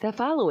The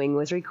following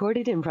was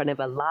recorded in front of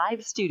a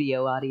live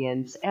studio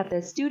audience at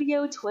the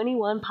Studio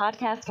 21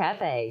 Podcast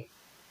Cafe.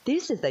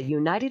 This is the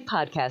United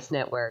Podcast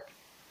Network.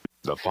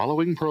 The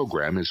following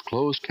program is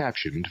closed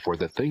captioned for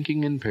the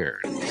thinking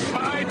impaired.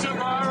 By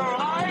tomorrow,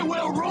 I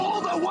will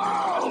rule the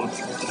world!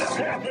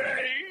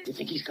 You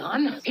think he's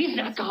gone? He's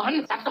not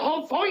gone. That's the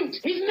whole point.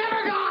 He's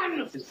never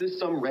gone. Is this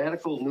some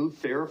radical new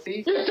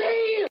therapy? You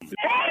see?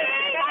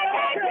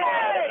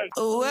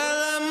 Well,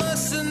 I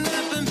must have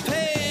not been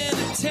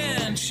paying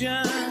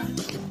attention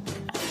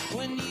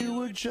when you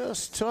were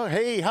just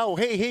hey, how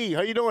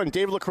you doing?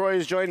 David LaCroix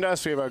has joined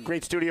us. We have a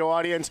great studio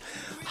audience.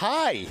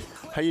 Hi,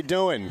 how you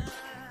doing?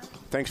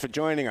 Thanks for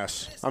joining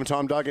us. I'm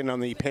Tom Duggan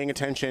on the Paying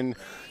Attention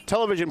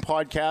television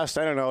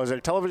podcast. I don't know, is it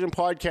a television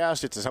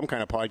podcast? It's some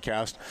kind of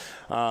podcast.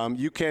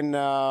 You can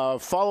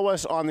follow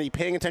us on the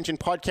Paying Attention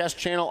podcast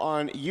channel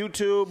on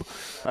YouTube.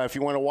 If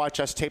you want to watch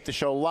us tape the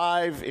show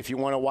live, if you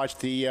want to watch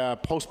the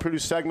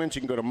post-produced segments, you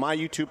can go to my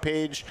YouTube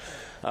page.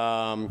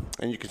 And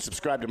you can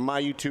subscribe to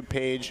my YouTube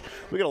page.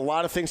 We've got a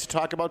lot of things to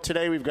talk about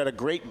today. We've got a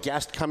great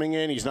guest coming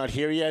in. He's not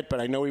here yet, but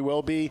I know he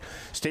will be.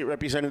 State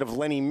Representative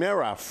Lenny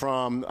Mira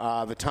from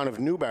the town of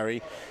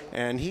Newbury.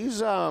 And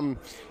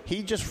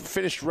he just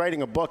finished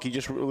writing a book. He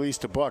just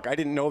released a book. I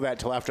didn't know that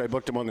until after I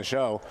booked him on the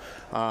show.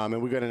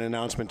 And we got an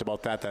announcement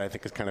about that I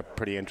think is kind of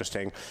pretty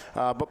interesting.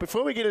 But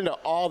before we get into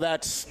all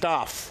that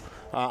stuff,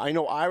 I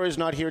know Ira's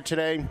not here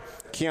today.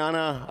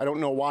 Kiana, I don't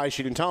know why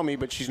she didn't tell me,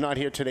 but she's not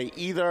here today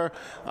either.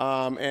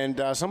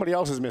 And somebody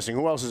else is missing.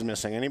 Who else is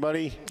missing?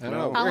 Anybody? I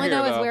know. All I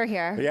know is we're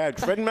here. Yeah,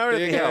 Fred and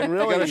Meredith are here.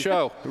 Really, got a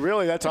show.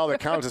 Really, that's all that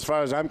counts as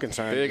far as I'm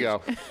concerned. There you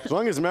go. As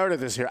long as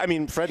Meredith is here. I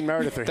mean, Fred and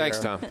Meredith are Thanks,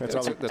 here. Tom. That's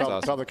awesome.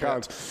 all that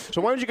counts. So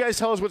why don't you guys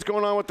tell us what's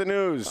going on with the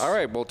news? All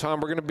right. Well, Tom,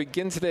 we're going to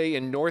begin today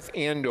in North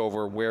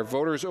Andover, where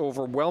voters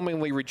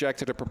overwhelmingly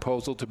rejected a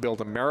proposal to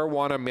build a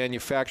marijuana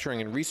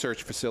manufacturing and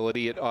research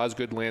facility at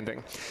Osgood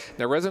Landing.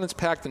 Now, residents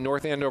packed the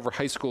North Andover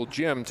High School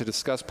gym to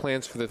discuss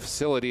plans for the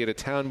facility at a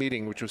town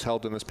meeting which was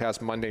held on this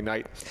past Monday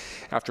night.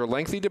 After a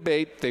lengthy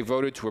debate, they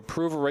voted to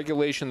approve a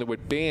regulation that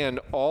would ban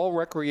all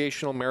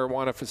recreational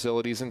marijuana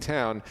facilities in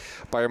town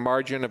by a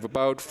margin of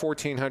about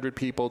 1,400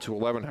 people to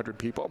 1,100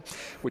 people,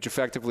 which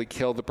effectively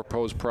killed the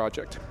proposed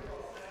project.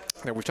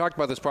 Now, we've talked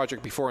about this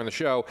project before on the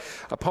show.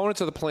 Opponents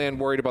of the plan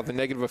worried about the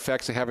negative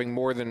effects of having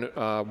more than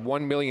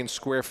 1 million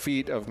square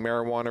feet of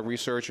marijuana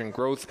research and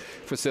growth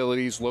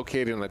facilities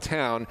located in the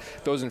town.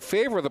 Those in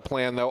favor of the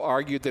plan, though,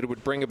 argued that it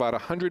would bring about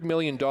 $100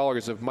 million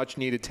of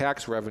much-needed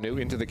tax revenue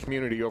into the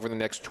community over the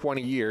next 20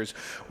 years,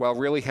 while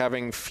really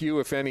having few,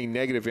 if any,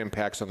 negative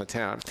impacts on the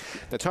town.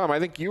 Now, Tom, I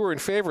think you were in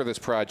favor of this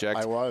project.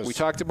 I was. We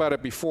talked about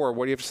it before.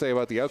 What do you have to say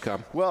about the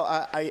outcome? Well,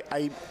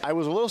 I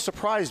was a little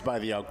surprised by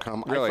the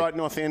outcome. Really? I thought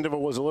North Andover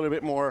was a little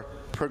bit more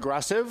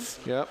progressive.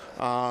 Yep.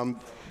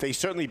 They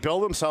certainly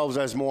bill themselves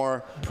as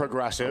more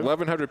progressive.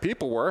 1,100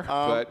 people were,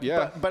 but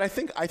yeah. But I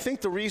think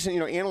the reason,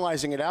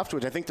 analyzing it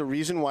afterwards, I think the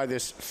reason why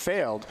this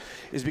failed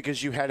is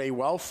because you had a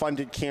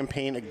well-funded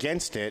campaign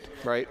against it,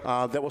 right,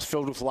 that was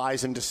filled with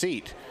lies and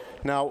deceit.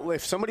 Now,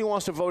 if somebody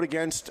wants to vote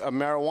against a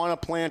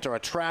marijuana plant or a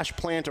trash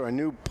plant or a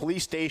new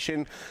police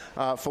station,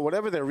 for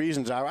whatever their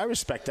reasons are, I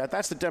respect that.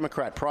 That's the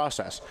Democrat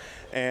process.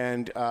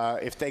 And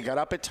if they got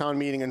up at town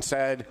meeting and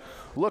said,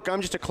 look,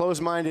 I'm just a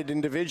closed-minded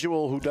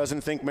individual who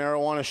doesn't think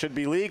marijuana should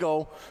be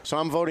legal, so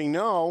I'm voting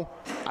no,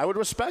 I would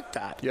respect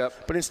that.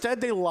 Yep. But instead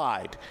they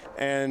lied.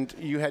 And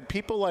you had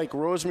people like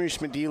Rosemary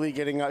Smedili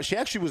getting up. She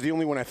actually was the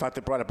only one I thought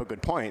that brought up a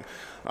good point.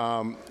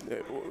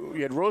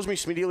 You had Rosemary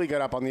Smedili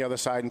got up on the other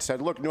side and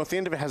said, look, North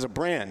Andover has a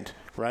brand,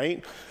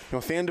 right?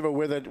 North Andover,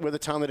 we're the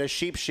town that has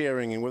sheep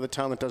shearing, and we're the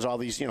town that does all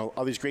these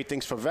great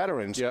things for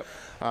veterans. Yep.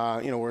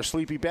 We're a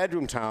sleepy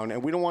bedroom town,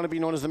 and we don't want to be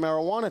known as the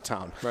marijuana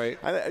town.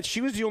 Right. She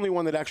was the only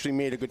one that actually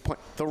made a good point.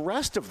 The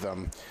rest of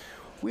them,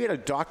 we had a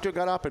doctor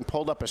got up and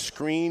pulled up a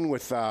screen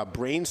with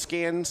brain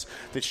scans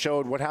that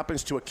showed what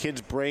happens to a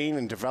kid's brain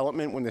and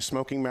development when they're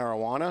smoking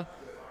marijuana.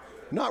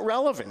 Not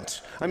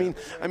relevant. I mean,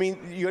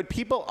 you had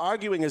people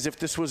arguing as if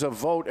this was a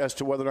vote as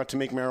to whether or not to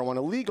make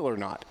marijuana legal or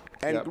not.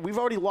 And Yep. we've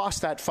already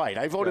lost that fight.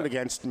 I voted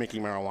against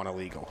making marijuana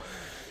legal.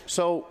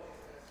 So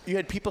you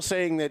had people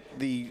saying that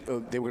they were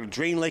going to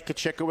drain Lake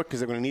Kachikowik because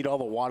they're going to need all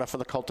the water for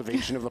the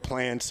cultivation of the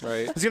plants.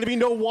 Right. There's going to be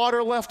no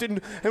water left,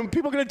 and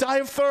people are going to die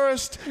of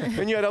thirst.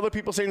 And you had other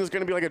people saying there's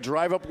going to be like a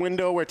drive-up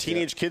window where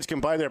teenage kids can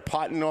buy their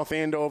pot in North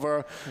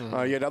Andover.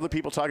 Mm-hmm. You had other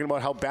people talking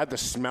about how bad the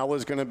smell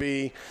is going to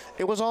be.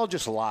 It was all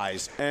just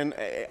lies. And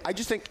I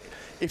just think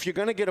if you're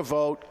going to get a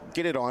vote,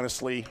 get it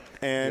honestly.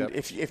 And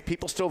Yep. if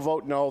people still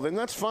vote no, then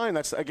that's fine.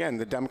 That's, again,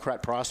 the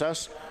Democrat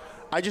process.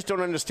 I just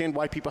don't understand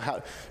why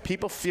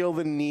people feel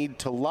the need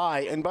to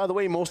lie. And by the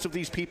way, most of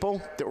these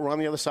people that were on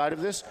the other side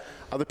of this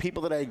are the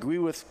people that I agree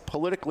with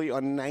politically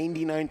on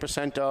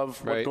 99%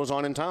 of what Right. goes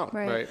on in town.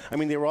 Right. I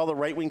mean, they were all the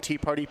right-wing Tea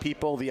Party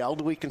people, the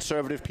elderly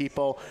conservative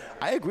people.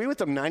 I agree with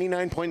them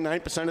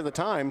 99.9% of the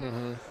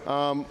time.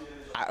 Mm-hmm.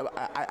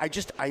 I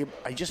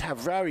just have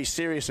very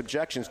serious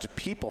objections to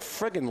people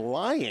friggin'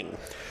 lying.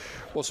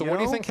 Well, so what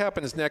do you think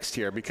happens next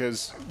here?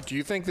 Because do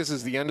you think this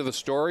is the end of the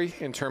story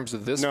in terms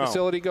of this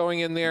facility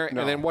going in there?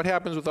 No. And then what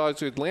happens with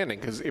Osgood Landing?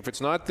 Because if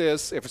it's not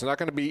this, if it's not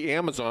going to be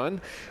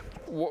Amazon,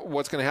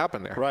 what's going to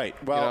happen there? Right.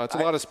 Well, it's a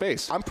lot of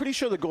space. I'm pretty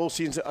sure the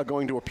Goldsteins are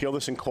going to appeal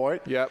this in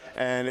court. Yep.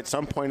 And at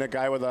some point, a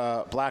guy with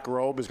a black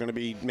robe is going to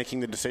be making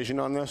the decision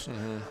on this.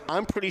 Mm-hmm.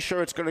 I'm pretty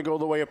sure it's going to go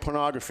the way of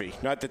pornography.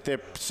 Not that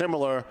they're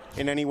similar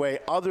in any way,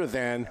 other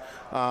than,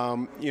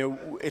 as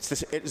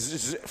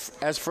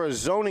for a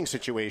zoning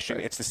situation,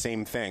 it's the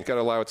same thing. Got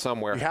to allow it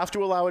somewhere. You have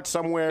to allow it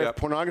somewhere. Yep.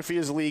 Pornography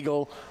is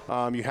legal.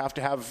 You have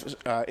to have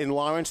in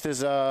Lawrence.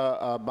 There's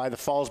by the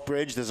Falls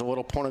Bridge. There's a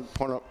little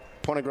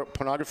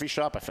pornography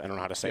shop. I don't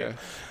know how to say it.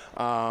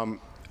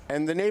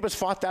 And the neighbors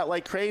fought that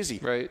like crazy.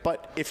 Right.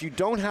 But if you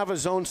don't have a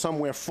zone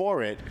somewhere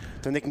for it,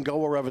 then they can go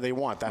wherever they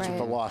want. That's what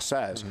the law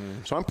says.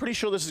 Mm-hmm. So I'm pretty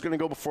sure this is going to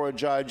go before a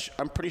judge.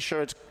 I'm pretty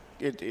sure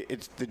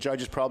the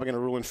judge is probably going to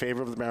rule in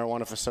favor of the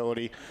marijuana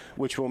facility,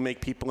 which will make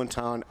people in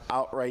town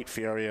outright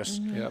furious.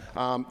 Yep.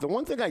 The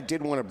one thing I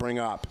did want to bring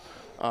up,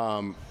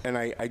 and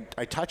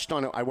I touched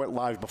on it. I went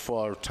live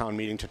before our town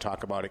meeting to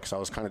talk about it because I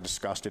was kind of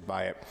disgusted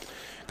by it.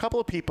 A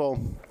couple of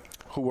people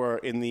who were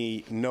in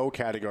the no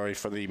category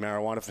for the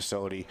marijuana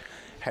facility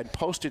had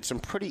posted some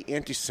pretty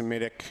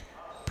anti-Semitic,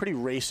 pretty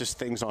racist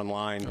things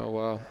online. Oh,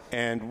 wow.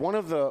 And one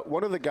of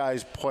the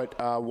guys put,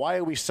 why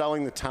are we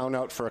selling the town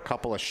out for a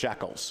couple of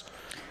shekels?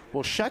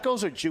 Well,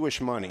 shekels are Jewish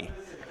money.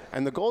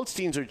 And the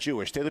Goldsteins are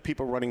Jewish. They're the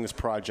people running this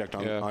project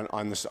on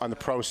the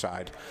pro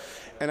side.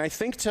 And I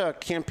think to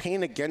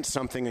campaign against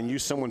something and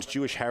use someone's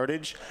Jewish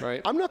heritage,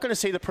 I'm not going to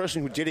say the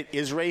person who did it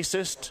is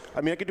racist.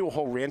 I mean, I could do a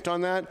whole rant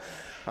on that.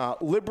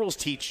 Liberals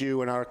teach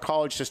you, and our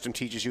college system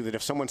teaches you, that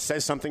if someone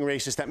says something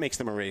racist, that makes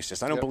them a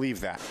racist. I don't believe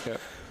that. Yep.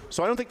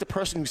 So I don't think the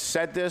person who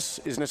said this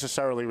is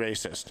necessarily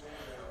racist.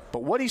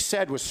 But what he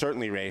said was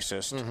certainly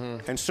racist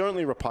and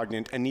certainly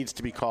repugnant and needs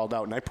to be called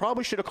out. And I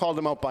probably should have called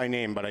him out by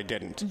name, but I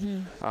didn't.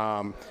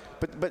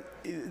 But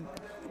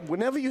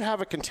whenever you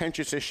have a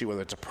contentious issue,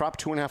 whether it's a Prop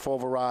 2.5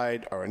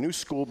 override or a new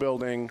school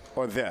building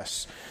or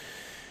this,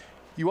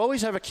 you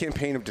always have a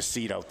campaign of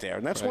deceit out there.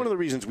 And that's one of the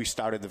reasons we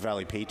started the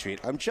Valley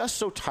Patriot. I'm just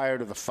so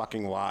tired of the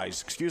fucking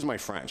lies. Excuse my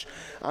French.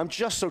 I'm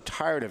just so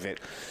tired of it.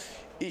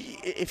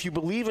 If you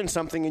believe in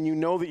something and you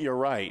know that you're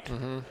right,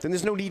 then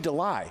there's no need to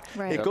lie.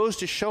 Right. It goes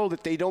to show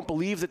that they don't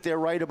believe that they're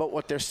right about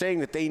what they're saying,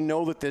 that they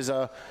know that there's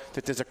a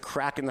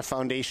crack in the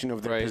foundation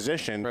of their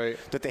position,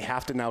 that they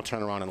have to now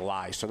turn around and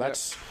lie. So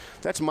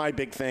that's my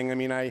big thing. I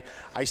mean,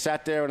 I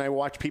sat there and I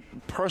watched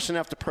person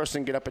after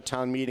person get up at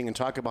town meeting and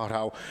talk about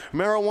how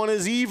marijuana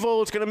is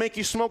evil, it's going to make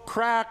you smoke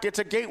crack, it's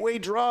a gateway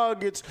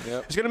drug, it's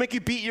going to make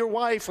you beat your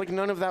wife. Like,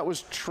 none of that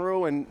was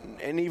true, and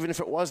even if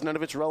it was, none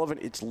of it's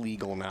relevant. It's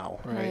legal now.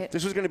 Right.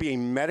 This was going to be a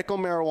medical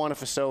marijuana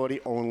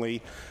facility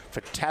only for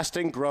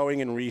testing,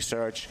 growing, and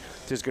research.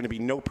 There's going to be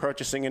no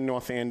purchasing in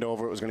North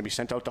Andover. It was going to be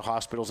sent out to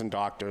hospitals and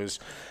doctors.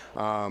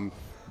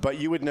 But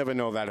you would never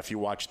know that if you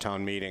watched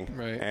town meeting.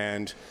 Right.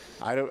 And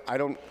like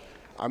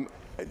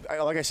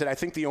I said, I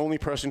think the only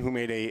person who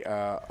made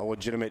a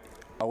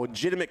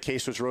legitimate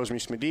case was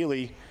Rosemary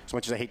Smedili. As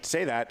much as I hate to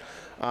say that,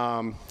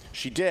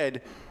 she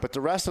did. But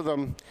the rest of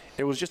them,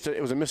 it was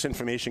a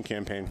misinformation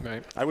campaign.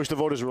 Right. I wish the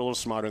voters were a little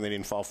smarter and they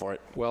didn't fall for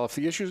it. Well, if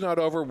the issue's not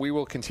over, we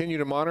will continue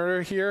to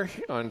monitor here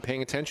on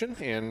Paying Attention,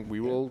 and we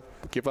will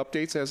give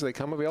updates as they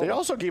come available. They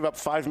also gave up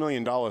 $5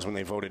 million when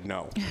they voted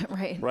no.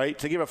 Right?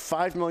 To give up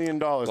 $5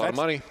 million. A lot of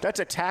money.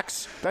 That's a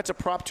tax. That's a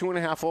Prop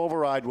 2.5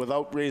 override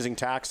without raising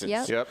taxes.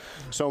 Yep.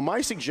 So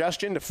my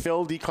suggestion to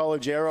Phil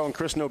DiCollegiero and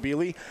Chris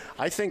Nobili,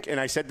 I think, and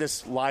I said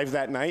this live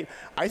that night,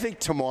 I think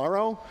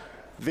tomorrow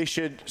they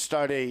should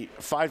start a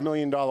 $5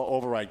 million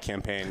override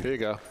campaign. There you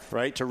go.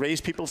 Right? To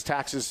raise people's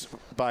taxes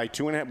by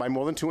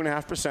more than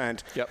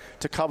 2.5%. Yep.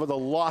 To cover the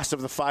loss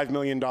of the $5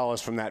 million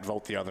from that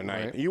vote the other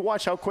night. Right. You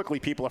watch how quickly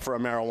people are for a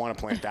marijuana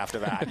plant after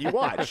that. You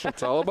watch.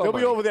 It's all about They'll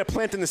money. be over there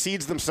planting the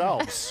seeds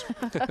themselves.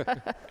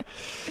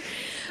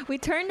 We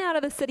turn now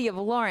to the city of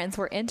Lawrence,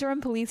 where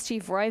Interim Police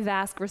Chief Roy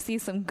Vask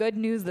received some good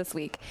news this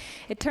week.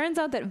 It turns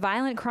out that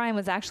violent crime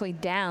was actually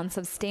down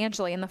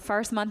substantially in the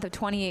first month of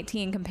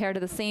 2018 compared to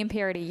the same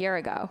period a year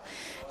ago.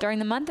 During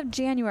the month of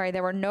January,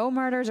 there were no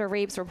murders or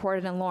rapes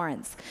reported in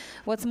Lawrence.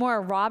 What's more,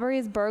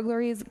 robberies,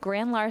 burglaries,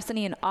 grand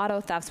larceny, and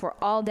auto thefts were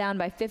all down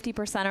by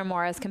 50% or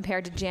more as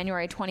compared to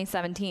January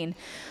 2017.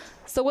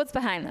 So what's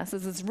behind this?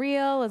 Is this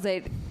real? Is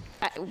it...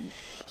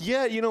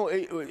 Yeah,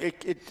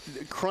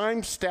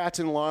 crime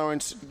stats in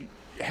Lawrence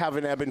have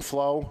an ebb and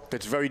flow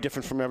that's very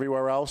different from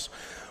everywhere else.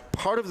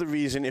 Part of the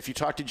reason, if you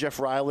talk to Jeff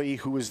Riley,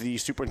 who is the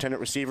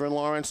superintendent receiver in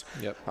Lawrence,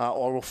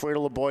 or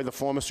Wilfredo LeBoy, the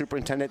former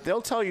superintendent, they'll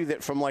tell you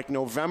that from like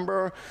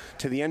November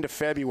to the end of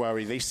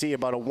February, they see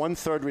about a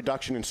 1/3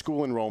 reduction in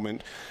school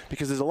enrollment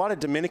because there's a lot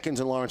of Dominicans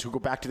in Lawrence who go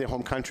back to their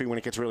home country when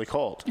it gets really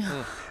cold.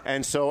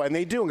 And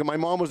they do. My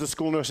mom was the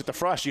school nurse at the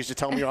Frost. She used to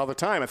tell me all the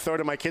time, 1/3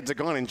 of my kids are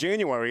gone in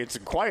January. It's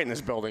quiet in this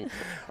building.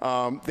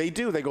 They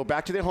do. They go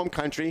back to their home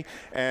country,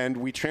 and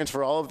we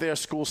transfer all of their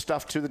school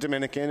stuff to the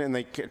Dominican, and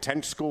they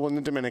attend school in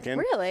the Dominican.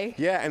 Really? Really?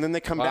 Yeah, and then they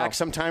come back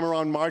sometime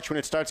around March when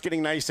it starts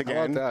getting nice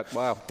again. How about that?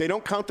 Wow. They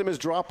don't count them as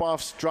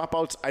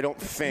dropouts, I don't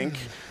think.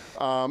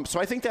 So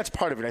I think that's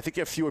part of it. I think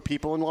you have fewer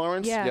people in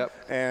Lawrence. Yeah. Yep.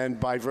 And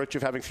by virtue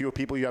of having fewer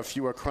people, you have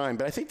fewer crime.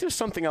 But I think there's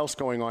something else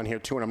going on here,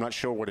 too, and I'm not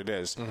sure what it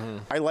is.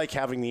 I like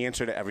having the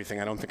answer to everything.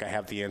 I don't think I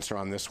have the answer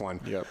on this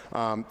one. Yep.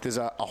 There's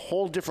a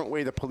whole different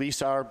way the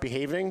police are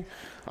behaving.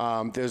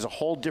 There's a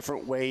whole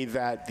different way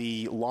that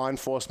the law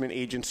enforcement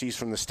agencies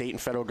from the state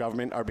and federal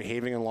government are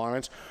behaving in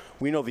Lawrence.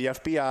 We know the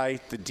FBI,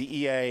 the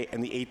DEA,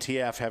 and the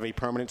ATF have a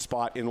permanent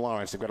spot in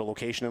Lawrence. They've got a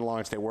location in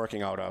Lawrence they're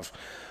working out of.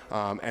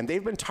 And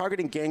they've been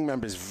targeting gang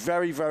members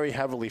very, very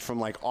heavily from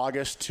like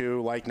August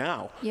to like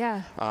now.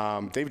 Yeah.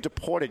 They've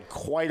deported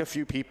quite a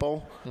few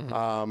people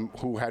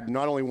who had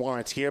not only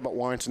warrants here, but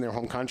warrants in their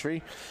home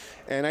country.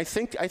 And I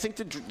think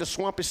the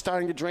swamp is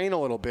starting to drain a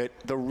little bit.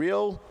 The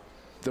real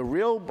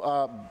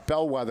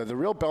bellwether, the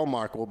real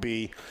bellmark will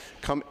be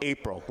come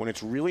April, when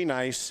it's really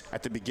nice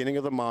at the beginning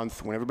of the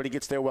month, when everybody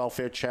gets their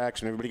welfare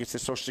checks, when everybody gets their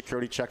Social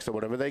Security checks or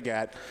whatever they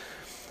get.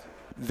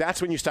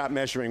 That's when you start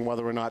measuring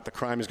whether or not the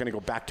crime is going to go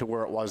back to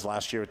where it was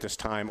last year at this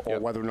time, or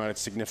whether or not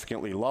it's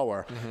significantly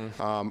lower.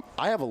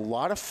 I have a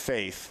lot of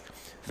faith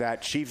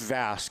that Chief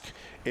Vask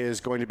is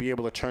going to be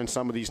able to turn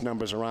some of these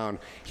numbers around.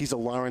 He's a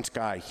Lawrence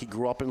guy. He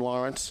grew up in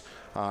Lawrence.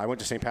 I went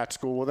to St. Pat's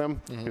School with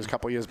him. He was a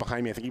couple of years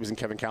behind me. I think he was in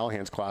Kevin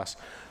Callahan's class.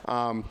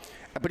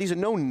 But he's a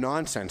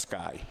no-nonsense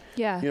guy.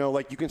 Yeah. You know,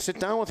 like, you can sit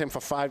down with him for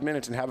 5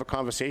 minutes and have a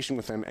conversation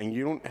with him, and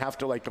you don't have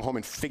to, like, go home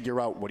and figure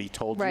out what he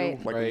told you,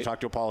 like when you talk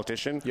to a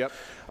politician. Yep.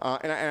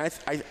 And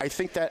I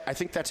think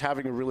that's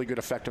having a really good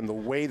effect on the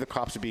way the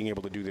cops are being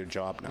able to do their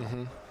job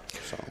now.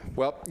 So.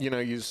 Well, you know,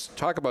 you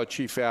talk about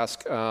Chief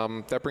Vask.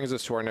 That brings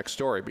us to our next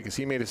story, because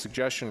he made a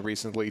suggestion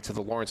recently to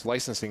the Lawrence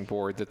Licensing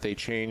Board that they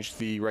change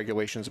the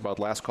regulations about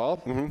last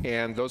call,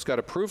 and those got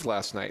approved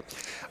last night.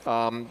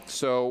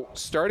 So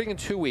starting in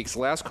 2 weeks,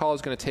 last call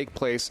is going to take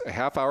place a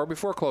half hour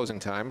before closing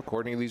time,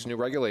 according to these new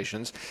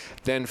regulations.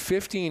 Then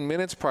 15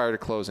 minutes prior to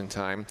closing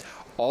time,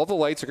 all the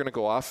lights are going to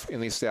go off in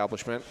the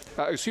establishment.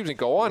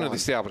 Go on in the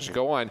establishment.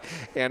 Go on.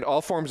 And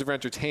all forms of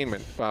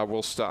entertainment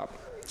will stop.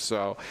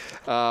 So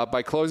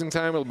by closing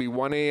time, it'll be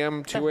 1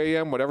 a.m., 2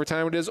 a.m., whatever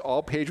time it is.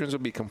 All patrons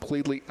will be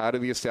completely out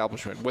of the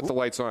establishment with the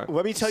lights on.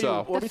 Let me tell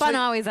you. The fun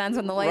always ends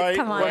when the lights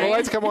come on. When the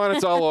lights come on,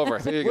 it's all over.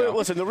 There you go.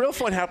 Listen, the real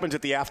fun happens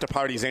at the after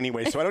parties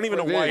anyway, so I don't even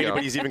know why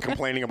anybody's even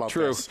complaining about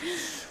this.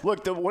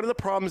 Look, one of the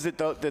problems that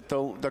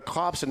the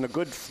cops and the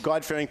good,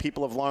 God-fearing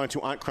people of Lawrence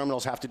who aren't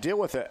criminals have to deal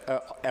with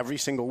every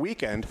single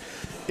weekend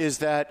is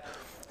that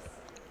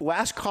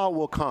last call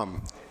will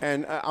come.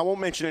 And I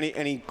won't mention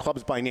any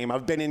clubs by name.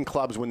 I've been in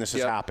clubs when this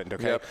has happened,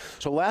 okay?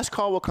 So last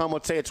call will come.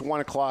 Let's say it's 1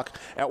 o'clock.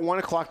 At 1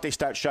 o'clock, they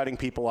start shutting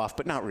people off,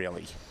 but not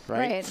really,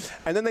 right?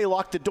 And then they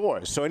lock the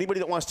doors. So anybody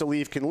that wants to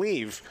leave can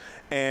leave,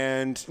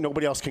 and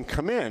nobody else can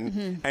come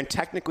in. And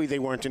technically, they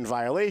weren't in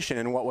violation.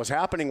 And what was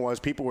happening was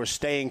people were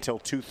staying till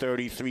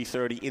 2:30,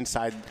 3:30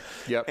 inside.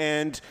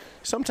 And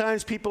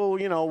sometimes people,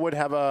 would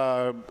have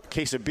a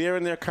case of beer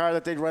in their car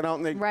that they'd run out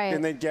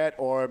and they'd get,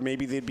 or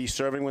maybe they'd be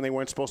serving when they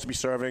weren't supposed to be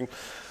serving.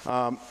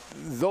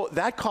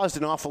 That caused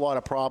an awful lot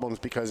of problems,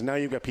 because now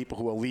you've got people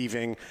who are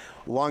leaving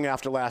long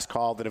after last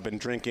call that have been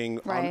drinking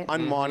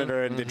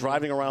unmonitored. They're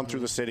driving around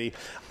through the city.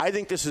 I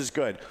think this is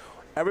good.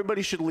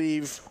 Everybody should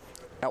leave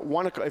at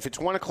 1 o'clock. If it's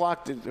 1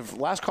 o'clock, if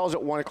last call is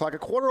at 1 o'clock,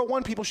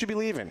 1:45, people should be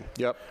leaving.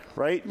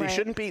 Right? They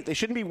shouldn't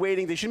be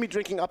waiting. They shouldn't be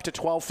drinking up to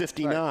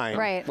 12:59.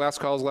 Right. Last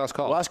call is last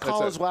call. Last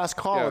call is last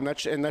call, and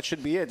that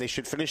should be it. They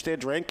should finish their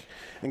drink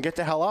and get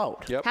the hell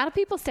out. How do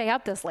people stay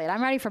up this late?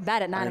 I'm ready for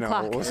bed at 9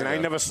 o'clock. Listen, I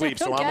never sleep,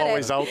 so I'm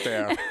always out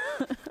there.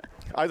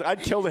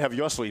 I'd kill to have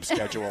your sleep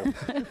schedule.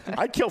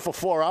 I'd kill for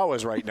 4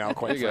 hours right now,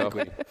 quite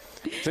frankly.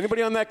 Is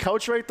anybody on that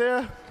couch right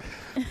there?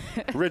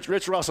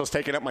 Rich Russell's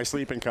taking up my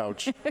sleeping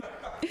couch.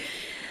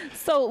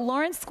 So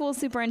Lawrence School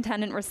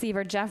Superintendent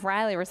Receiver Jeff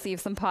Riley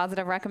received some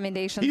positive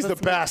recommendations. He's the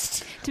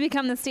best. To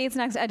become the state's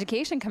next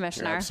education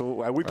commissioner. Yeah,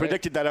 absolutely. We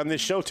predicted that on this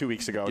show 2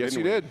 weeks ago, yes,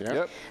 didn't we? Yes, you did.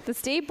 Yep. The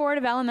State Board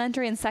of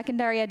Elementary and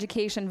Secondary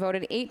Education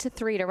voted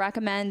 8-3 to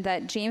recommend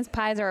that James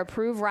Pizer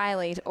approve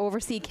Riley to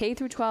oversee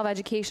K-12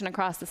 education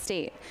across the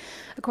state.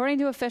 According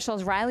to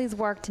officials, Riley's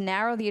work to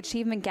narrow the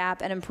achievement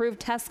gap and improve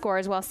test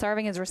scores while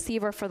serving as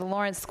receiver for the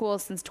Lawrence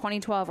schools since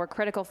 2012 were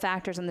critical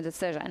factors in the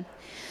decision.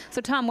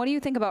 So, Tom, what do you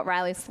think about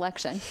Riley's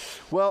selection?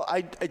 Well,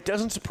 it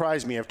doesn't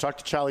surprise me. I've talked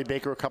to Charlie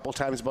Baker a couple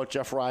times about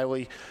Jeff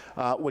Riley.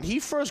 When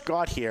he first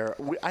got here,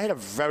 I had a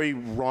very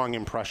wrong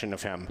impression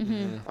of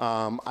him.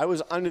 I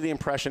was under the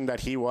impression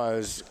that he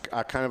was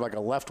kind of like a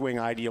left-wing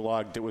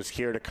ideologue that was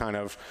here to kind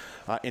of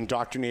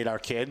indoctrinate our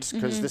kids,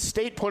 because the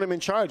state put him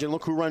in charge, and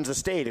look who runs the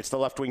state. It's the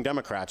left-wing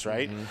Democrats,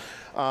 right?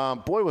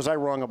 Boy, was I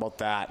wrong about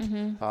that.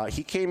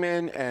 He came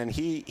in and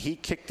he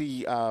kicked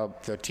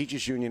the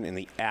teachers union in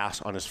the ass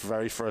on his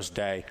very first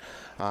day.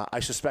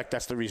 I suspect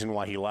that's the reason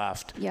why he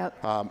left.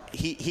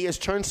 He has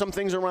turned some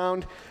things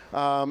around,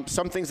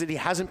 some things that he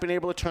hasn't been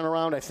able to turn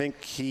around. I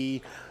think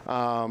he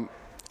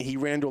He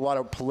ran into a lot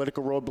of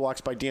political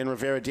roadblocks by Dan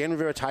Rivera. Dan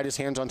Rivera tied his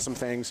hands on some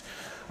things.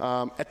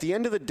 At the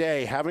end of the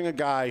day, having a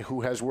guy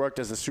who has worked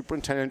as the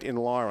superintendent in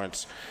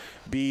Lawrence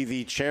be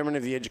the chairman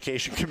of the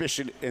Education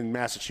Commission in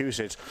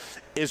Massachusetts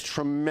is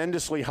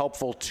tremendously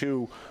helpful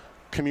to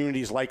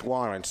communities like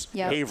Lawrence,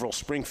 Haverhill,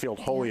 Springfield,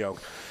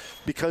 Holyoke.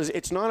 Because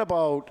it's not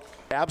about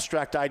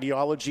abstract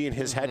ideology in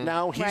his head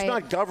now. He's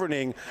not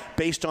governing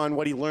based on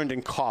what he learned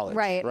in college.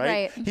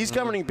 Right. He's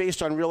governing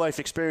based on real-life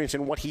experience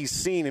and what he's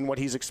seen and what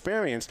he's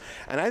experienced.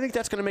 And I think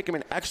that's going to make him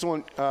an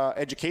excellent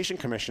education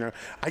commissioner.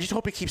 I just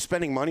hope he keeps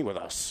spending money with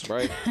us.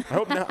 Right. I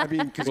hope not. I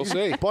mean, because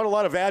he bought a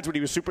lot of ads when he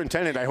was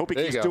superintendent. I hope he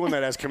keeps doing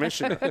that as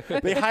commissioner.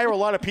 They hire a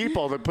lot of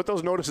people that put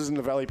those notices in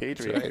the Valley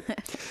Patriot. Right.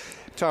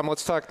 Tom,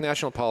 let's talk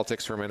national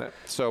politics for a minute.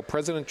 So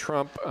President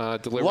Trump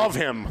delivered... Love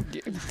him.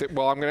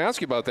 Well, I'm going to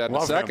ask you about that in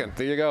a second. Him.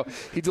 There you go.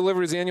 He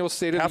delivered his annual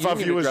State of the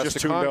Union address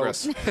to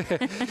Congress.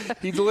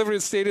 He delivered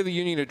his State of the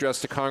Union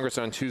address to Congress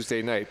on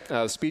Tuesday night.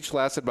 The speech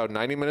lasted about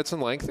 90 minutes in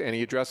length, and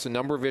he addressed a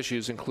number of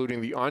issues,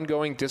 including the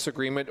ongoing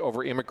disagreement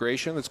over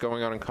immigration that's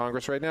going on in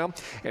Congress right now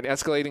and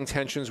escalating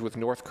tensions with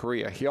North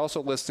Korea. He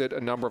also listed a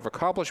number of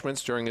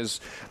accomplishments during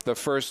the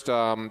first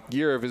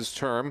year of his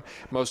term,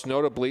 most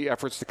notably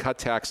efforts to cut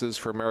taxes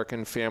for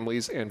American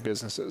families and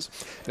businesses.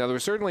 Now, there were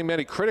certainly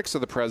many critics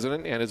of the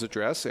president and his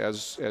address,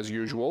 as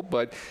usual,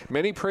 but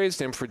many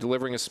praised him for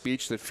delivering a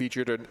speech that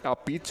featured an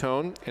upbeat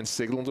tone and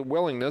signaled a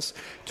willingness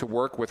to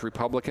work with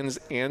Republicans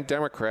and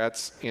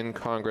Democrats in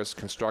Congress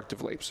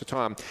constructively. So,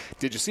 Tom,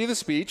 did you see the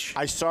speech?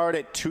 I saw it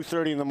at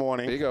 2:30 in the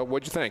morning. There you go.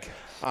 What'd you think?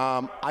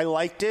 I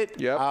liked it.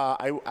 Yep.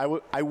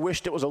 I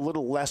wished it was a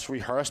little less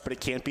rehearsed, but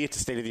it can't be. It's a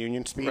State of the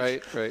Union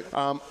speech. Right.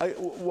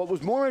 What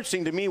was more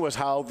interesting to me was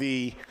how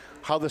the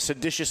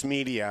seditious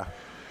media,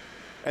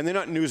 and they're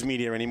not news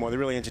media anymore, they're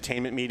really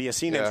entertainment media.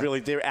 CNN's really,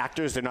 they're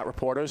actors, they're not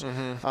reporters.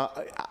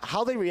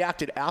 How they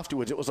reacted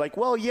afterwards, it was like,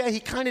 well, yeah, he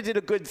kind of did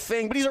a good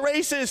thing, but he's a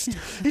racist,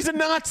 he's a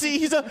Nazi,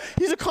 he's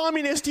a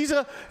communist,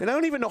 and I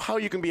don't even know how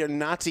you can be a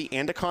Nazi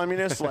and a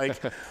communist.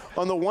 Like,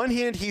 on the one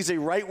hand, he's a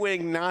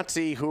right-wing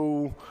Nazi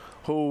who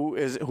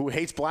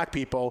hates black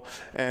people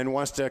and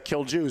wants to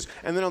kill Jews.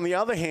 And then on the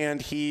other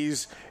hand,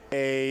 he's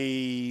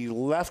a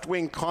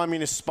left-wing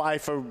communist spy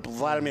for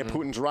Vladimir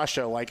Putin's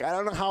Russia. Like, I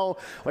don't know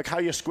how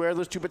you square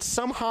those two, but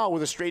somehow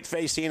with a straight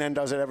face, CNN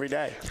does it every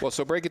day. Well,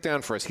 so break it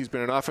down for us. He's been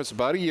in office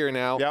about a year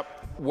now. Yep.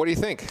 What do you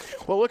think?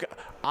 Well, look,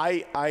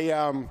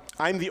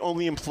 I'm the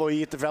only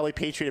employee at the Valley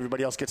Patriot.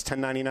 Everybody else gets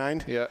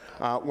 1099. Yeah.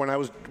 When I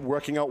was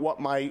working out what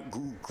my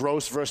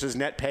gross versus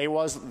net pay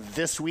was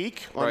this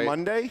week on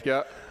Monday,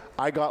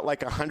 I got like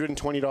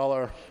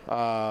 $120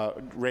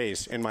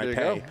 raise in my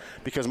pay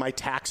because my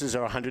taxes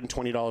are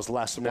 $120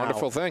 less now.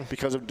 Wonderful thing.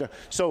 Because of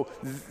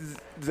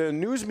the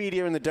news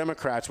media and the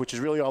Democrats, which is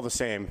really all the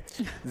same,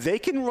 they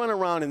can run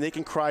around and they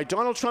can cry,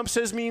 Donald Trump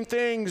says mean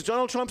things,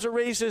 Donald Trump's a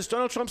racist,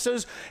 Donald Trump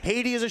says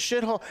Haiti is a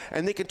shithole,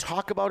 and they can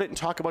talk about it and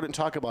talk about it and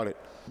talk about it.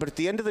 But at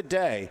the end of the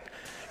day,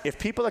 if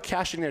people are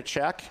cashing their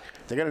check,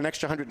 they got an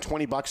extra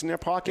 $120 in their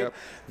pocket,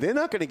 they're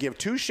not going to give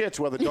two shits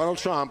whether Donald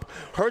Trump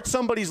hurt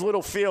somebody's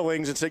little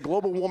feelings and say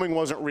global warming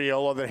wasn't real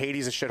or that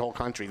Haiti's a shithole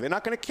country. They're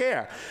not going to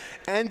care.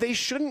 And they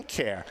shouldn't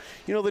care.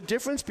 You know, the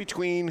difference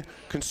between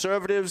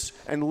conservatives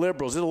and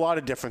liberals, there's a lot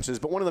of differences,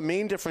 but one of the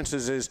main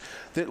differences is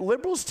that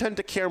liberals tend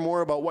to care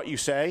more about what you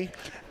say,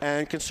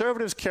 and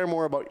conservatives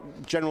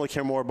generally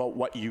care more about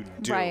what you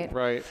do.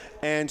 Right.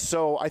 And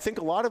so I think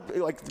a lot of,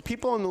 like, the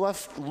people on the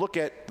left look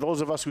at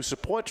those of us who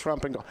support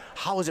Trump and go,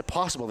 how is it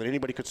possible that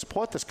anybody could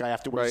support this guy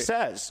after what he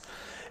says?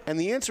 And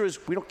the answer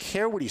is we don't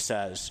care what he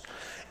says.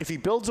 If he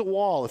builds a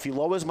wall, if he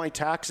lowers my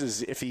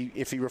taxes, if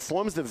he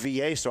reforms the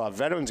VA so our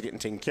veterans are getting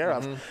taken care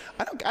of,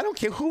 I don't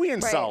care who he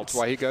insults. That's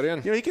why he got in.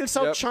 You know, he can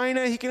insult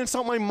China. He can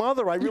insult my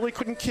mother. I really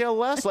couldn't care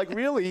less. Like,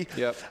 really.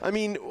 I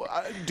mean,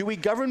 do we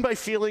govern by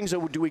feelings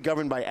or do we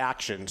govern by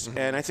actions?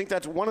 And I think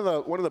that's one of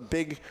the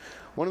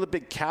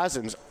big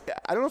chasms.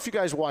 I don't know if you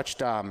guys watched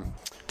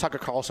Tucker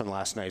Carlson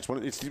last night. It's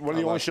one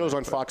of the only shows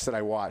on Fox that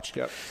I watch.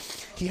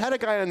 He had a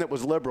guy on that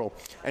was liberal,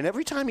 and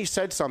every time he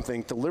said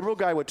something, the liberal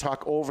guy would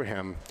talk over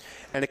him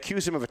and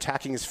accuse him of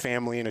attacking his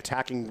family and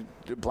attacking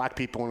black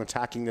people and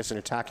attacking this and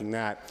attacking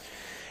that.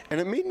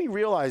 And it made me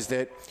realize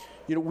that,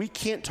 you know, we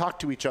can't talk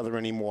to each other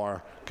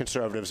anymore,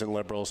 conservatives and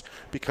liberals,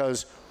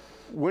 because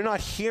we're not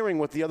hearing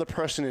what the other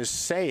person is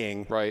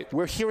saying.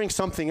 We're hearing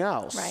something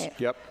else.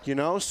 You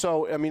know,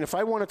 so, I mean, if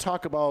I want to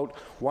talk about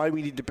why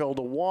we need to build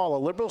a wall,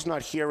 a liberal's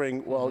not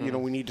hearing, well, you know,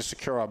 we need to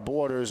secure our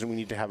borders and we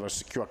need to have a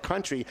secure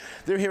country.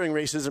 They're hearing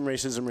racism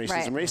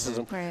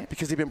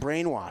because they've been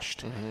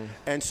brainwashed.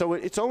 And so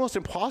it's almost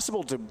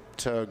impossible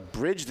to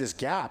bridge this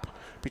gap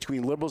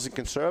between liberals and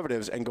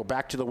conservatives and go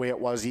back to the way it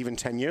was even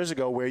 10 years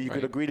ago where you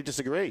could agree to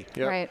disagree.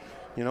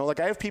 You know, like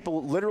I have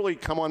people literally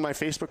come on my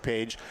Facebook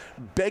page,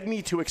 beg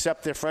me to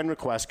accept their friend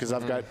request because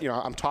I've got, you know,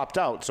 I'm topped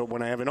out. So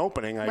when I have an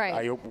opening,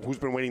 I who's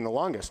been waiting the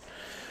longest.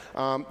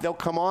 They'll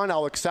come on,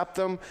 I'll accept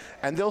them,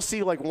 and they'll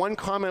see like one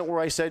comment where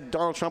I said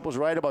Donald Trump was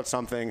right about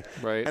something,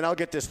 right. and I'll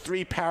get this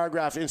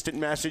 3-paragraph instant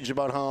message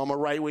about how I'm a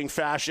right-wing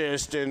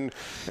fascist, and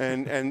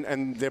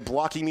they're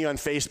blocking me on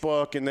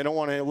Facebook, and they don't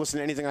want to listen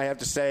to anything I have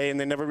to say, and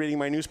they're never reading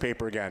my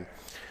newspaper again.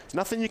 There's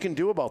nothing you can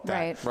do about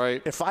that.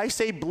 Right. If I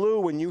say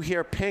blue and you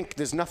hear pink,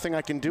 there's nothing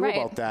I can do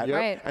about that. Yep.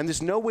 Right. And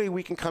there's no way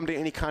we can come to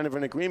any kind of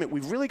an agreement.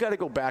 We've really got to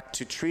go back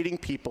to treating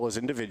people as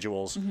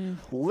individuals,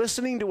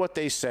 listening to what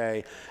they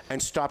say, and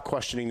stop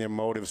questioning their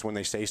motives when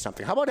they say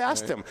something. How about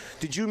ask them,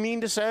 did you mean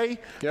to say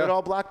that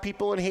all black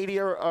people in Haiti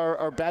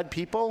are bad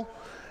people?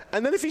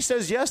 And then if he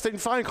says yes, then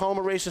fine, call him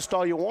a racist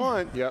all you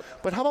want. Yep.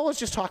 But how about let's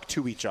just talk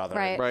to each other?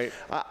 Right.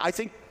 I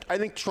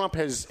think Trump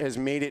has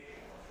made it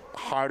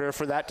harder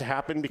for that to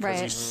happen because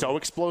he's so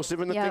explosive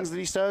in the things that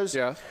he says.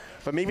 Yeah.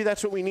 But maybe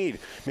that's what we need.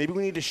 Maybe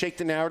we need to shake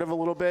the narrative a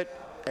little bit,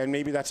 and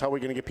maybe that's how we're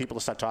going to get people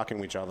to start talking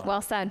to each other.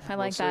 Well said. I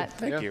like that.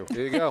 Thank you.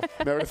 There you go.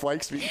 Meredith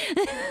likes me.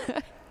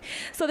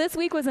 So this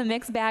week was a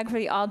mixed bag for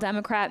the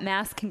all-Democrat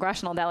Mass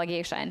congressional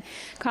delegation.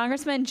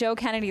 Congressman Joe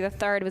Kennedy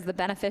III was the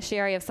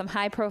beneficiary of some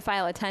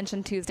high-profile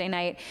attention Tuesday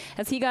night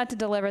as he got to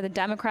deliver the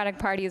Democratic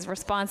Party's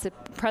response to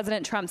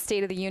President Trump's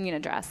State of the Union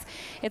address.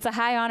 It's a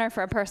high honor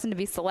for a person to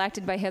be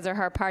selected by his or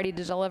her party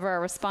to deliver a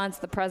response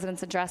to the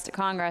president's address to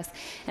Congress,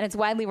 and it's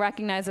widely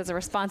recognized as a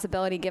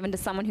responsibility given to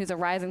someone who's a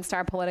rising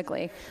star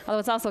politically, although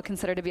it's also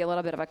considered to be a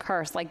little bit of a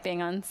curse, like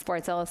being on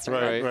Sports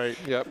Illustrated. Right.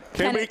 Yep.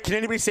 Can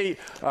anybody say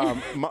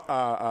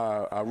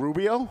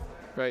Rubio?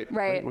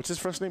 Right. What's his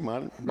first name?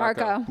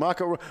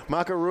 Marco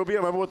Rubio.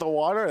 Remember with the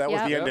water? That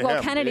was the end of well,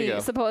 him.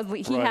 Kennedy,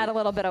 supposedly, he had a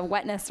little bit of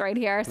wetness right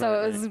here,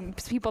 so it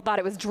was people thought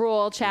it was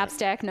drool,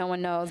 chapstick. No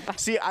one knows.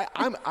 See,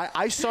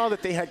 I saw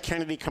that they had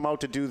Kennedy come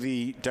out to do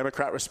the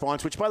Democrat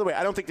response, which, by the way,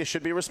 I don't think there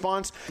should be a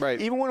response.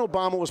 Right. Even when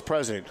Obama was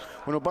president.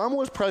 When Obama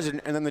was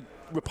president and then the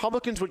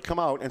Republicans would come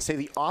out and say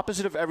the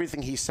opposite of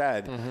everything he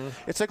said,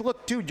 it's like,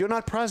 look, dude, you're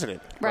not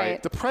president.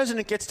 Right. The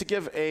president gets to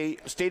give a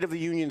State of the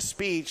Union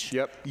speech.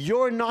 Yep.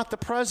 You're not the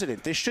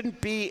president. There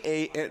shouldn't be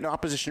an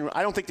opposition.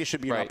 I don't think there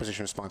should be an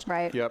opposition response.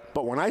 Right. Yep.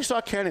 But when I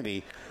saw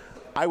Kennedy,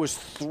 I was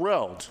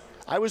thrilled.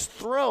 I was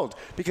thrilled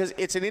because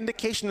it's an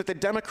indication that the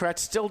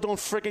Democrats still don't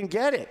friggin'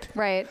 get it.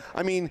 Right.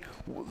 I mean,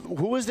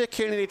 who is their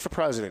candidate for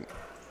president?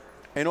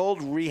 An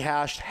old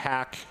rehashed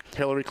hack,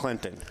 Hillary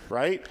Clinton,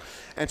 right?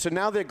 And so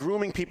now they're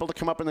grooming people to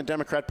come up in the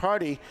Democrat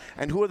Party.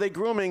 And who are they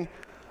grooming?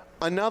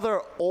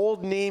 Another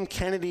old name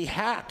Kennedy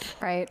hack.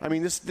 Right. I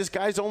mean, this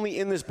guy's only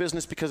in this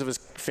business because of his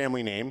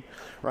family name,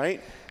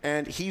 right?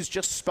 And he's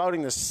just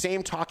spouting the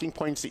same talking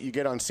points that you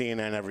get on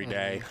CNN every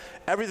day.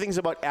 Everything's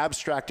about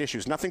abstract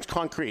issues. Nothing's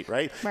concrete,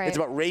 right? It's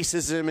about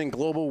racism and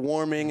global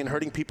warming and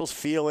hurting people's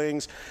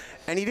feelings.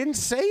 And he didn't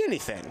say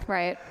anything.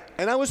 Right.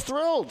 And I was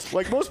thrilled.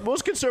 Like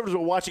most conservatives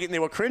were watching it and they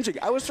were cringing.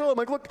 I was thrilled. I'm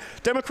like, look,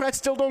 Democrats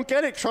still don't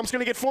get it. Trump's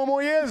going to get 4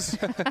 more years.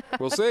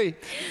 We'll see.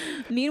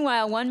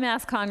 Meanwhile, one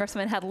Mass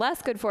congressman had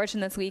less good fortune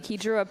this week. He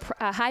drew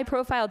a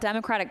high-profile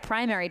Democratic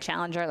primary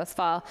challenger this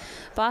fall.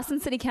 Boston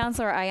City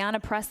Councilor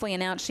Ayanna Pressley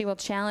announced she will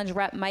challenge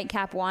Rep. Mike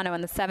Capuano in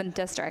the 7th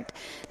District.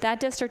 That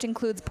district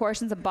includes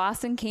portions of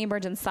Boston,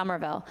 Cambridge, and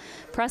Somerville.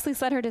 Pressley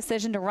said her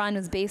decision to run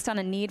was based on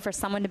a need for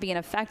someone to be an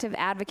effective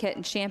advocate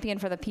and champion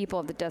for the people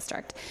of the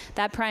district.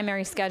 That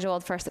primary scheduled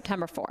for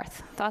September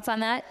 4th. Thoughts on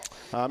that?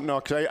 No,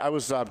 because I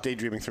was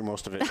daydreaming through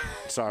most of it.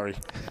 Sorry.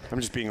 I'm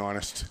just being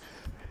honest.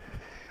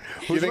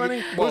 Who's running?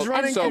 Who's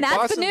running? And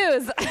that's the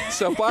news.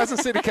 So Boston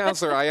City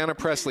Councilor Ayanna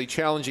Pressley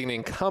challenging an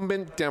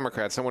incumbent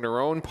Democrat, someone in her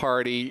own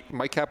party.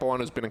 Mike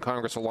Capuano's been in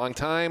Congress a long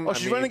time. Oh,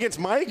 she's running against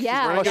Mike?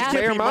 Yeah. She can't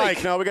beat Mike.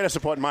 Mike. No, we got to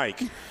support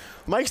Mike.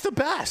 Mike's the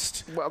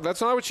best. Well,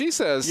 that's not what she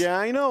says. Yeah,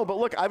 I know. But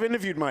look, I've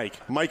interviewed Mike.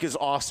 Mike is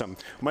awesome.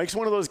 Mike's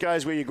one of those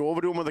guys where you go over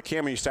to him with a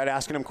camera and you start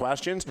asking him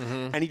questions.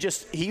 And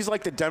he's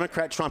like the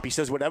Democrat Trump. He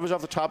says whatever's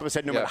off the top of his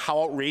head, no matter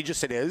how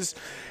outrageous it is.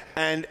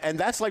 And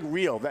that's like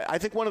real. I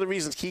think one of the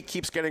reasons he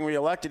keeps getting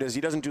reelected is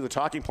he doesn't do the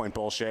talking point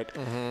bullshit.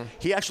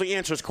 He actually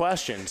answers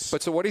questions.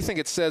 But so what do you think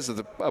it says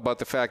about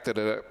the fact that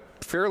a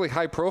fairly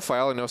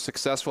high-profile and no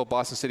successful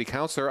Boston City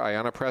Councilor,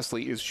 Ayanna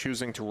Pressley, is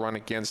choosing to run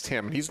against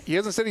him? He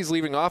hasn't said he's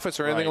leaving office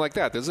or anything like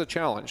that. This is a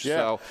challenge.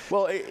 Yeah. So.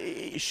 Well,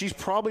 she's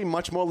probably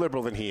much more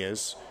liberal than he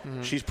is.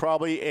 She's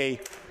probably a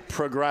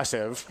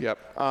progressive. Yep.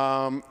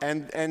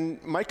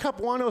 And Mike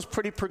Capuano is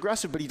pretty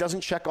progressive, but he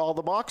doesn't check all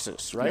the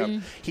boxes, right?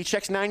 Yep. He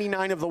checks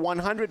 99 of the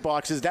 100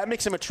 boxes. That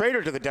makes him a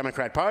traitor to the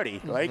Democrat Party,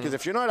 right? Because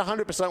if you're not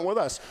 100% with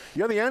us,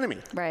 you're the enemy.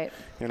 Right.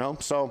 You know?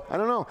 So, I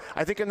don't know.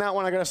 I think in that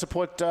one, I got to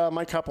support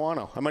Mike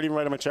Capuano. I might even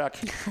write him a check.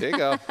 There you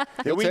go.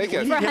 He'll take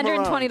it. For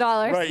 $120.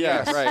 Right,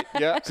 Yeah, yes. right.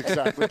 Yeah. That's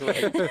exactly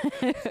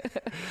right.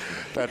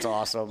 That's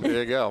awesome.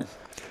 There you go.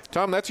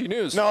 Tom, that's your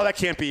news. No, that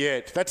can't be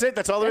it. That's it?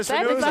 That's all there is for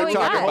That's it. news? That's all we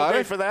Talk got. a whole About day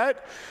it. for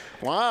that?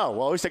 Wow.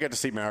 Well, at least I got to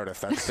see Meredith.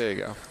 There you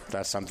go.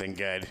 That's something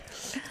good.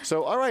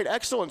 So, all right,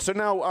 excellent. So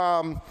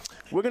now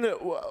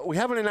we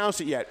haven't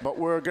announced it yet, but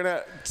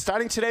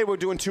starting today, we're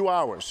doing 2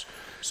 hours.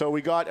 So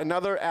we got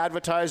another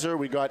advertiser.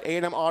 We got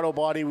A&M Auto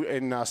Body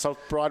in South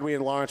Broadway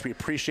in Lawrence. We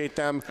appreciate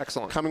them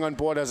coming on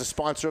board as a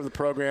sponsor of the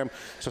program.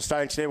 So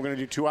starting today, we're going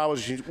to do 2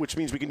 hours, which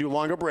means we can do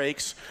longer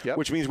breaks,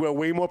 which means we're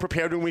way more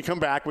prepared when we come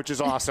back, which is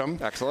awesome.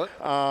 Excellent.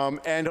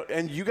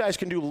 And you guys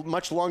can do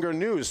much longer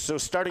news. So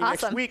starting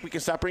next week, we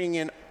can start bringing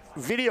in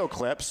video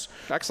clips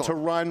to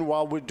run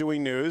while we're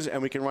doing news,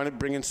 and we can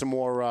bring in some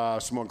more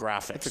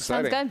graphics. That's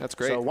exciting. Sounds good. That's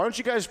great. So why don't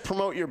you guys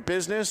promote your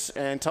business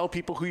and tell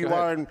people who you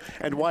are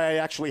and why I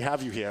actually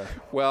have you here?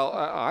 Well,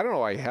 I don't know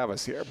why you have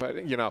us here, but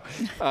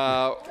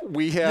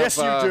we have. Yes,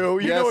 you do.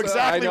 You know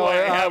exactly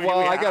why I have you here.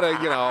 I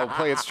gotta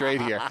play it straight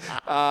here.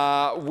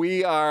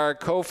 We are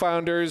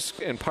co-founders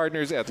and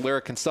partners at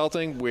Lyric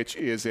Consulting, which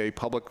is a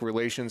public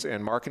relations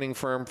and marketing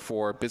firm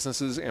for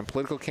businesses and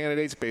political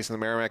candidates based in the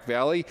Merrimack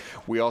Valley.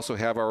 We also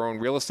have our own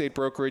real estate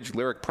brokerage,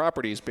 Lyric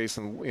Properties, based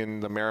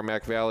in the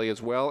Merrimack Valley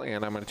as well,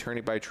 and I'm an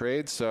attorney by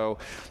trade. So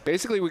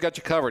basically, we got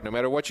you covered. No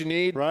matter what you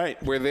need,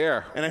 we're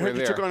there. And I heard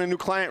you took on a new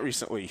client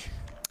recently.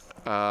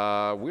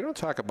 We don't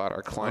talk about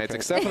our clients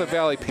except for the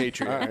Valley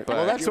Patriot. Right. But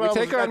Well, that's we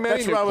take on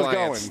many new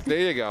clients. Going.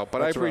 There you go. But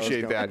That's I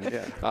appreciate where I was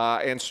that.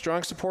 going. And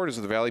strong supporters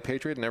of the Valley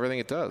Patriot and everything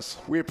it does.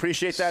 We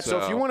appreciate that. So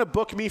if you want to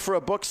book me for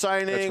a book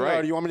signing,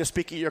 or you want me to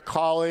speak at your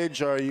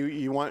college, or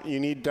you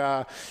need me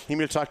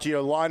to talk to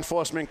your law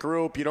enforcement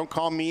group, you don't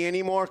call me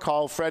anymore.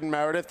 Call Fred and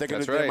Meredith. They're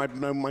going to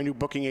be my new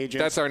booking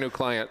agent. That's our new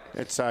client.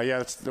 It's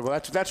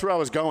that's where I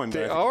was going.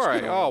 All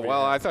right. Oh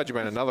well, I thought you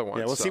meant another one.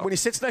 Yeah. Well, see, when he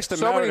sits next to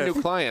so Meredith, many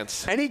new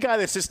clients. Any guy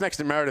that sits next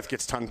to Meredith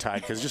gets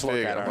tongue-tied because just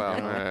look at her.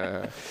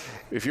 Well,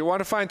 if you want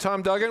to find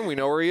Tom Duggan, we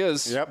know where he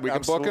is. Yep, we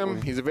can book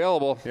him. He's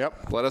available.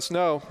 Yep. Let us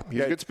know. He's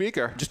a good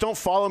speaker. Just don't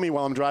follow me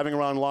while I'm driving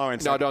around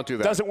Lawrence. No, don't do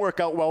that. Doesn't work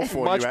out well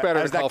for Much you.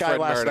 better as to call that guy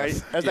Fred last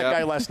Meredith. night. As that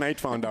guy last night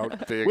found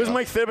out. Where's go.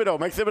 Mike Thibodeau?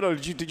 Mike Thibodeau,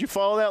 did you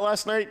follow that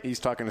last night? He's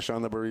talking to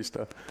Sean the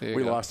barista.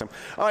 We lost him.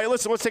 All right,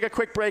 listen, let's take a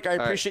quick break. I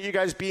appreciate you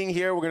guys being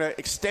here. We're going to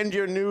extend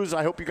your news.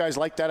 I hope you guys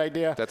like that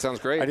idea. That sounds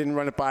great. I didn't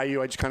run it by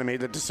you. I just kind of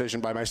made the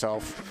decision by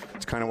myself.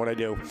 It's kind of what I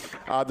do.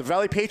 The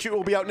Valley Patriot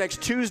will be out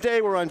next Tuesday.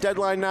 We're on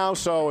deadline now,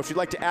 so if you'd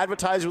like to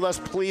advertise with us,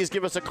 please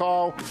give us a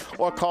call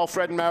or call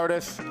Fred and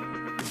Meredith.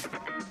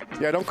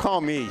 Yeah, don't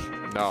call me.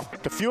 No.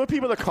 The fewer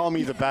people that call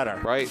me, the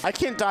better. Right. I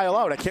can't dial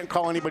out. I can't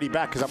call anybody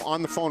back because I'm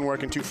on the phone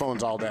working 2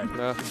 phones all day.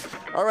 Yeah.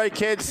 All right,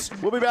 kids.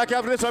 We'll be back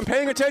after this. I'm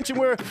paying attention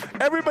where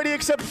everybody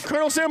except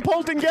Colonel Sam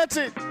Polton gets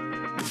it.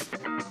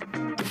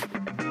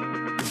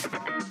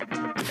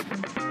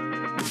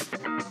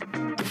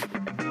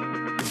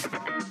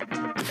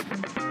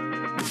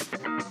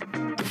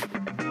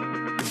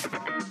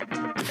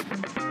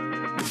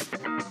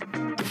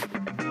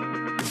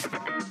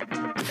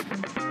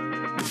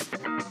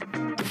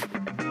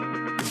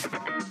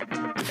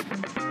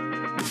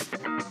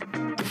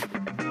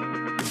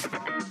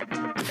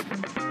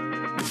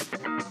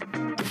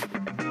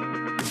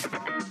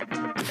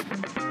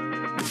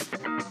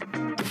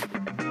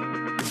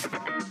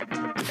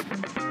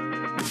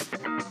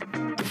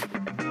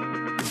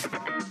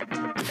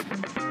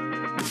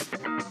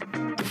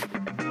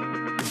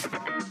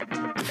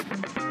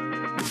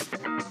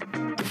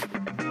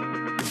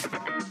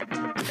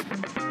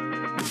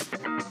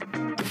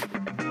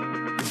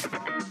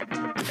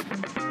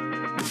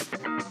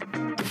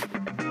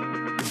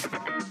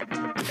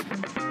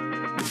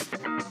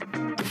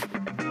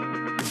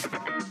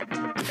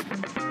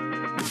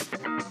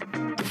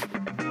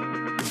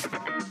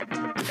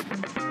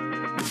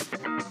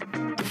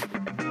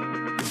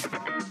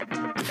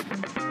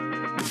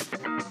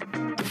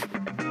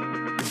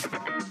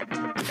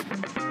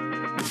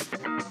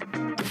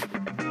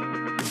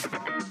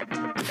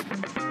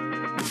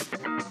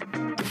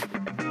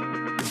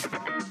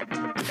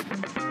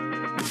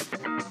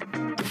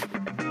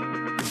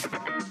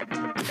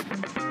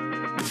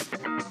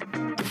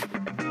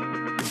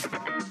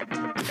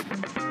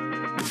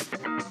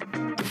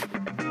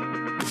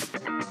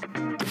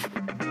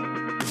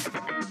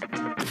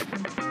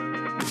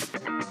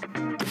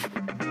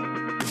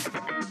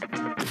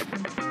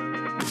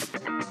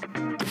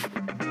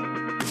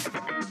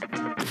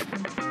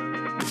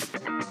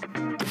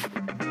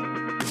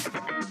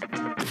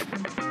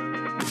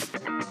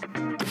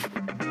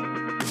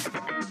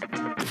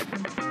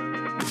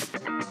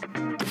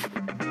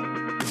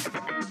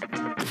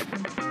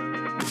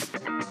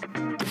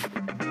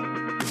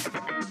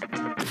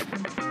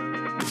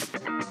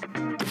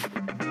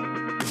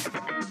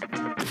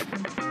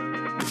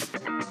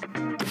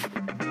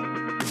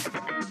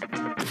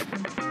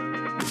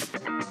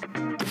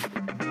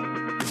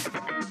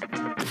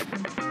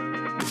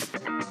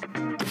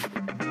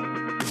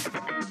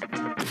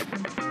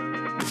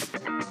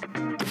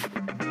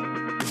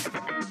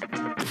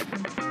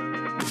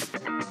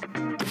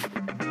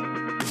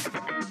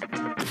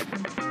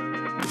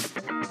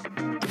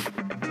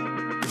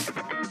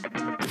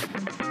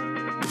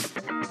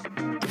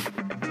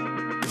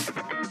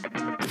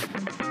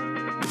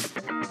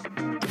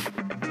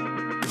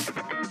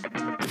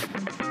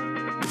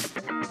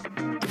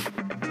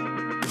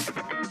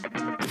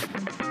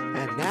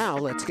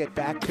 let's get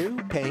back to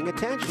paying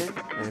attention.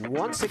 And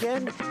once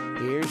again,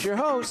 here's your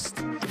host,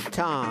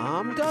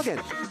 Tom Duggan.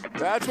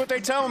 That's what they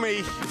tell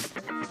me.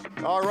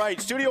 All right,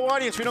 studio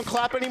audience, we don't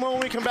clap anymore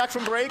when we come back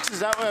from breaks?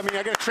 Is that, I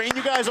got to train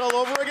you guys all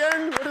over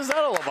again? What is that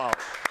all about?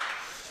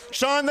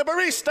 Sean the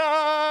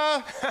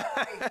barista.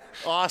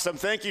 Awesome.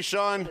 Thank you,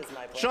 Sean.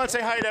 Sean, say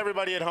hi to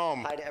everybody at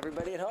home. Hi to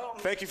everybody at home.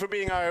 Thank you for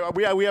being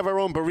we have our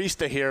own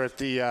barista here at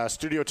the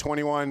Studio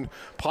 21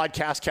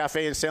 Podcast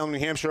Cafe in Salem, New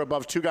Hampshire,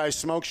 above Two Guys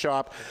Smoke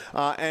Shop.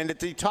 And at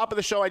the top of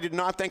the show, I did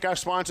not thank our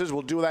sponsors.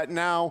 We'll do that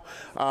now.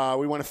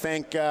 We want to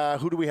thank,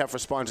 who do we have for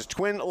sponsors?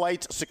 Twin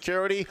Lights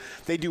Security.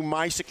 They do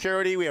my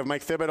security. We have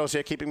Mike Thibodeau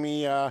here keeping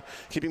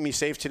me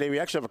safe today. We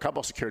actually have a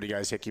couple security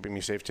guys here keeping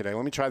me safe today.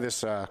 Let me try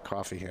this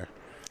coffee here.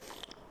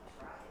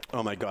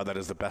 Oh, my God, that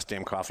is the best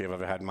damn coffee I've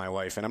ever had in my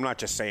life. And I'm not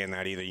just saying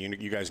that either.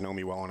 You guys know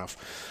me well enough.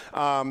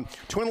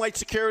 Twin Light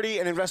Security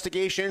and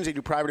Investigations. They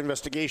do private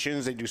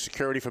investigations. They do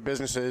security for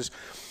businesses,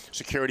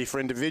 security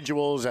for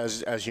individuals,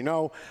 as you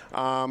know.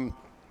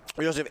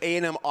 We also have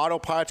A&M Auto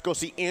Parts. Go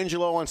see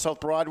Angelo on South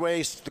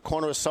Broadway, the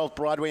corner of South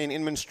Broadway and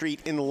Inman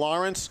Street in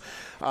Lawrence.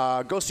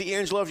 Go see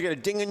Angelo if you got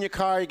a ding in your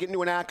car, you get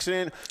into an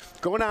accident.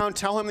 Go down,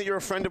 tell him that you're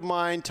a friend of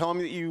mine. Tell him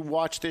that you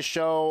watch this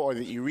show or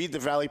that you read the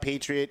Valley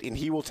Patriot, and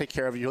he will take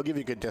care of you. He'll give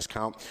you a good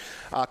discount.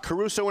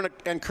 Caruso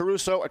and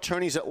Caruso,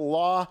 attorneys at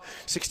law,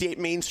 68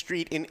 Main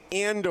Street in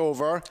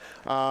Andover.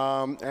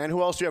 And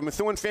who else do you have?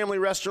 Methuen Family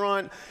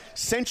Restaurant,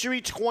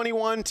 Century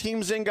 21,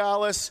 Team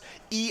Zingalis,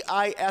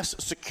 EIS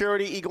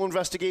Security, Eagle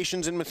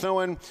Investigations in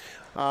Methuen.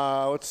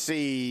 Let's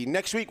see.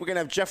 Next week, we're going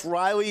to have Jeff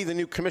Riley, the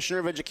new Commissioner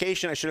of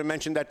Education. I should have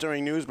mentioned that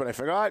during news, but I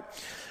forgot.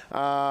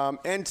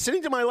 And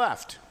sitting to my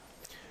left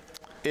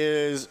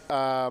is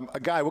a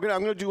guy. I'm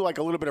going to do like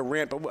a little bit of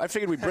rant, but I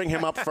figured we'd bring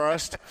him up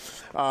first.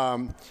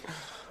 I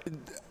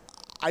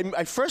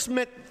first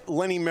met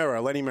Lenny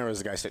Mira. Lenny Mira is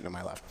the guy sitting to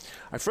my left.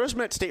 I first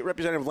met State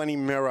Representative Lenny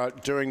Mira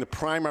during the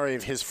primary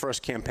of his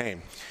first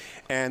campaign.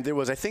 And there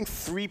was, I think,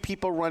 3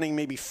 people running,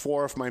 maybe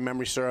 4 if my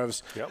memory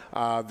serves.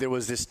 Yep. There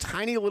was this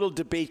tiny little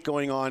debate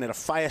going on at a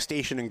fire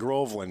station in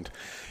Groveland.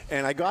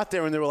 And I got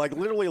there, and there were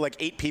literally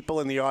 8 people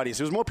in the audience.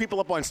 There was more people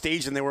up on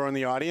stage than there were in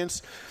the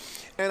audience.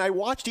 And I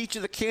watched each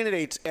of the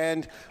candidates,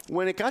 and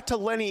when it got to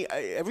Lenny,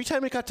 every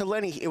time it got to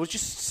Lenny, it was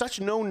just such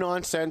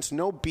no-nonsense,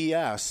 no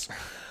BS.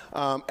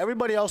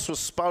 Everybody else was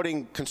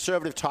spouting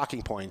conservative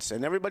talking points,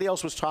 and everybody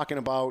else was talking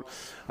about,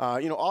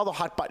 all the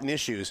hot-button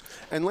issues.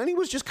 And Lenny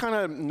was just kind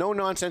of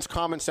no-nonsense,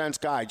 common-sense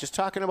guy, just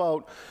talking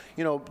about,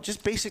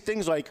 just basic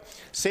things like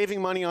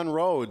saving money on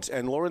roads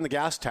and lowering the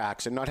gas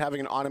tax and not having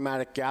an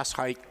automatic gas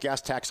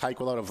tax hike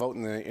without a vote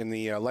in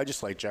the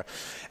legislature.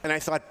 And I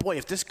thought, boy,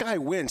 if this guy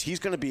wins, he's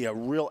going to be a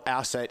real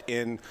asset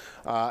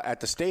at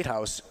the State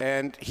House,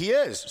 and he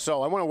is.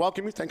 So I want to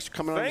welcome you. Thanks for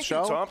coming on the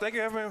show. Thank you, Tom. Thank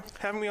you for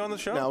having me on the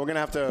show. Now we're going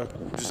to have to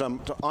do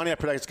some on-air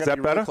production. It's got to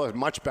be better? really close.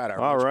 Much better.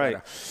 All much right.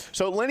 Better.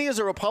 So Lenny is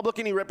a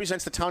Republican. He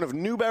represents the town of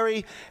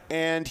Newbury,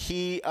 and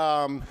he's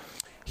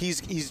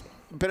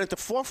been at the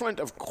forefront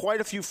of quite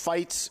a few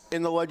fights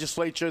in the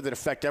legislature that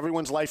affect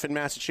everyone's life in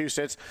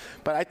Massachusetts.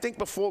 But I think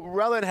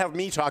rather than have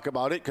me talk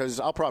about it, because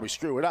I'll probably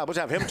screw it up, let's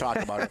have him talk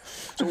about it.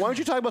 So why don't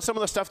you talk about some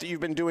of the stuff that you've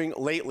been doing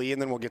lately,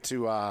 and then we'll get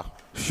to...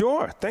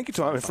 Sure. Thank you,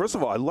 Tom. And first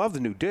of all, I love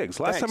the new digs.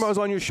 Last time I was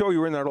on your show, you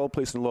were in that old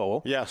place in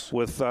Lowell. Yes.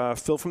 With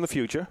Phil from the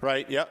future.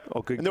 Right, yep.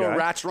 Oh, good and there guy. were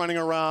rats running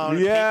around.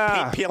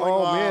 Yeah. Paint peeling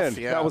off. Man.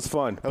 Yeah. That was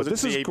fun.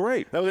 This is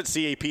great. That was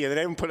at CAP. And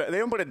they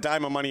haven't put a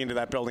dime of money into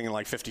that building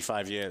in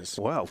 55 years.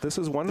 Wow, this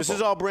is wonderful. This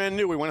is all brand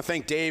new. We want to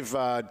thank Dave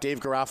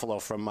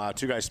Garofalo from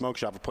Two Guys Smoke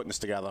Shop for putting this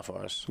together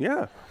for us.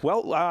 Yeah.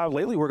 Well,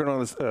 lately we're going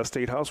on the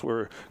State House.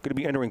 We're going to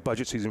be entering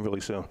budget season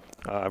really soon.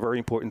 A very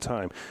important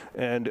time.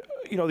 And,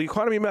 the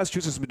economy in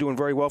Massachusetts has been doing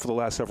very well for the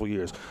last several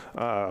years.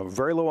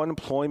 Very low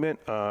unemployment.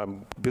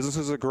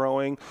 Businesses are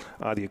growing.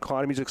 The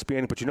economy is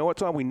expanding. But you know what,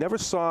 Tom? We never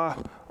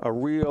saw a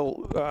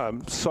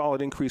real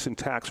solid increase in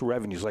tax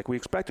revenues like we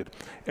expected.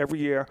 Every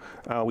year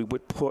we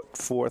would put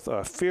forth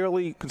a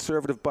fairly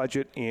conservative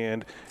budget,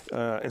 and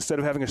instead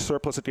of having a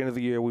surplus at the end of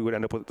the year, we would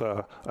end up with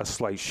a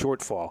slight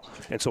shortfall.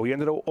 And so we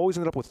always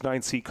ended up with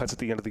 9 seat cuts at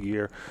the end of the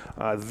year.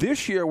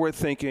 This year we're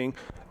thinking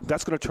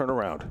that's going to turn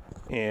around.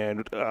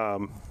 And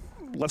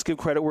let's give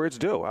credit where it's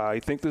due. I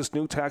think this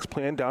new tax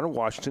plan down in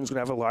Washington is going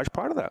to have a large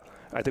part of that.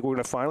 I think we're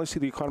going to finally see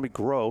the economy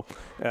grow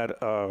at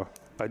a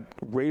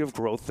rate of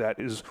growth that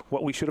is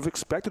what we should have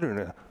expected in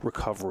a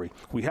recovery.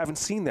 We haven't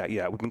seen that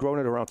yet. We've been growing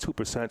at around 2%,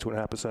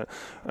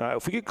 2.5%.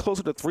 If we get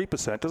closer to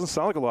 3%, it doesn't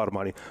sound like a lot of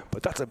money,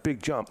 but that's a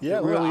big jump. Yeah,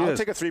 it really I'll is.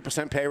 take a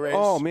 3% pay raise.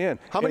 Oh, man.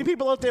 How many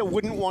people out there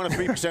wouldn't want a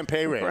 3%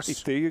 pay raise?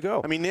 Right, there you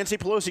go. I mean, Nancy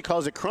Pelosi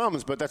calls it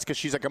crumbs, but that's because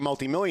she's like a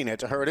multimillionaire.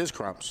 To her, it is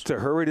crumbs. To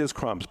her, it is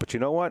crumbs. But you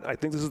know what? I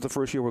think this is the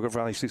first year we're going to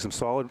finally see some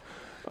solid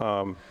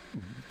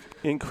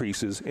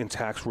increases in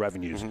tax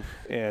revenues.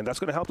 And that's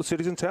going to help the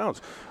cities and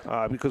towns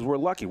because we're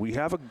lucky. We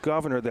have a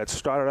governor that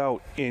started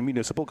out in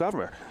municipal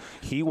government.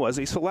 He was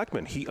a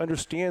selectman. He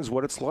understands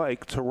what it's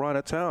like to run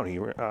a town. He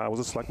was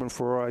a selectman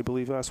for, I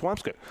believe,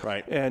 Swampscott.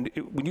 Right. And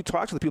when you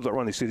talk to the people that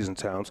run these cities and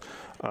towns,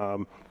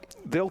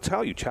 they'll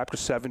tell you, Chapter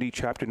 70,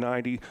 Chapter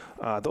 90,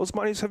 those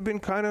monies have been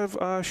kind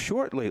of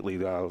short lately.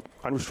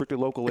 Unrestricted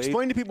local aid.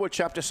 Explain to people what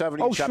Chapter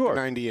 70 and Chapter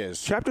 90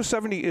 is. Chapter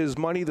 70 is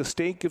money the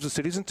state gives the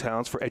cities and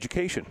towns for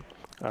education.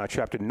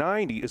 Chapter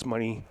 90 is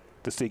money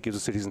the state gives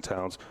the cities and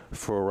towns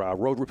for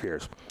road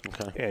repairs.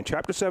 Okay. And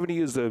Chapter 70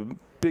 is the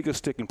biggest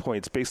sticking point.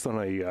 It's based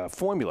on a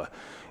formula.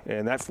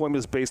 And that formula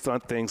is based on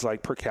things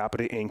like per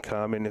capita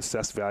income and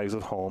assessed values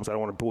of homes. I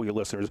don't want to bore your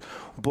listeners.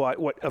 But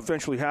what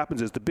eventually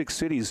happens is the big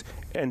cities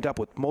end up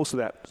with most of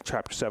that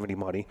Chapter 70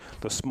 money.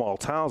 The small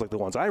towns, like the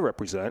ones I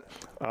represent,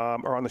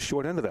 are on the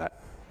short end of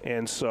that.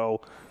 And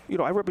so,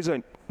 I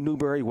represent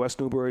Newbury,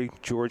 West Newbury,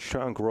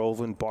 Georgetown,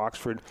 Groveland,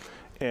 Boxford.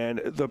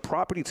 And the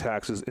property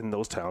taxes in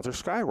those towns are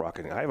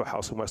skyrocketing. I have a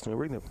house in West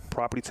Newbury, and the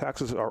property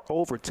taxes are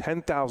over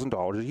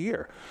 $10,000 a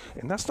year.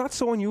 And that's not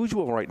so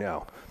unusual right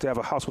now, to have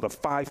a house with a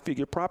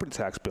 5-figure property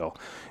tax bill.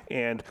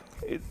 And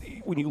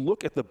when you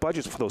look at the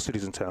budgets for those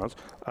cities and towns,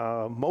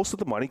 most of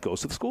the money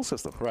goes to the school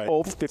system. Right.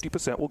 Over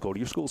 50% will go to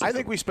your school system. I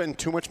think we spend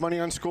too much money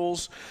on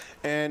schools,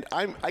 and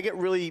I get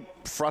really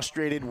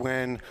frustrated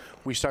when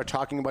we start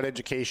talking about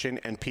education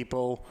and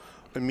people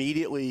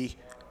immediately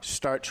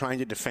start trying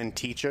to defend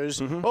teachers.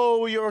 Mm-hmm.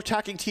 Oh, you're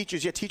attacking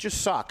teachers. Yeah, teachers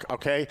suck,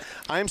 okay?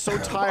 I am so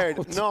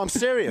tired. No, I'm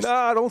serious.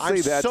 No, don't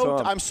say that,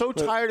 Tom. I'm so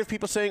tired of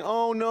people saying,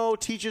 "Oh no,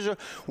 teachers are."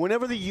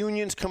 Whenever the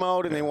unions come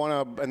out and they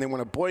want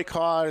to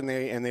boycott and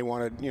they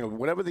want to,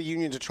 whatever the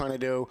unions are trying to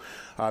do,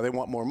 they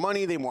want more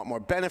money, they want more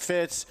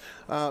benefits.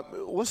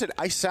 Listen,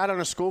 I sat on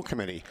a school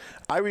committee.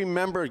 I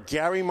remember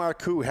Gary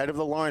Marcoux, head of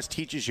the Lawrence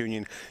Teachers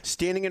Union,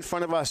 standing in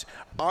front of us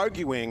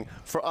arguing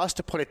for us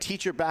to put a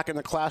teacher back in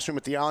the classroom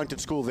at the Arlington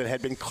School that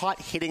had been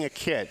caught hitting a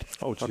kid.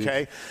 Oh, geez.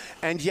 Okay,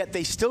 and yet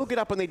they still get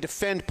up and they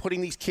defend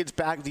putting these kids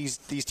back, these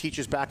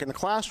teachers back in the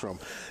classroom.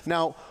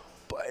 Now,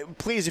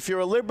 please, if you're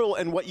a liberal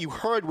and what you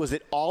heard was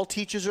that all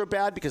teachers are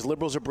bad because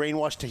liberals are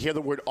brainwashed to hear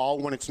the word all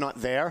when it's not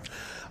there,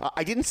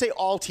 I didn't say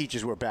all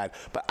teachers were bad,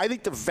 but I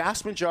think the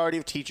vast majority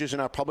of teachers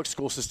in our public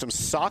school system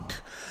suck.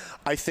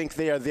 I think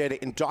they are there to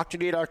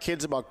indoctrinate our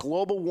kids about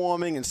global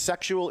warming and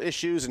sexual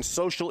issues and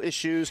social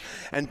issues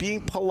and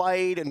being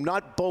polite and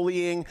not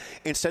bullying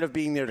instead of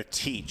being there to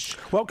teach.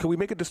 Well, can we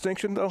make a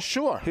distinction, though?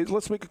 Sure. Hey,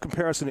 let's make a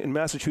comparison in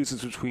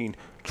Massachusetts between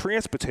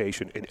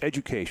transportation and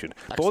education.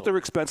 Excellent. Both are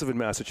expensive in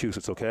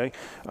Massachusetts, okay?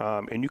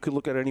 And you can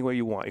look at it any way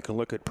you want. You can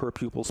look at per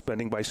pupil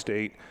spending by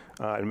state.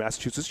 In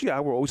Massachusetts, yeah,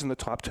 we're always in the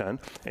top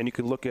 10. And you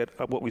can look at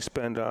what we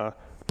spend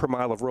per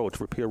mile of roads,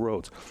 repair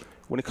roads.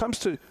 When it comes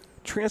to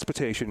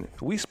transportation,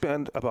 we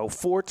spend about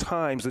 4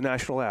 times the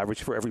national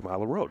average for every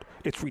mile of road.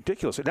 It's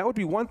ridiculous. And that would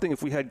be one thing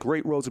if we had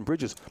great roads and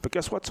bridges. But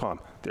guess what, Tom?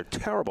 They're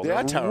terrible.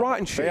 They're terrible.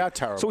 Rotten shape. They are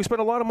terrible. So we spend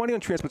a lot of money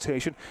on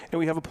transportation, and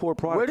we have a poor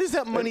product. Where does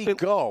that money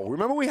go?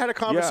 Remember we had a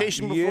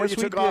conversation before you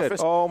took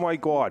office? Oh, my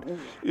God.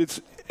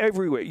 It's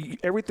everywhere.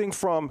 Everything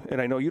from,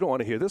 and I know you don't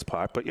want to hear this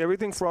part, but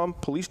everything from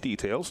police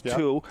details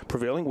to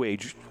prevailing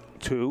wage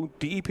to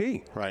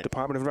DEP, right.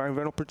 Department of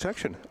Environmental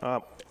Protection.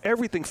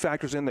 Everything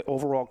factors in the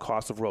overall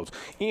cost of roads.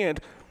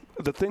 And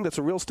the thing that's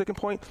a real sticking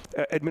point,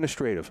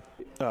 administrative.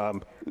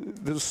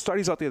 There's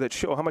studies out there that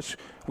show how much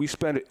we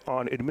spend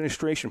on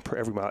administration per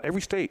every mile.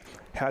 Every state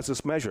has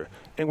this measure,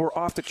 and we're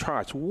off the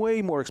charts,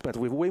 way more expensive.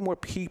 We have way more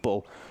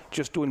people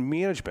just doing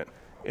management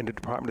in the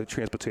Department of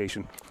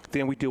Transportation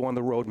than we do on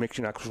the road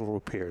making actual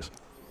repairs.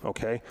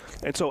 Okay?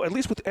 And so at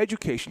least with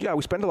education, yeah,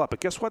 we spend a lot. But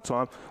guess what,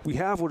 Tom? We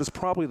have what is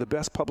probably the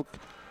best public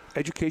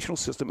educational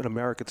system in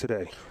America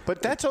today.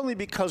 But that's only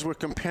because we're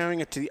comparing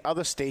it to the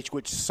other states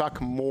which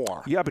suck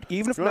more. Yeah, but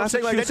even if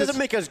Massachusetts... Massachusetts... that doesn't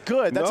make us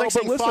good. That's no, like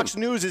saying listen, Fox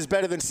News is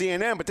better than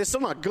CNN, but they're still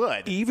not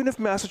good. Even if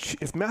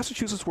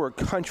Massachusetts were a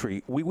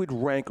country, we would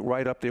rank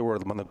right up there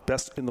with among the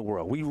best in the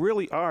world. We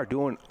really are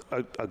doing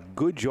a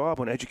good job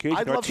on education.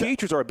 Our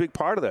teachers are a big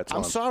part of that, Tom.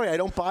 I'm sorry, I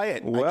don't buy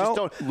it. Well, I just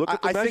don't. Look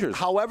at the measures. Think,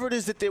 however it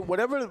is that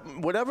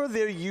whatever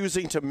they're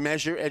using to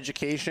measure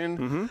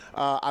education,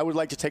 I would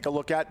like to take a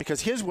look at,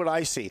 because here's what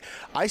I see.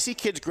 I see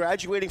kids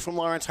graduating from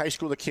Lawrence High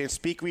School that can't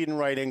speak, read, and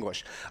write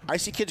English. I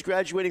see kids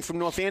graduating from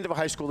North Andover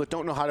High School that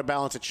don't know how to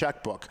balance a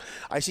checkbook.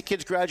 I see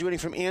kids graduating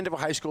from Andover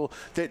High School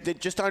that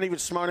just aren't even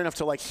smart enough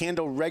to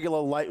handle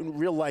regular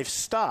real life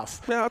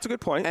stuff. Yeah, that's a good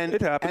point.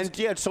 It happens. And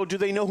yeah, so do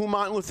they know who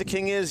Martin Luther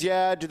King is?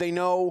 Yeah. Do they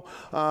know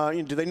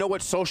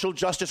what social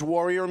justice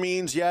warrior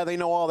means? Yeah, they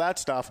know all that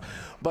stuff.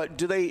 But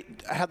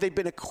have they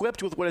been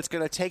equipped with what it's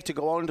going to take to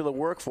go out into the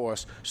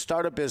workforce,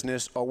 start a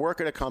business, or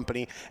work at a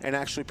company and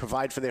actually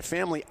provide for their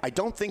family? I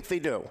don't think they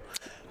do.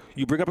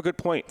 You bring up a good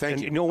point. Thank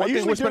you. You know one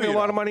thing we're spending a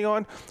lot of money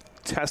on?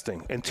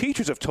 Testing. And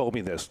teachers have told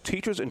me this.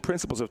 Teachers and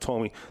principals have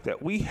told me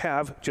that we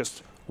have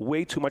just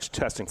way too much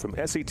testing, from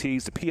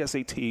SATs to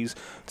PSATs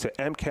to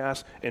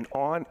MCAS and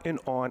on and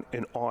on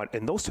and on.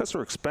 And those tests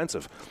are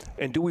expensive.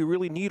 And do we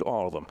really need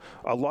all of them?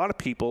 A lot of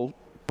people,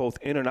 both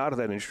in and out of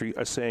that industry,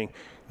 are saying,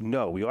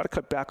 no, we ought to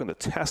cut back on the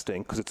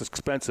testing because it's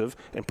expensive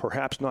and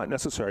perhaps not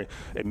necessary.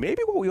 And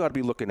maybe what we ought to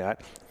be looking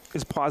at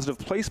is positive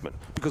placement.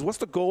 Because what's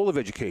the goal of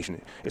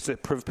education? It's to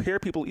prepare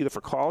people either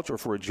for college or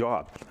for a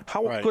job.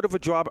 How good of a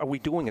job are we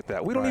doing at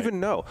that? We don't even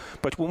know.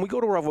 But when we go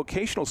to our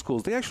vocational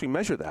schools, they actually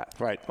measure that.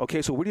 Right.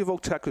 Okay, so Whittier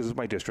Voc Tech is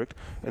my district,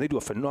 and they do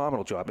a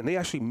phenomenal job. And they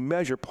actually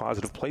measure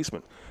positive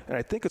placement. And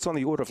I think it's on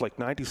the order of like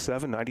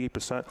 97,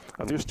 98%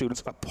 of their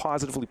students are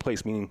positively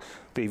placed, meaning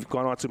they've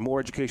gone on to more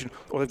education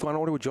or they've gone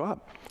on to a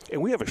job.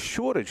 And we have a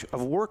shortage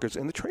of workers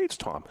in the trades,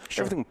 Tom.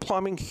 Sure. Everything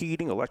plumbing,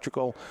 heating,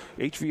 electrical,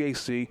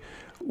 HVAC.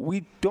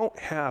 We don't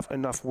have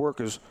enough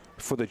workers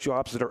for the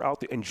jobs that are out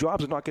there, and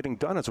jobs are not getting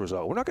done as a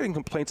result. We're not getting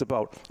complaints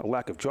about a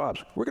lack of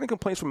jobs. We're getting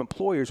complaints from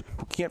employers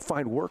who can't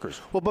find workers.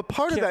 Well, but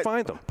part can't of that,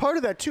 find them. Part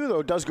of that too,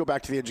 though, does go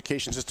back to the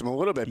education system a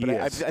little bit. But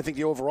Yes. I think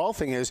the overall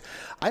thing is,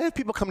 I have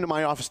people come to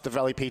my office at the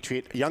Valley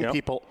Patriot, young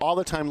people, all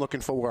the time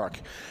looking for work.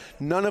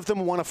 None of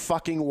them want to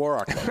fucking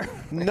work.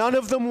 None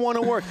of them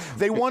want to work.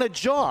 They want a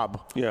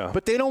job,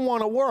 but they don't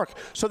want to work.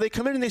 So they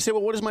come in and they say,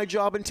 well, what does my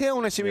job entail?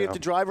 And I say, we have to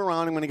drive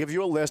around. I'm going to give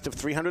you a list of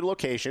 300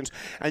 locations,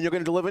 and you're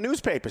going to deliver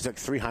newspapers. Like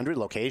 300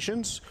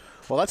 locations?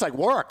 Well, that's like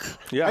work.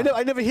 Yeah.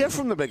 I never hear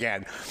from them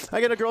again. I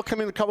got a girl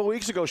come in a couple of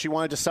weeks ago. She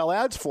wanted to sell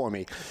ads for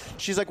me.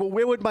 She's like, well,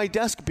 where would my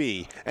desk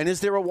be? And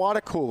is there a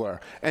water cooler?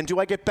 And do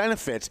I get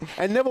benefits?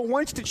 And never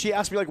once did she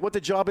ask me, like, what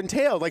the job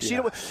entailed. Like,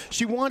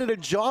 she wanted a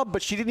job,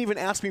 but she didn't even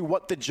ask me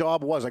what the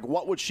job was. Like,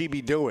 what would she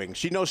be doing?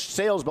 She knows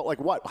sales, but, like,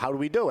 what? How do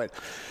we do it?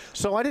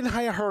 So I didn't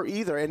hire her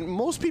either. And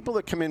most people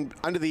that come in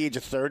under the age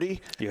of 30,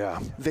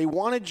 they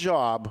want a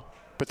job,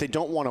 but they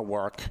don't want to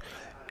work.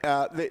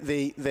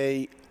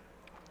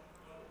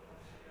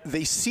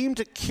 They seem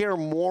to care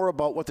more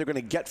about what they're going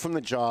to get from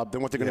the job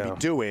than what they're going to be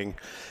doing.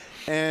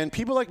 And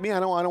people like me, I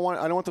don't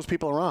want those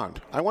people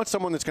around. I want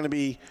someone that's going to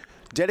be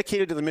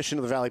dedicated to the mission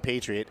of the Valley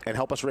Patriot and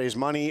help us raise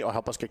money or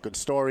help us get good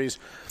stories.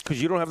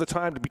 Because you don't have the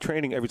time to be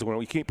training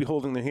everyone. You can't be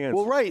holding their hands.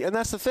 Well, right, and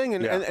that's the thing.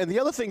 And the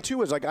other thing,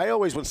 too, is like I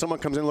always, when someone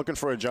comes in looking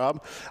for a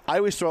job, I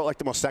always throw out like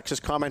the most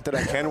sexist comment that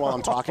I can while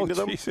I'm talking to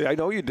them. Geez, I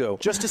know you do.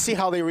 Just to see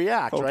how they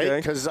react, right?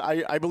 Because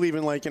I believe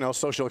in like,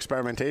 social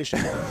experimentation.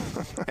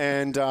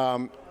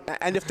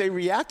 And if they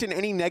react in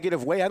any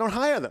negative way, I don't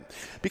hire them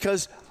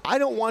because I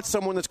don't want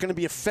someone that's going to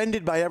be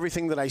offended by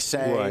everything that I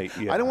say.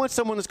 Right, I don't want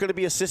someone that's going to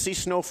be a sissy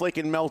snowflake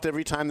and melt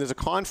every time there's a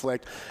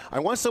conflict. I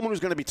want someone who's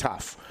going to be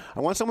tough. I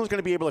want someone who's going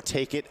to be able to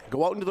take it,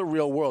 go out into the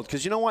real world.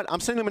 Because you know what? I'm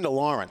sending them into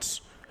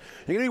Lawrence.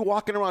 You're going to be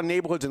walking around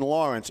neighborhoods in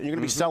Lawrence, and you're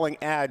going to be selling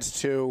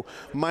ads to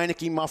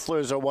Meineke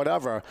mufflers or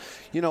whatever.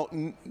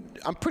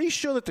 I'm pretty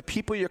sure that the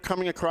people you're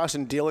coming across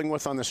and dealing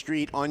with on the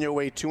street on your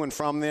way to and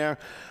from there,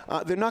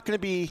 they're not going to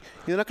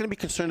be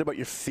concerned about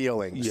your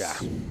feelings. Yeah,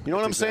 you know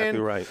what I'm saying?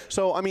 Right.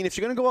 So I mean, if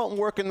you're going to go out and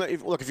work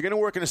if you're going to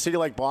work in a city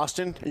like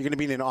Boston, you're going to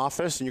be in an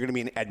office and you're going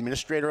to be an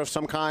administrator of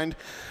some kind,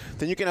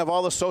 then you can have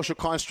all the social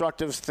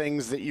constructive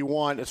things that you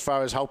want as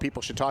far as how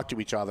people should talk to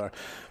each other.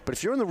 But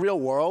if you're in the real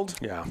world,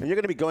 and you're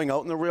going to be going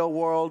out in the real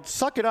world,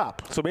 suck it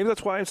up. So maybe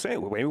that's why I'm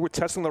saying maybe we're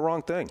testing the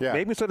wrong thing. Yeah.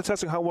 Maybe instead of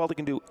testing how well they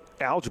can do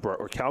algebra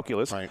or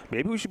calculus,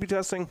 maybe we should be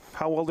testing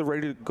how well they're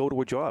ready to go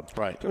to a job.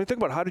 Right. I mean, think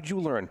about how did you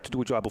learn to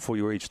do a job before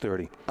you were age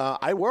 30?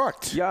 I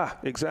worked. Yeah,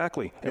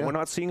 exactly. And we're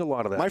not seeing a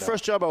lot of that. My now.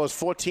 first job, I was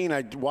 14.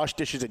 I washed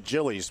dishes at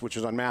Jilly's, which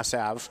was on Mass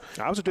Ave.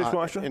 I was a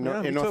dishwasher in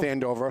me North too.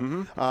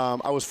 Andover.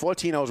 I was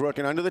 14. I was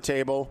working under the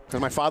table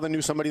because my father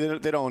knew somebody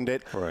that owned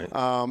it. Right.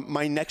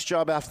 My next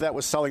job after that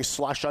was selling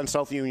slush on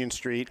South Union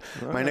Street.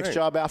 My next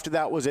job after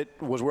that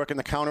was working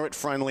the counter at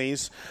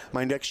Friendly's.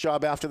 My next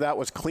job after that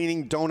was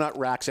cleaning donut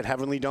racks at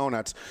Heavenly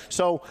Donuts.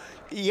 So,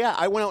 yeah,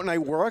 I went out and I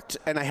worked,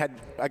 and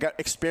I got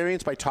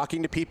experience by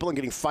talking to people and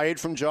getting fired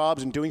from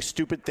jobs and doing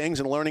stupid things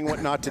and learning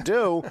what not to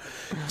do.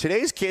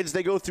 Today's kids,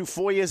 they go through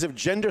 4 years of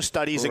gender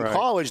studies in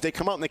college. They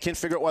come out and they can't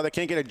figure out why they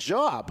can't get a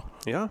job.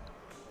 Yeah.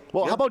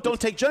 Well, how about don't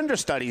take gender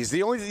studies?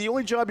 The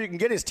only job you can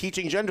get is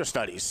teaching gender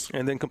studies.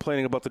 And then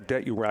complaining about the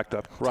debt you racked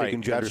up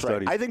taking gender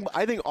studies.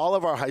 I think all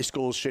of our high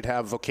schools should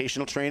have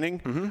vocational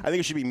training. I think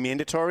it should be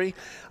mandatory.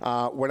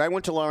 When I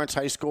went to Lawrence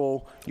High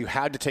School, you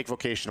had to take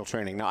vocational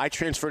training. Now, I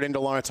transferred into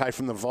Lawrence High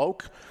from the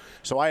Voc.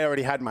 So I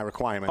already had my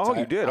requirements. Oh,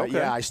 you did? Okay.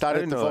 Yeah, I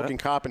started at the Voc in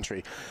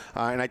carpentry,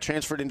 and I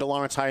transferred into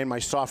Lawrence High in my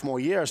sophomore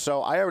year.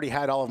 So I already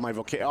had all of my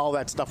all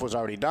that stuff was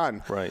already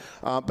done. Right.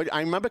 But I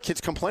remember kids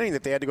complaining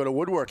that they had to go to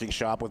woodworking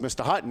shop with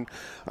Mr. Hutton.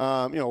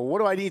 What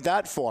do I need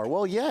that for?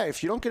 Well, yeah,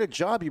 if you don't get a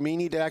job, you may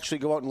need to actually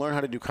go out and learn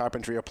how to do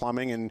carpentry or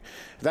plumbing, and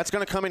that's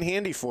going to come in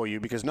handy for you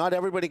because not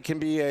everybody can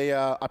be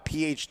a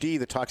PhD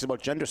that talks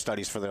about gender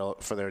studies for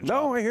their job.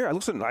 No, I hear.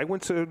 Listen, I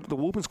went to the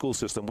Woburn School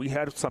system. We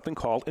had something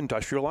called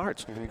industrial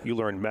arts. You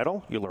learned metal.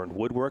 You learned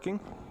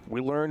woodworking.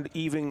 We learned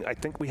I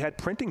think we had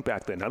printing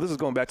back then. Now, this is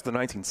going back to the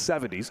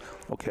 1970s.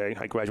 Okay,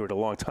 I graduated a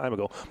long time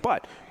ago.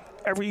 But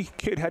every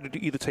kid had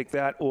to either take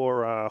that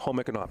or home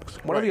economics.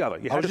 One or the other.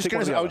 I was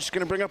just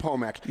going to bring up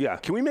home ec. Yeah.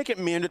 Can we make it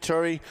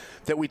mandatory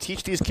that we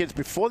teach these kids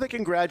before they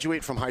can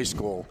graduate from high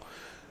school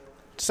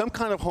some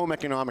kind of home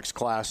economics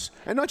class,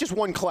 and not just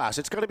one class.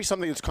 It's got to be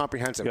something that's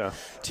comprehensive. Yeah.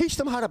 Teach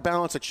them how to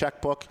balance a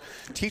checkbook.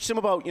 Teach them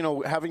about,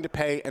 having to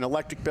pay an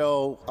electric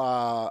bill,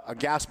 a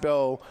gas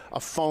bill, a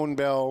phone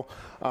bill.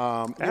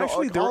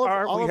 Actually,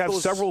 we have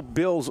several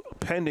bills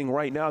pending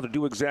right now to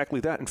do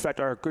exactly that. In fact,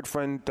 our good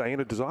friend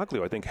Diana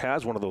DiZoglio, I think,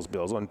 has one of those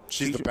bills on.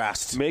 She's the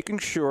best. Making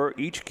sure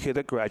each kid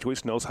that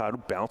graduates knows how to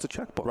balance a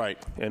checkbook. Right.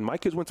 And my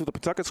kids went through the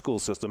Pawtucket school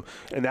system,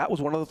 and that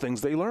was one of the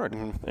things they learned.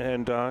 Mm-hmm.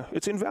 And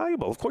it's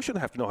invaluable. Of course, you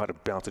don't have to know how to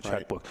balance a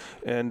checkbook.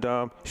 And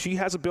she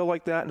has a bill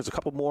like that, and there's a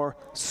couple more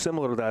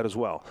similar to that as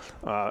well.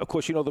 Of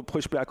course, the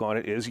pushback on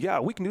it is,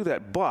 we can do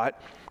that, but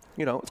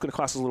it's going to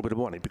cost us a little bit of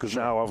money because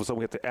now all of a sudden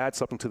we have to add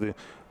something to the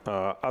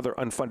other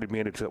unfunded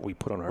mandates that we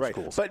put on our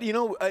schools. But,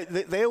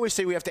 they always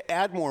say we have to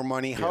add more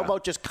money. How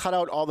about just cut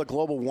out all the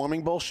global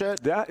warming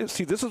bullshit? This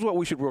is what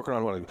we should work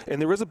on.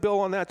 And there is a bill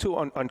on that, too,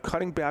 on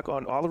cutting back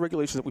on all the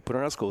regulations that we put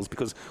on our schools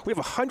because we have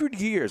 100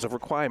 years of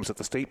requirements that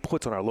the state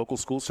puts on our local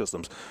school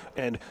systems.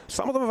 And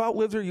some of them have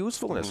outlived their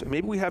usefulness.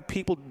 Maybe we have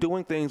people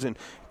doing things and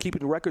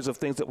keeping records of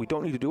things that we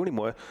don't need to do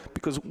anymore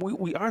because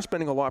we are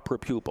spending a lot per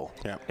pupil.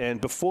 Yeah. And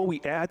before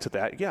we add to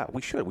that,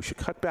 we should. We should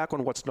cut back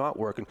on what's not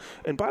working.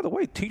 And by the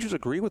way, teachers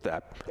agree with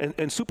that.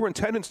 And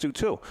superintendents do,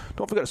 too.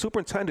 Don't forget, a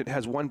superintendent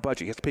has one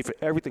budget. He has to pay for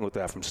everything with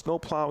that, from snow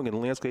plowing and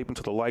landscaping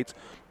to the lights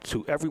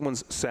to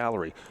everyone's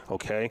salary,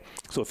 okay?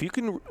 So if you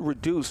can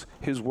reduce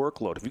his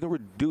workload, if you can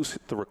reduce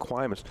the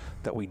requirements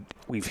that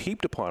we've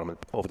heaped upon him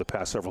over the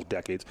past several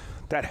decades,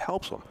 that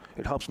helps him.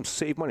 It helps him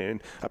save money.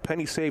 And a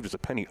penny saved is a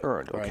penny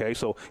earned, okay? Right.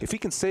 So if he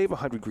can save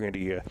 $100,000 a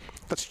year,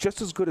 that's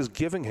just as good as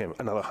giving him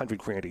another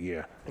 $100,000 a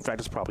year. In fact,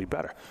 it's probably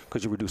better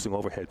because you're reducing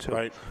overhead, too.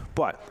 Right.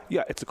 But,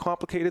 it's a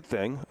complicated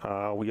thing.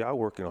 We are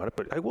working on it.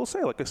 But I will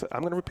say, like I said,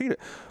 I'm going to repeat it.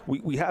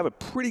 We have a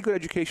pretty good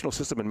educational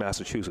system in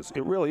Massachusetts.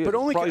 It really is. But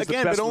only Probably the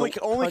best in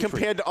the only country.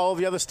 compared to all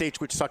the other states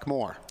which suck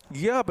more.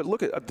 Yeah, but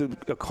look at the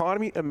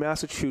economy in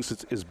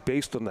Massachusetts is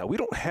based on that. We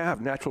don't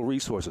have natural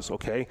resources,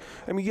 okay?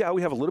 I mean,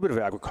 we have a little bit of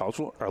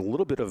agriculture, a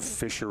little bit of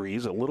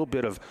fisheries, a little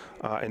bit of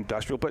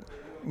industrial, but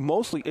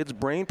mostly it's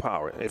brain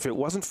power. If it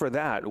wasn't for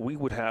that,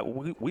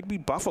 we'd be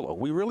Buffalo.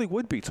 We really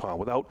would be, Tom,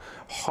 without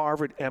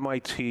Harvard,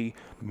 MIT,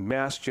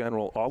 Mass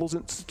General, all those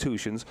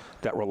institutions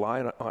that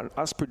rely on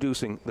us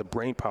producing the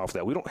brain power for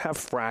that. We don't have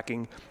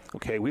fracking,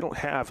 okay? We don't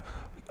have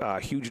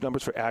huge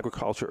numbers for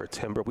agriculture or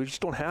timber. We just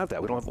don't have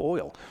that. We don't have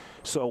oil.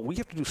 So we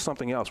have to do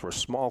something else. We're a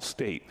small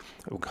state.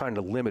 We're kind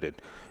of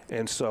limited.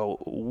 And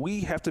so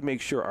we have to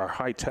make sure our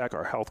high-tech,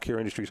 our healthcare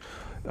industries,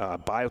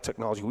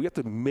 biotechnology, we have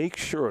to make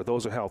sure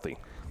those are healthy.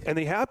 And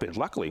they have been,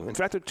 luckily. In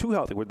fact, they're too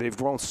healthy, where they've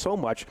grown so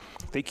much,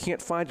 they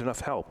can't find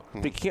enough help.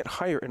 They can't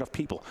hire enough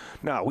people.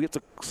 Now, we have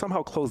to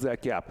somehow close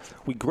that gap.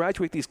 We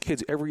graduate these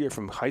kids every year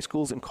from high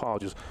schools and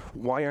colleges.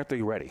 Why aren't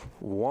they ready?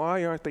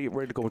 Why aren't they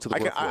ready to go into the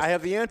workforce? I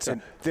have the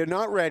answer. They're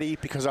not ready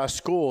because our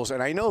schools,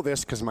 and I know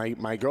this because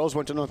my girls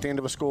went to North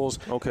Andover schools.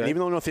 Okay. And even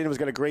though North Andover's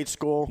got a great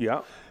school,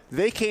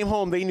 they came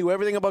home, they knew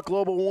everything about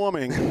global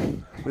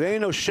warming. They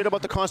didn't know shit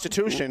about the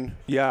Constitution.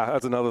 Yeah,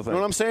 that's another thing. You know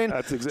what I'm saying?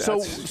 That's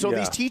exactly. So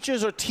these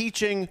teachers are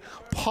teaching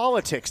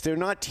politics. They're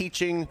not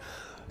teaching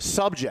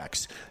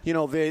subjects.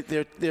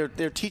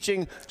 They're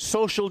teaching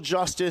social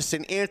justice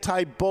and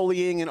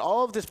anti-bullying and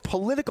all of this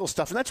political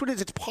stuff. And that's what it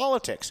is. It's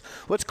politics.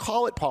 Let's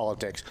call it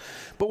politics.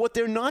 But what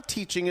they're not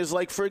teaching is,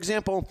 like, for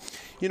example,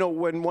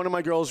 when one of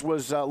my girls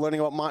was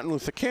learning about Martin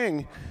Luther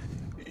King,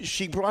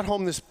 she brought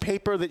home this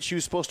paper that she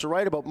was supposed to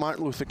write about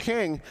Martin Luther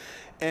King,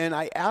 and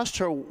I asked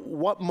her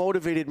what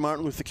motivated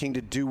Martin Luther King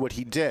to do what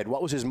he did.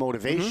 What was his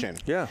motivation?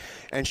 Mm-hmm. Yeah.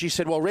 And she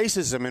said, well,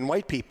 racism and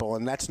white people,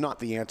 and that's not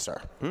the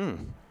answer.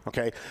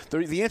 Okay?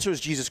 The answer is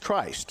Jesus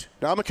Christ.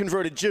 Now, I'm a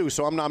converted Jew,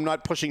 so I'm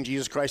not pushing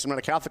Jesus Christ. I'm not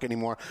a Catholic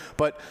anymore.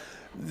 But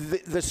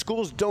the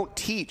schools don't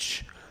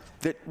teach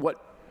that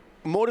what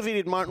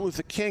motivated Martin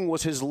Luther King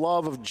was his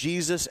love of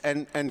Jesus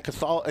and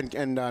Catholic,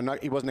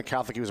 he wasn't a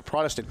Catholic, he was a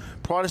Protestant.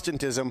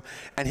 Protestantism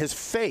and his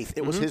faith.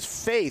 It was his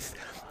faith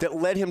that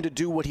led him to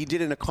do what he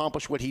did and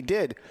accomplish what he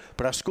did.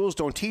 But our schools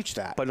don't teach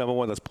that. But number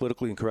one, that's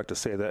politically incorrect to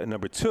say that. And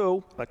number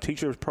two, a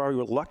teacher is probably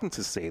reluctant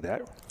to say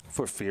that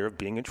for fear of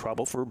being in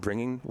trouble for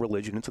bringing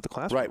religion into the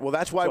classroom. Right. Well,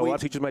 that's why a lot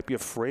of teachers might be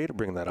afraid of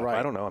bringing that up. Right.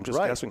 I don't know. I'm just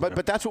guessing.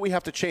 But that's what we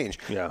have to change.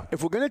 Yeah.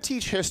 If we're going to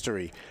teach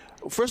history,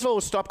 first of all,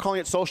 let's stop calling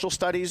it social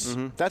studies.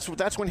 That's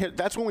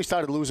when we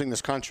started losing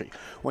this country.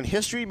 When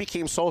history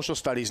became social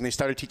studies and they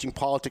started teaching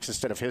politics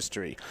instead of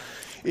history.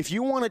 If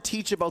you want to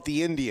teach about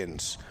the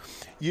Indians,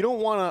 you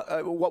don't want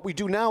to. What we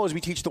do now is we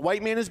teach the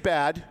white man is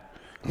bad,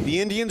 the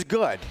Indian's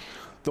good.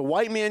 The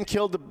white man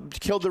killed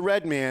the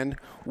red man.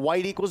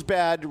 White equals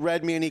bad,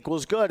 red man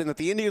equals good, and that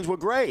the Indians were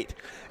great.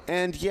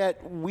 And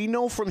yet we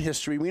know from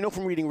history, we know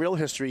from reading real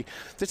history,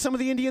 that some of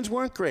the Indians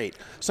weren't great.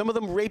 Some of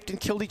them raped and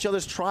killed each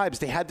other's tribes.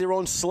 They had their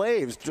own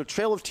slaves. The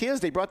Trail of Tears,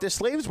 they brought their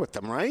slaves with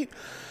them, right?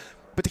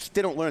 But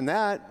they don't learn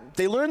that.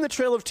 They learn the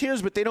Trail of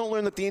Tears, but they don't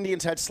learn that the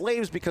Indians had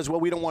slaves because,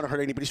 well, we don't want to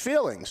hurt anybody's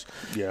feelings.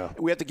 Yeah.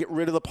 We have to get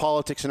rid of the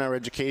politics in our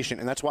education,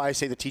 and that's why I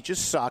say the teachers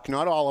suck.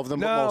 Not all of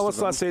them, but most let's of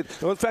them. not say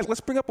it. In fact, let's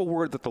bring up a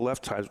word that the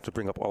left tries to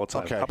bring up all the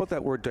time. Okay. How about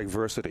that word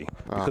diversity?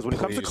 Because when it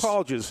comes to please.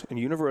 colleges and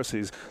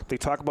universities, they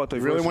talk about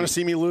diversity. You really want to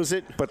see me lose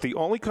it? But the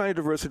only kind of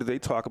diversity they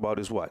talk about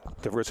is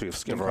what? Diversity of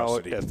skin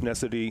color,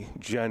 ethnicity,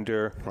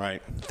 gender,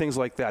 right? Things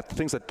like that,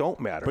 things that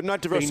don't matter. But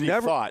not diversity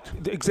of thought.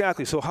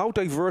 Exactly. So how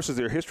diverse is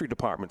their history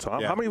department,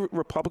 Tom? Yeah. How many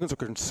Republicans or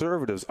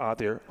conservatives are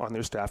there on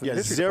their staff? In Yeah,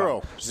 the history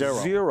zero.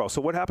 department? Zero. So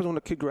what happens when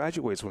a kid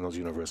graduates from those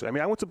universities? I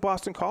mean, I went to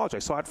Boston College. I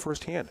saw it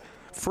firsthand.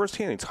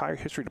 The entire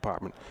history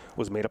department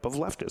was made up of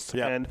leftists.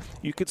 Yeah. And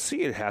you could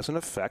see it has an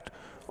effect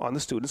on the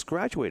students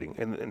graduating.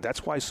 And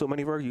that's why so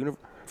many of our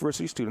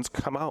university students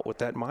come out with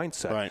that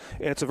mindset. Right.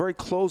 And it's a very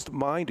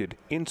closed-minded,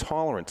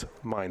 intolerant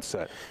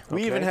mindset.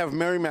 We even have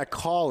Merrimack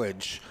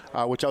College,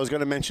 which I was going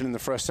to mention in the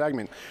first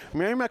segment.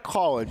 Merrimack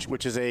College,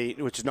 which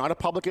is not a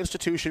public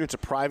institution, it's a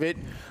private.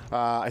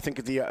 I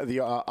think the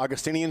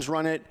Augustinians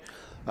run it.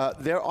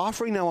 They're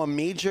offering now a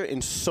major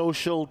in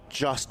social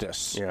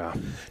justice. Yeah.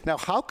 Now,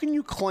 how can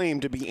you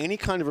claim to be any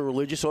kind of a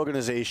religious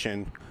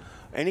organization,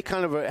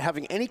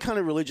 having any kind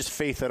of religious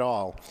faith at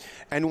all,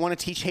 and want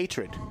to teach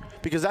hatred?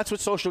 Because that's what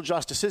social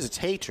justice is. It's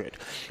hatred.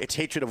 It's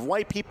hatred of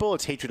white people.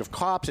 It's hatred of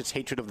cops. It's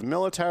hatred of the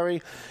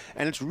military.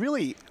 And it's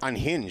really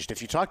unhinged.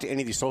 If you talk to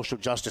any of these social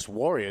justice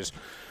warriors,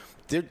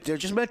 they're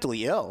just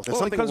mentally ill. There's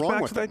something it comes wrong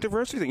back with to them. that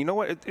diversity thing. You know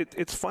what?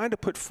 It's fine to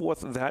put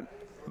forth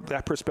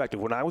that perspective.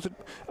 When I was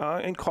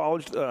in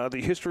college,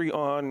 the history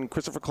on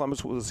Christopher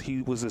Columbus was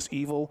he was this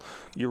evil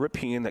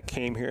European that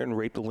came here and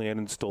raped the land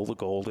and stole the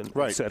gold, and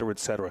et cetera, et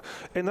cetera.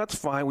 And that's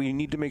fine. We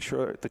need to make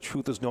sure the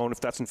truth is known if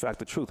that's in fact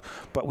the truth.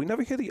 But we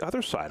never hear the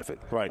other side of it.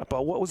 Right.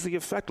 About what was the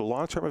effect, the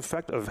long-term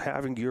effect of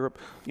having Europe,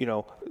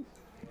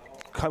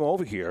 come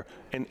over here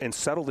and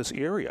settle this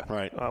area.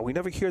 Right. We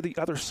never hear the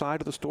other side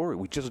of the story.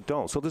 We just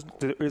don't. So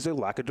there is a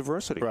lack of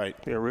diversity. Right.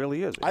 There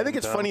really is. I think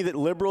it's funny that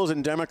liberals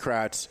and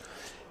Democrats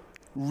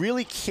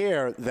really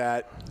care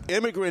that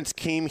immigrants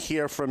came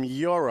here from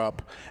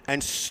Europe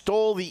and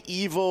stole the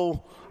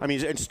evil.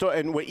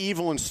 And were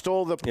evil and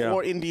stole the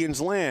poor Indians'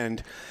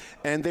 land,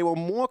 and they're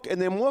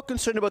more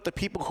concerned about the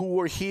people who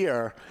were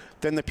here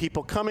than the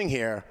people coming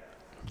here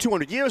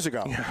 200 years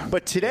ago. Yeah.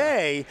 But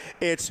today,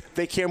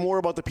 they care more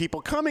about the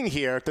people coming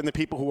here than the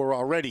people who were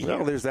already here.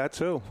 Well, there's that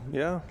too.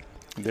 Yeah.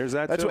 There's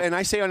that too. And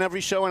I say on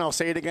every show, and I'll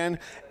say it again,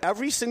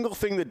 every single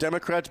thing the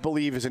Democrats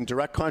believe is in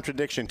direct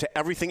contradiction to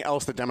everything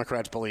else the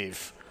Democrats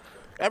believe.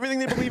 Everything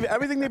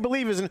they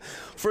believe is in.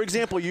 For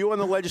example, you on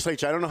the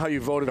legislature, I don't know how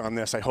you voted on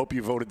this. I hope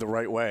you voted the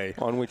right way.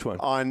 On which one?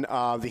 On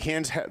the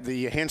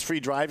hands-free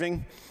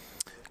driving.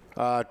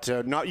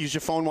 To not use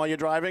your phone while you're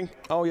driving.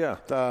 Oh, yeah.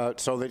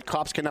 So that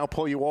cops can now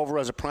pull you over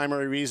as a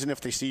primary reason if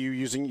they see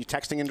you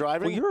texting and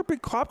driving. Well, you're a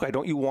big cop guy.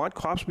 Don't you want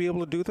cops to be able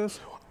to do this?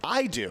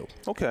 I do.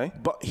 Okay.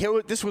 But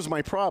this was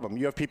my problem.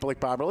 You have people like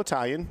Barbara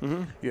L'Italian.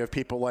 Mm-hmm. You have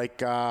people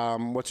like,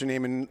 what's her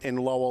name in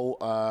Lowell?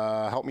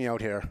 Help me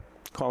out here.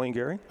 Colleen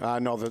Gary?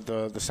 No,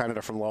 the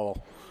senator from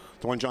Lowell.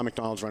 The one John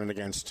McDonald's running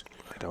against.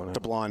 I don't know. The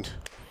blonde.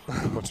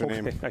 What's her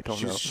name? I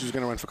don't know. She's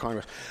going to run for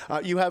Congress.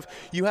 You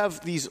have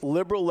these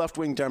liberal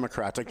left-wing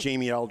Democrats like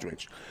Jamie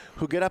Eldridge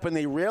who get up and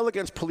they rail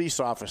against police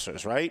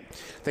officers, right?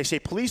 They say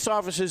police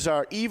officers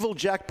are evil,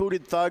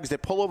 jackbooted thugs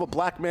that pull over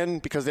black men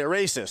because they're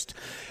racist.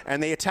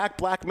 And they attack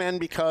black men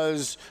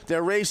because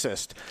they're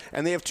racist.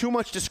 And they have too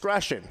much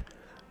discretion.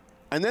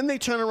 And then they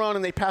turn around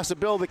and they pass a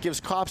bill that gives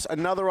cops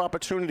another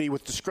opportunity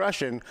with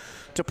discretion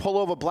to pull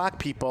over black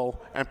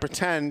people and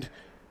pretend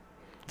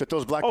that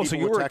those black people so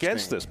you were were texting.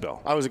 against this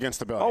bill? I was against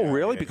the bill. Oh,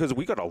 really? Yeah. Because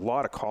we got a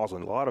lot of calls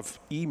and a lot of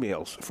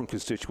emails from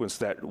constituents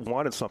that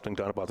wanted something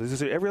done about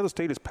this. Every other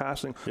state is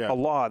passing a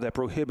law that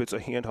prohibits a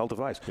handheld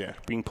device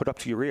being put up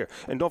to your ear.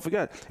 And don't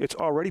forget, it's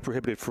already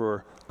prohibited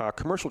for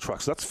commercial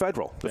trucks. That's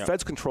federal. The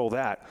feds control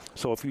that.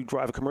 So if you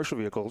drive a commercial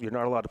vehicle, you're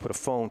not allowed to put a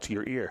phone to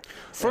your ear.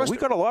 We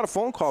got a lot of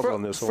phone calls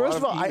on this. First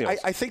of all,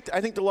 I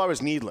think the law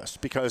is needless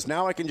because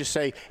now I can just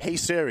say, "Hey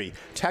Siri,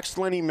 text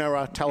Lenny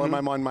Mira, tell him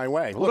I'm on my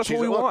way." Well, that's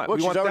what we want. Look,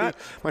 we want that.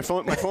 My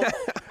phone.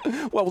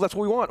 Well, that's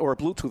what we want, or a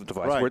Bluetooth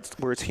device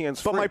where it's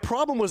hands-free. But my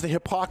problem was the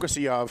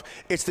hypocrisy of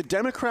it's the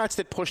Democrats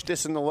that pushed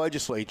this in the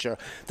legislature,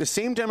 the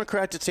same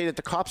Democrats that say that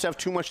the cops have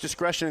too much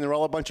discretion and they're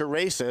all a bunch of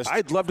racists.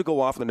 I'd love to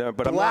go off on them,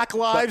 but Black I'm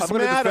Lives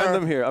going to Matter. defend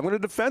them here. I'm going to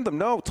defend them.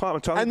 No, Tom,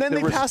 I'm telling you. And then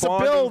they pass a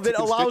bill that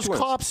allows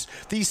cops,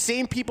 these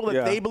same people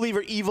that they believe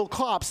are evil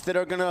cops that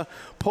are going to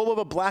pull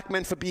over black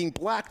men for being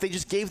black, they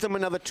just gave them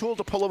another tool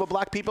to pull over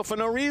black people for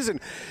no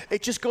reason.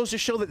 It just goes to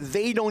show that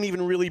they don't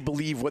even really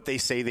believe what they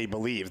say they believe.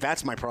 leave.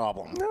 That's my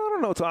problem. No, I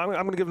don't know, Tom. I'm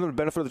going to give them the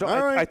benefit of the doubt.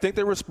 All right. I think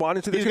they're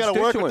responding to the He's constituents.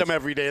 got to work with them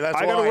every day. That's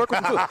why. I got to work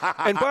with them too.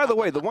 And by the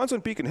way, the ones on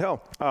Beacon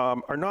Hill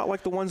are not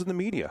like the ones in the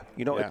media.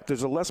 You know,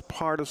 there's less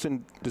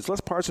partisan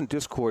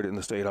discord in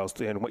the State House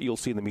than what you'll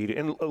see in the media,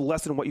 and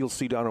less than what you'll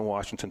see down in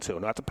Washington too.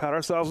 Not to pat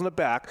ourselves on the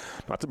back,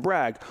 not to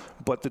brag,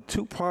 but the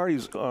two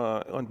parties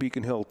on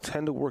Beacon Hill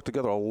tend to work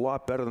together a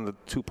lot better than the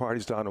two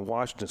parties down in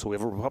Washington. So we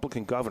have a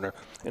Republican governor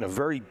in a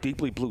very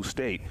deeply blue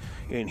state,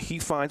 and he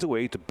finds a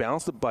way to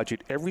balance the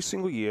budget every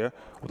single year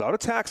without a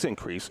tax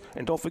increase.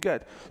 And don't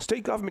forget,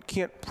 state government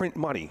can't print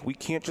money. We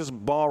can't just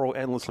borrow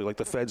endlessly like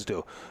the feds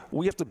do.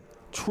 We have to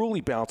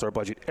truly balance our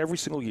budget every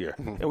single year.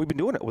 And we've been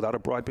doing it without a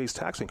broad-based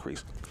tax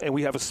increase. And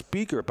we have a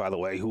speaker, by the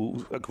way,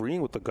 who's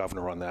agreeing with the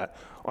governor on that,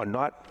 on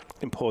not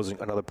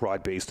imposing another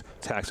broad-based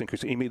tax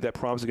increase. And he made that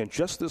promise again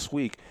just this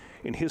week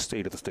in his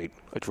State of the State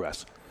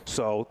address.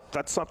 So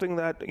that's something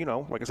that, you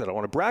know, like I said, I don't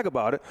want to brag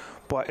about it,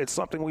 but it's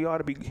something we ought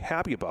to be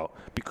happy about,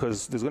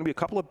 because there's going to be a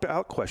couple of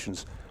ballot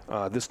questions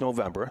this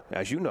November.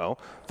 As you know,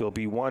 there'll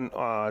be one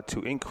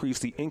to increase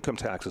the income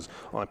taxes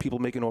on people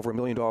making over $1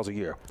 million a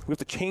year. We have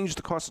to change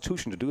the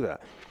Constitution to do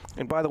that.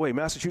 And by the way,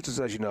 Massachusetts,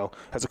 as you know,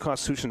 has a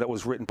Constitution that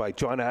was written by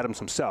John Adams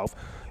himself.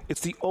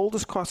 It's the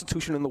oldest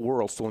Constitution in the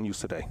world still in use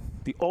today.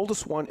 The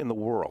oldest one in the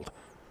world.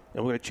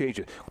 And we're going to change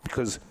it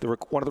because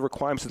one of the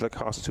requirements of the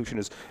Constitution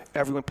is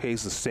everyone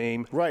pays the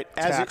same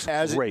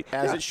tax rate.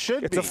 As it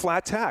should be. It's a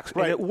flat tax,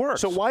 right. and it works.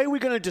 So why are we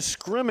going to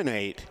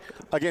discriminate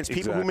against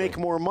people who make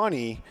more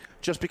money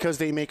just because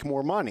they make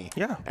more money?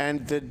 Yeah.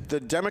 And the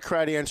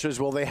Democrat answer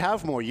is, well, they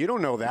have more. You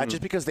don't know that.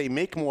 Just because they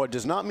make more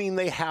does not mean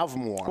they have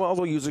more. Well,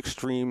 they'll use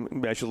extreme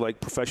measures like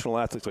professional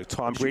athletes like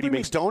Tom Brady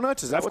makes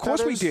donuts. Is that what that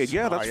is? Of course we did.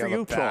 Yeah, that's for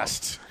you, Tom.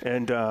 Best.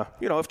 And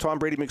you know, if Tom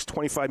Brady makes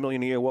 $25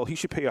 million a year, well, he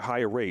should pay a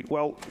higher rate.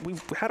 Well,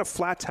 we've had a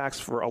flat tax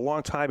for a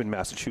long time in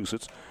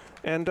Massachusetts.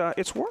 And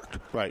it's worked.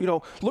 Right. You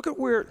know, look at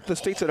where the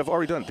states that have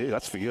already done it.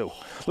 That's for you.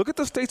 Look at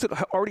the states that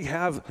already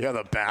have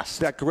the best.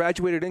 That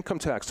graduated income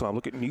tax, Tom.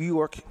 Look at New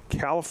York,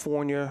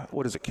 California,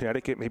 what is it,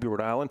 Connecticut, maybe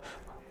Rhode Island.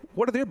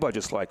 What are their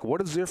budgets like? What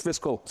is their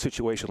fiscal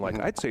situation like?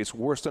 I'd say it's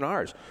worse than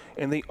ours.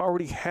 And they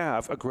already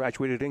have a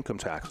graduated income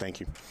tax. Thank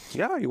you.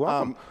 Yeah, you're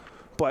welcome.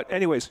 But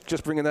anyways,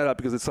 just bringing that up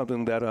because it's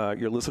something that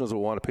your listeners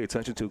will want to pay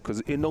attention to,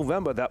 because in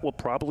November that will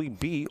probably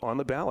be on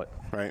the ballot.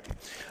 Right.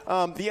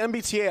 The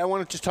MBTA, I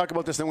want to just talk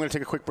about this, then we're going to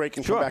take a quick break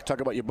and come back and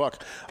talk about your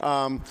book.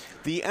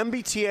 The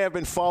MBTA, I've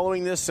been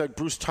following this.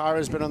 Bruce Tarr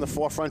has been on the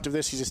forefront of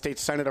this. He's a state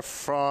senator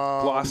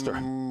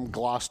from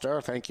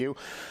Gloucester, thank you.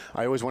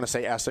 I always want to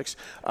say Essex.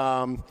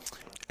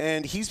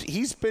 And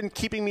he's been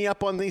keeping me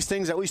up on these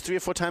things at least 3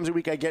 or 4 times a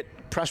week. I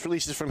get press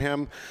releases from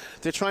him.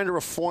 They're trying to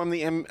reform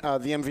the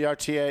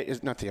MVRTA.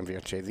 Is not the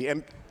MVRTA. The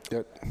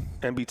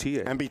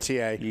MBTA.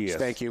 MBTA. Yes.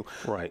 Thank you.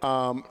 Right.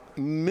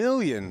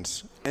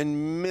 Millions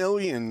and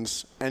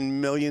millions and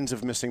millions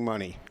of missing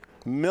money.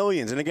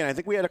 Millions. And again, I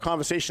think we had a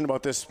conversation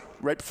about this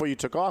right before you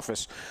took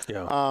office.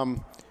 Yeah.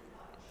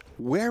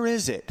 Where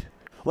is it?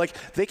 Like,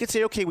 they could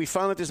say, okay, we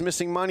found that there's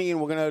missing money and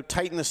we're going to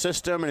tighten the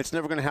system and it's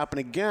never going to happen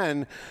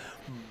again.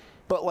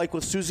 But like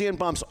with Suzanne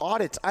Baum's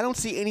audits, I don't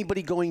see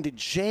anybody going to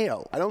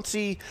jail. I don't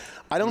see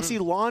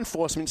law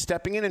enforcement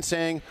stepping in and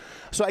saying,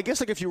 so I guess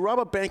like if you rob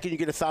a bank and you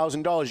get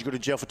 $1,000, you go to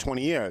jail for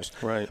 20 years.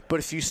 Right. But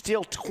if you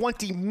steal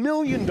 $20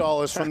 million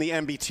from the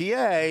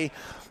MBTA,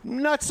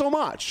 not so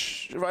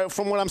much, right,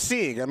 from what I'm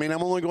seeing. I mean,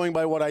 I'm only going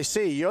by what I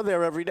see. You're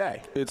there every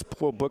day. It's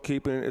poor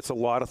bookkeeping. It's a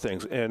lot of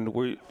things. And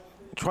we're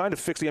trying to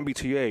fix the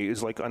MBTA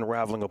is like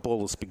unraveling a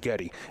bowl of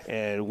spaghetti.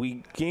 And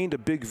we gained a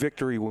big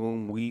victory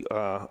when we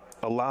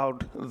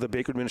allowed the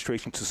Baker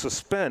administration to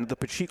suspend the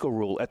Pacheco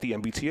rule at the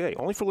MBTA,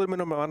 only for a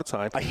limited amount of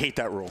time. I hate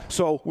that rule.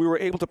 So we were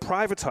able to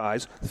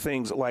privatize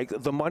things like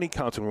the money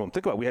counting room.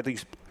 Think about it. We had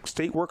these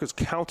state workers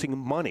counting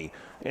money,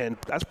 and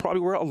that's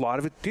probably where a lot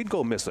of it did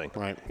go missing.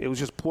 Right. It was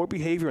just poor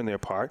behavior on their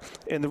part,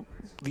 and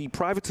the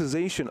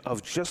privatization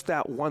of just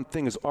that one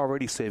thing is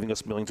already saving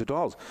us millions of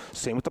dollars.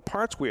 Same with the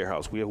parts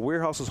warehouse. We have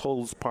warehouses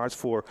hold parts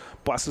for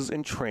buses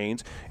and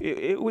trains.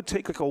 It would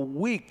take like a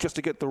week just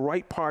to get the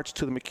right parts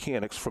to the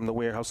mechanics from the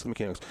warehouse to the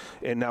mechanics.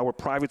 And now we're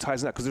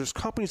privatizing that because there's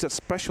companies that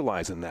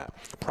specialize in that.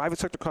 Private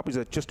sector companies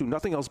that just do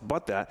nothing else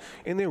but that,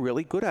 and they're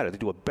really good at it. They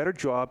do a better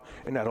job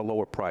and at a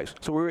lower price.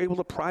 So we were able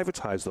to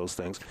privatize those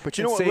things. But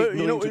you know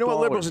what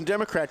liberals and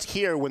Democrats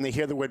hear when they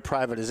hear the word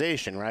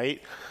privatization,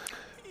 right?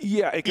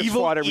 Yeah, it gets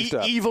fought every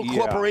step. Evil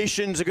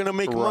corporations are going to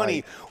make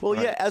money.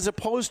 Well, yeah, as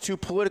opposed to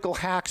political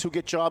hacks who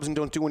get jobs and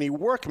don't do any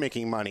work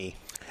making money.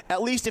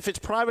 At least if it's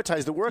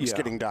privatized, the work's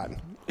getting done.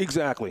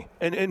 Exactly.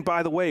 And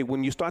by the way,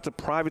 when you start to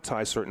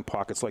privatize certain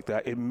pockets like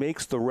that, it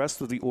makes the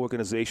rest of the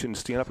organization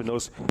stand up and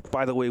notice,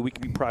 by the way, we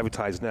can be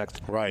privatized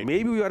next. Right.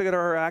 Maybe we ought to get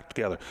our act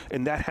together.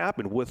 And that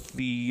happened with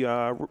the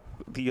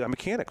the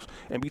mechanics,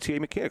 MBTA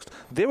mechanics.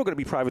 They were going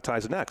to be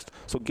privatized next.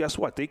 So guess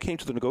what? They came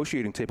to the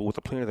negotiating table with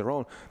a plan of their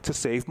own to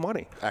save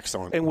money.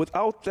 Excellent. And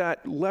without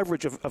that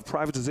leverage of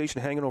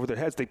privatization hanging over their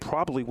heads, they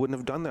probably wouldn't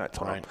have done that,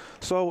 Tom. Right.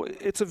 So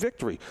it's a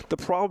victory. The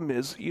problem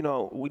is,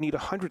 we need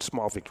 100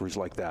 small victories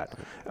like that.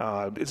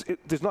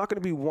 There's not going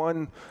to be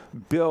one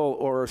bill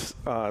or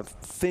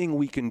thing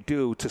we can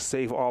do to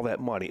save all that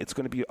money. It's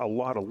going to be a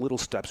lot of little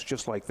steps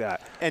just like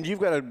that. And you've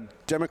got a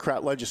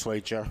Democrat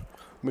legislature,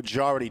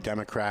 majority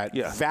Democrat,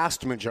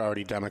 vast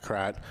majority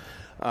Democrat.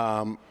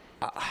 How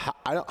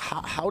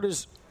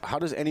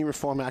does any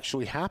reform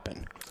actually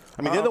happen?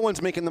 I mean, they're the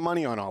ones making the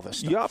money on all this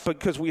stuff. Yeah,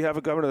 because we have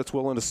a governor that's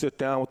willing to sit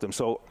down with them.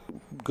 So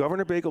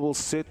Governor Baker will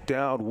sit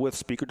down with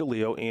Speaker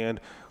DeLeo and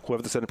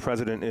whoever the Senate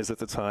president is at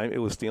the time. It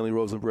was Stanley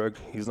Rosenberg.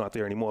 He's not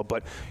there anymore.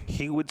 But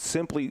he would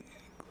simply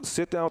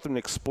sit down with them and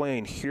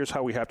explain, here's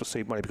how we have to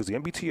save money. Because the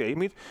MBTA, I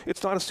mean,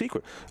 it's not a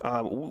secret.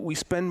 We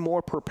spend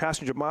more per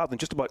passenger mile than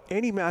just about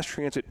any mass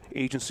transit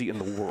agency in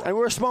the world. And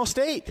we're a small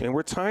state. And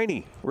we're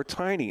tiny. We're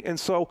tiny. And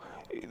so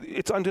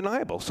it's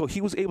undeniable. So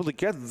he was able to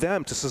get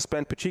them to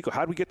suspend Pacheco.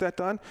 How did we get that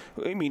done?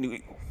 I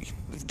mean,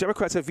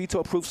 Democrats have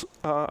veto-proof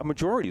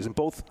majorities in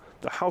both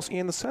the House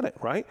and the Senate,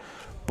 right?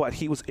 But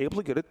he was able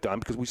to get it done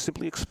because we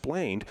simply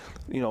explained,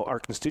 our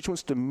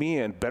constituents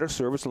demand better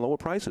service and lower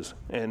prices.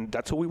 And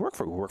that's who we work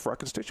for. We work for our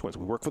constituents.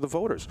 We work for the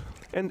voters.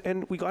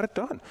 And we got it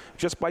done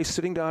just by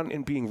sitting down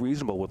and being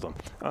reasonable with them.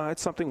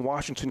 It's something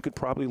Washington could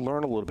probably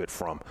learn a little bit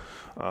from.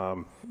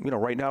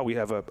 Right now we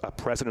have a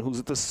president who's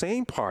at the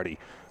same party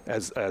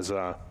as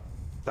the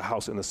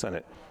House and the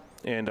Senate.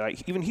 And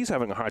even he's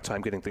having a hard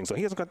time getting things done.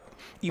 He hasn't got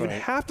even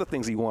half the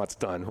things he wants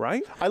done,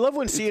 right? I love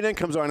when CNN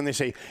comes on and they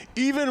say,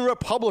 even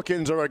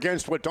Republicans are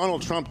against what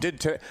Donald Trump did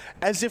to,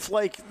 as if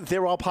like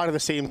they're all part of the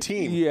same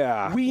team.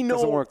 Yeah, we know,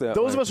 doesn't work that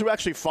those way. of us who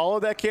actually followed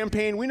that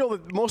campaign, we know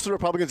that most of the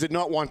Republicans did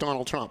not want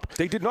Donald Trump.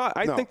 They did not.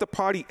 I think the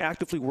party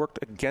actively worked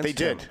against him. They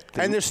did.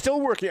 And they're still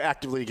working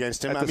actively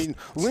against him. I mean,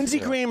 Lindsey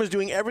Graham is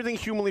doing everything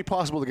humanly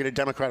possible to get a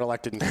Democrat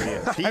elected in 3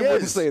 years. I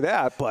wouldn't say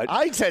that, but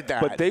I said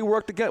that. But they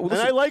worked against. And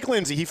I like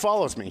Lindsey. He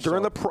follows me.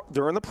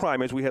 During the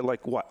primaries, we had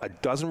a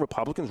dozen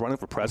Republicans running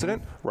for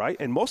president, right?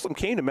 And most of them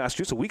came to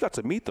Massachusetts. We got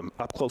to meet them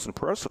up close and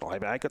personal. I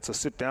mean, I got to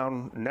sit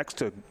down next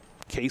to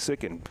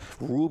Kasich and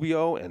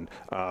Rubio and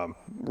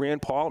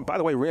Rand Paul. And by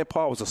the way, Rand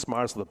Paul was the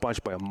smartest of the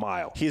bunch by a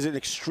mile. He's an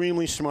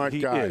extremely smart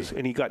guy. He is,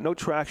 and he got no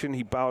traction.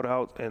 He bowed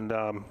out, and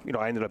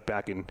I ended up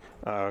backing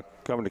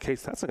Governor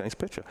Kasich. That's a nice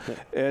picture. Yeah.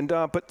 And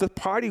but the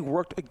party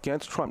worked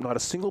against Trump. Not a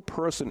single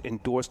person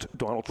endorsed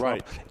Donald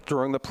Trump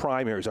during the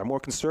primaries. Our more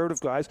conservative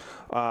guys,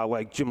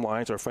 like Jim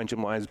Lyons, our friend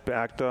Jim Lyons,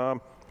 backed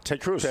Ted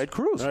Cruz.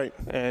 Right.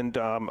 And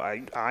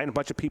I and a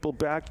bunch of people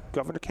backed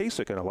Governor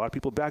Kasich, and a lot of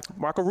people backed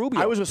Marco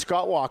Rubio. I was with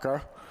Scott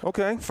Walker.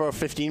 Okay. For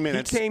 15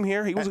 minutes. He came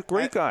here. He was a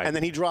great guy. And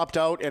then he dropped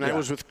out, and I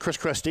was with Chris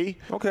Christie.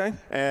 Okay.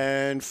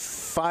 And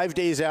 5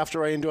 days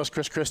after I endorsed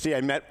Chris Christie,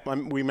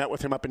 we met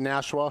with him up in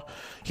Nashua.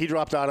 He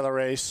dropped out of the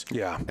race.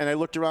 Yeah. And I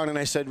looked around and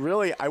I said,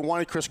 really, I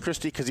wanted Chris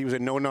Christie because he was a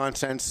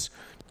no-nonsense,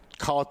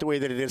 call it the way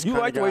that it is You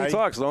kind like of the guy. way he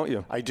talks, don't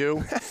you? I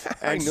do.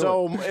 And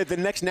so the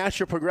next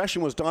natural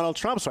progression was Donald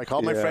Trump. So I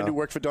called my friend who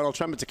worked for Donald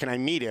Trump and said, can I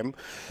meet him?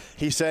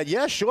 He said,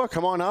 yeah, sure,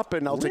 come on up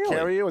and I'll take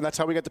care of you. And that's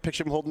how we got the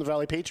picture of him holding the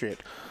Valley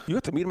Patriot. You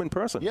got to meet him in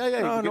person?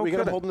 Yeah. We got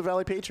him holding the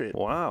Valley Patriot.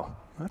 Wow.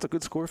 That's a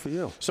good score for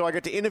you. So I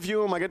got to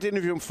interview him. I got to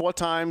interview him 4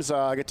 times.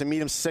 I got to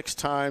meet him 6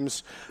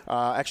 times.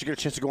 Actually got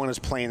a chance to go on his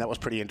plane. That was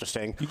pretty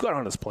interesting. You got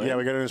on his plane? Yeah,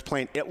 we got on his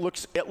plane. It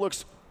looks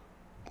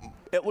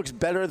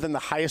better than the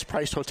highest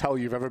priced hotel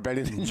you've ever been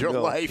in your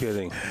life. No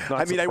kidding.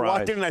 I mean, I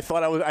walked in and I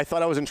thought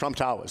I was in Trump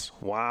Towers.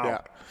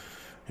 Wow.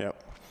 Yeah.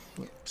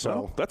 So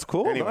well, that's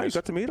cool. Anyways.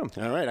 You got to meet him.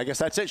 All right. I guess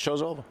that's it.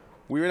 Show's over.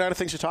 We ran out of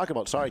things to talk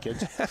about. Sorry,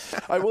 kids. All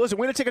right, well, listen,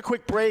 we're going to take a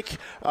quick break,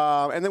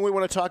 and then we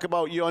want to talk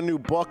about your new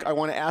book. I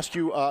want to ask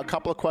you a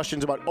couple of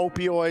questions about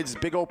opioids,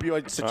 big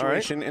opioid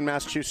situation in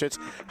Massachusetts,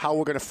 how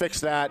we're going to fix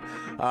that,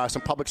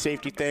 some public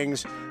safety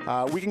things.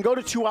 We can go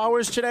to 2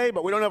 hours today,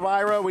 but we don't have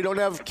Ira. We don't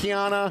have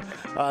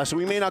Kiana, so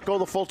we may not go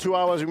the full 2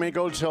 hours. We may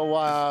go till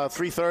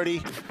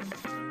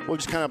 3:30. We'll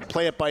just kind of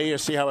play it by ear,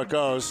 see how it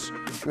goes.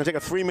 We're going to take a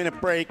 3-minute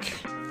break,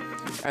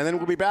 and then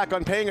we'll be back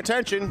on Paying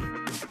Attention.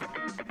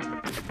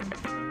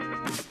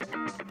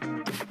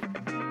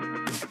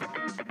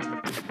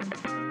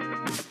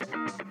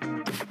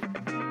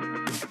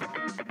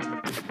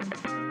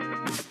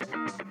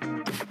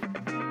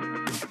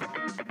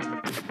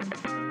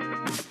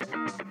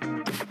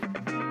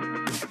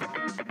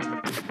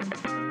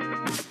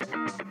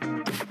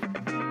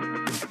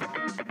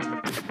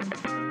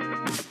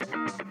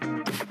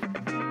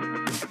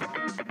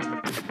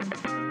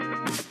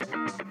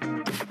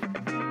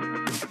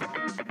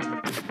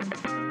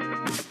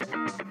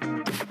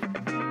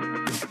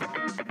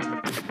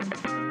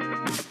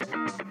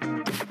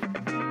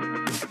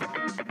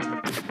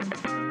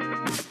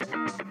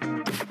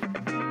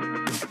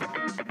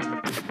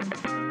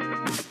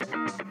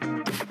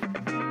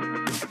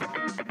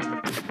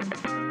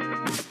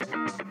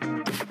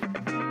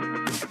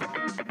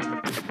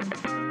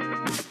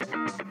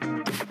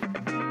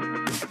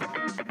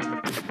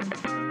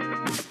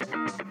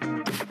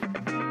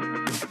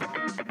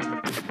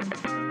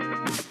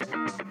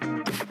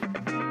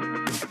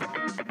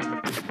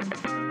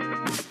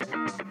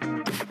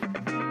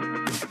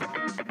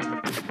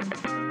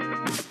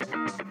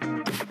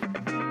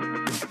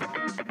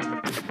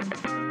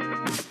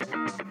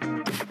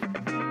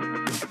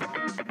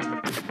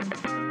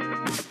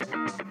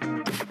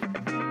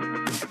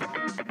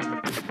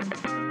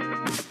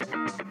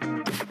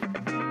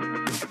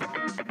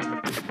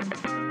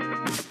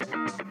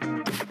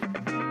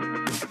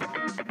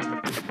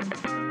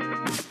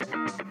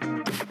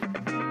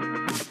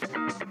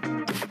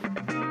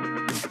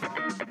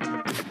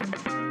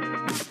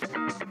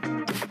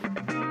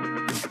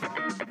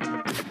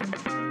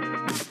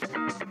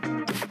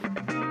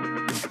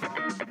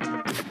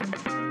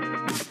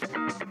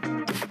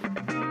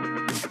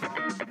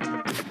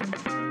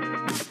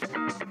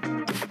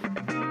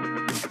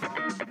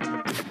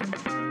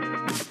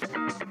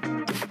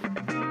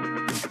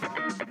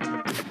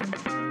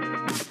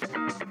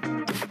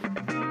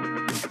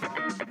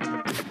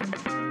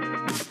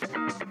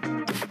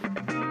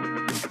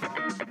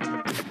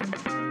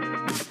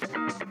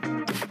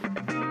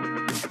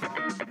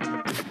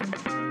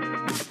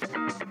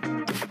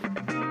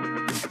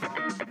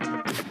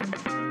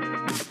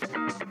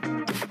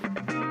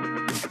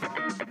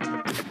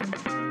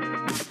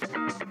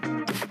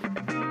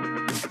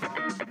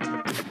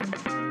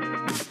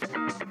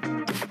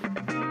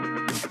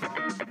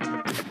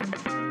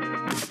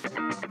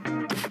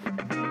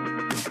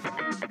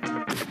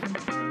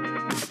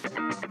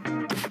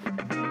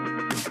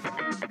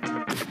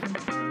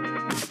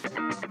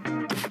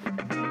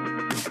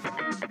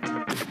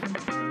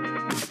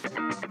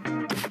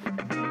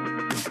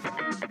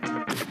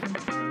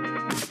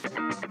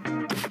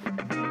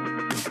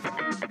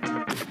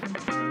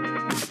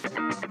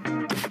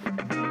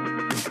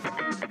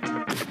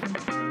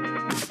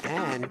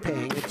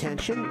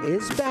 Attention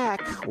is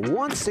back.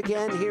 Once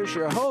again, here's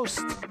your host,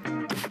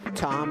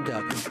 Tom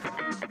Duggan.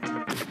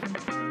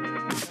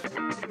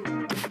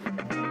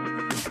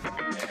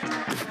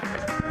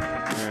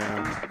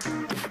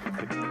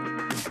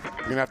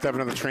 We're going to have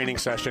another training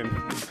session.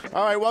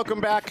 All right, welcome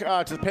back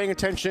to the Paying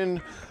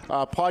Attention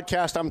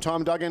podcast. I'm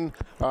Tom Duggan.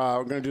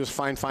 We're going to do this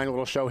fine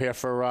little show here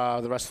for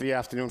the rest of the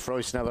afternoon, for at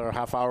least another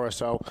half hour or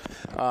so.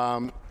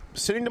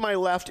 Sitting to my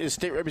left is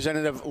State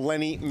Representative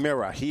Lenny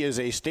Mira. He is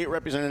a state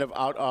representative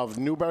out of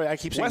Newbury. I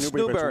keep saying West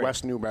Newbury, but Newbury. it's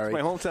West Newbury. It's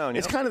my hometown.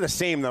 It's kind of the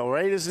same, though,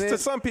 right? Isn't it? To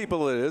some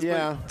people it is,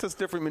 yeah. but it's a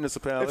different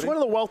municipality. It's one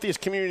of the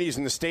wealthiest communities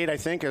in the state, I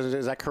think.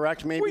 Is that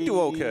correct, maybe? We do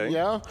okay.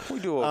 Yeah?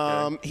 We do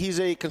okay. He's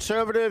a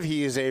conservative.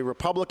 He is a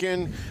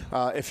Republican.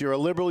 If you're a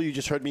liberal, you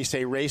just heard me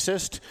say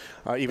racist,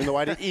 even though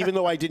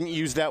I didn't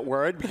use that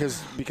word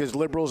because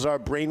liberals are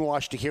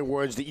brainwashed to hear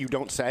words that you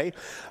don't say.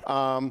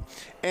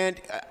 And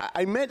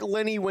I met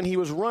Lenny when he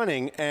was running,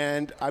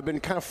 and I've been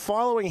kind of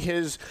following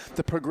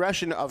the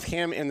progression of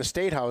him in the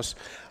State House.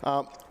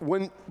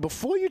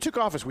 Before you took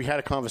office, we had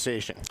a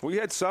conversation. We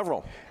had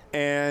several.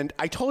 And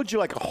I told you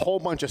like a whole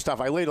bunch of stuff.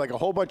 I laid like a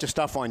whole bunch of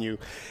stuff on you.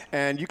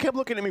 And you kept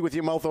looking at me with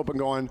your mouth open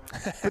going,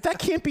 but that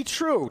can't be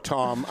true,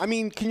 Tom. I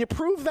mean, can you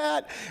prove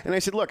that? And I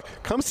said, look,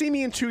 come see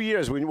me in 2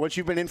 years, once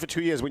you've been in for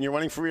 2 years, when you're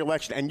running for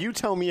re-election, and you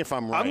tell me if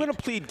I'm right. I'm going to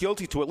plead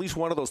guilty to at least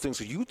one of those things.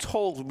 You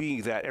told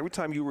me that every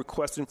time you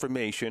request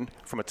information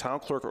from a town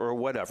clerk or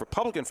whatever,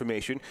 public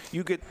information,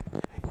 you get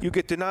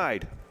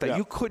denied, that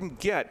you couldn't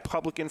get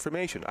public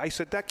information. I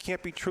said, that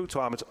can't be true,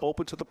 Tom. It's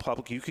open to the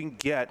public. You can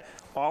get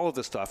all of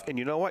the stuff. And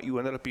you know what? You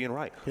ended up being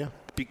right. Yeah.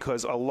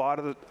 Because a lot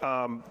of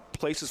the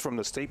places from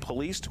the state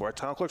police to our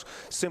town clerks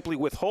simply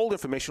withhold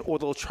information, or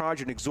they'll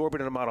charge an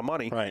exorbitant amount of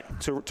money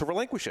to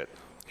relinquish it.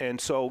 And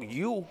so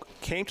you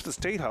came to the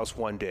State House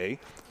one day,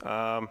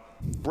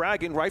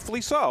 bragging,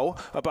 rightfully so,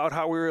 about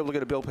how we were able to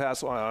get a bill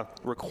passed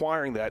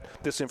requiring that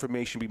this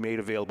information be made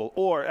available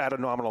or at a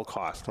nominal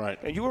cost. Right.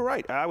 And you were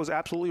right. I was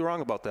absolutely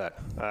wrong about that.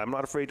 I'm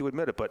not afraid to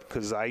admit it, but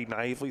because I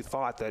naively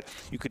thought that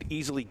you could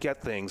easily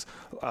get things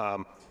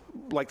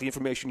like the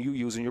information you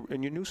use in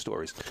your news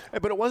stories.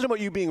 But it wasn't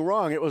about you being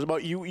wrong. It was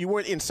about you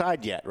weren't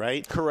inside yet,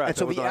 right? Correct. And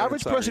so the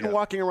average person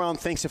walking around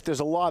thinks if there's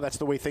a law, that's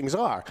the way things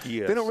are.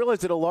 Yes. They don't realize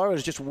that a law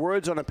is just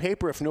words on a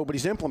paper if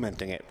nobody's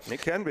implementing it.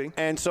 It can be.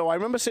 And so I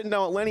remember sitting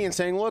down with Lenny and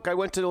saying, look, I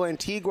went to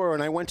Antigua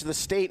and I went to the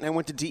state and I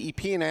went to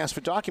DEP and I asked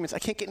for documents. I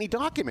can't get any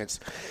documents.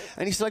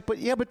 And he's like, but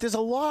there's a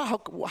law.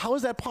 How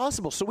is that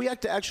possible? So we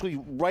had to actually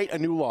write a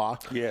new law.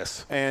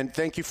 Yes. And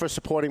thank you for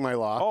supporting my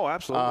law. Oh,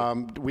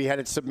 absolutely. We had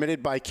it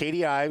submitted by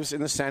Katie Ives in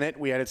the Senate.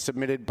 We had it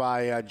submitted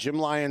by Jim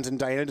Lyons and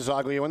Diana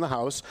DeZoglio in the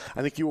House.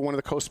 I think you were one of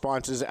the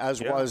co-sponsors,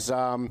 as was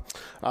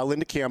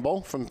Linda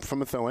Campbell from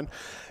Methuen.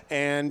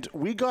 And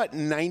we got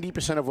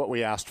 90% of what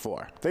we asked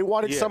for. They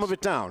watered some of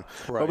it down.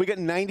 Right. But we got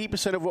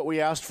 90% of what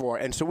we asked for.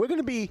 And so we're going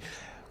to be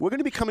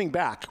coming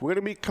back. We're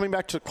going to be coming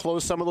back to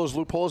close some of those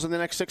loopholes in the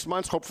next 6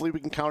 months. Hopefully we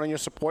can count on your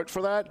support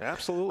for that.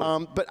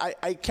 Absolutely. But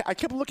I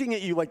kept looking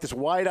at you like this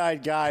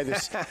wide-eyed guy,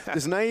 this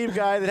naive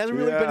guy that hasn't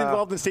really been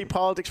involved in state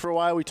politics for a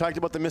while. We talked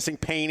about the missing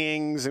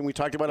paintings, and we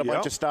talked about a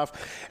bunch of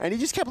stuff. And he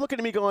just kept looking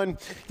at me going,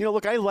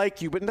 look, I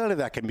like you, but none of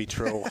that can be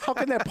true. How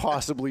can that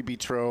possibly be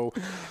true?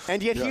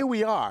 And yet here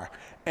we are.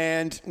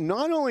 And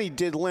not only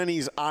did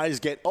Lenny's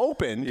eyes get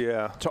opened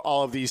to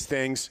all of these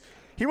things,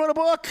 he wrote a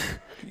book.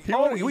 He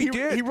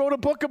wrote a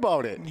book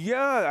about it.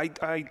 Yeah,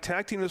 I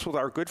tag teamed this with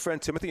our good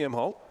friend Timothy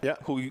Imholt,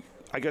 who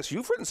I guess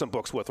you've written some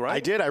books with, right? I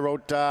did. I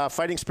wrote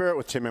Fighting Spirit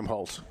with Tim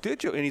Imholt.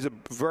 Did you? And he's a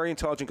very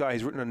intelligent guy.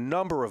 He's written a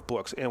number of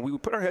books. And we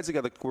put our heads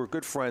together. We're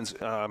good friends.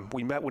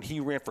 We met when he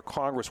ran for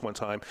Congress one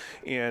time.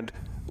 And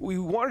we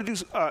wanted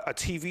to do a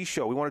TV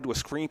show. We wanted to do a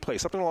screenplay,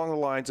 something along the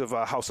lines of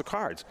House of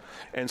Cards.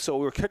 And so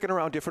we were kicking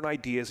around different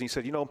ideas. And he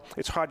said,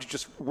 it's hard to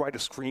just write a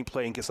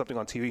screenplay and get something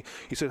on TV.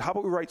 He said, how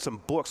about we write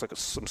some books, like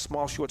some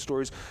small short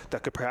stories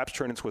that could perhaps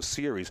turn into a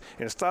series.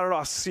 And it started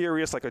off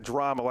serious, like a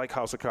drama, like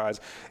House of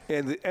Cards.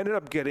 And it ended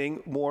up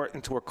getting more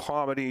into a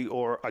comedy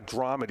or a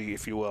dramedy,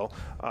 if you will,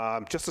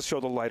 just to show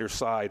the lighter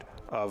side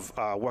of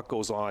what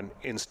goes on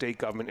in state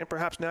government and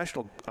perhaps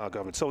national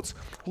government. So it's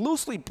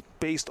loosely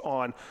based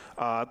on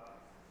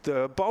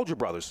the Bulger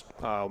brothers.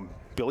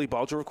 Billy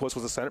Bulger, of course,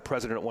 was a Senate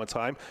president at one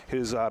time.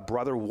 His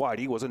brother,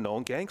 Whitey, was a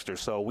known gangster.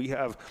 So we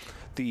have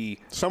the...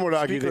 Some would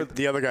argue that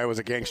the other guy was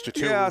a gangster,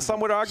 too. Yeah, some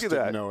would argue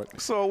that. Know it.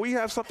 So we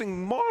have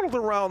something modeled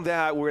around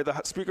that, where the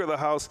Speaker of the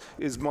House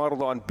is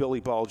modeled on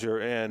Billy Bulger,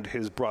 and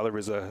his brother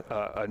is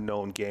a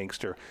known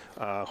gangster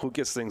who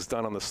gets things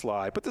done on the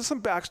sly. But there's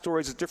some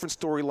backstories, there's different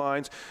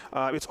storylines.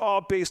 It's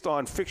all based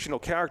on fictional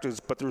characters,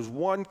 but there's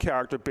one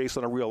character based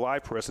on a real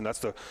live person. That's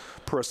the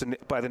person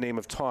by the name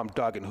of Tom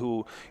Duggan. Duggan,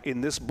 who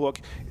in this book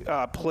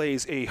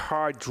plays a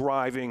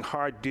hard-driving,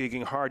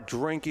 hard-digging,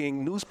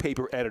 hard-drinking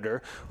newspaper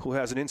editor who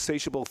has an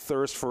insatiable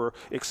thirst for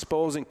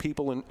exposing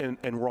people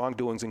and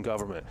wrongdoings in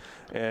government.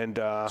 And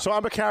so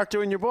I'm a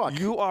character in your book.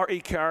 You are a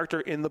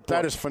character in the book.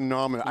 That is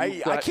phenomenal.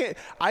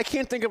 I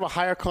can't think of a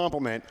higher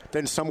compliment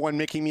than someone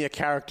making me a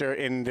character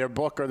in their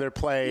book or their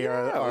play.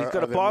 Or he's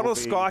got a their bottle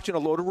movie. of scotch and a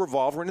loaded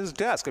revolver in his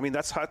desk. I mean,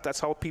 that's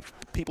how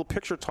people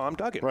picture Tom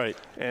Duggan. Right.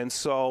 And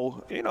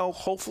so,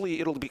 hopefully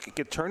it'll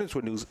get turned into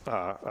a news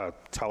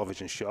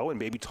television show, and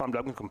maybe Tom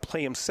Duggan can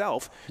play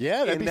himself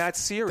in that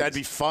series. That'd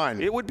be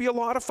fun. It would be a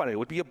lot of fun. It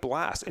would be a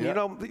blast. And,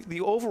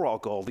 the overall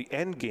goal, the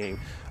end game,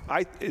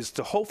 is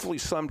to hopefully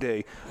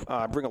someday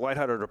bring a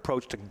lighthearted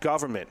approach to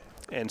government.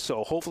 And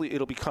so hopefully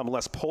it'll become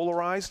less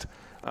polarized,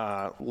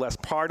 less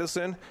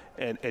partisan,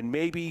 and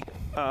maybe,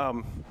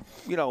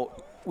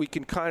 we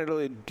can kind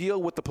of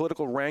deal with the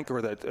political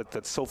rancor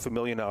that's so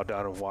familiar now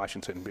down in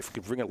Washington. If we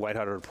could bring a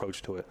lighthearted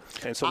approach to it,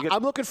 and so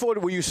I'm looking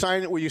forward. Will you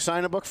sign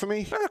a book for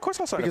me? Yeah, of course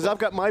I'll sign. Because I've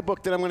got my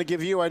book that I'm going to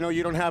give you. I know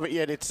you don't have it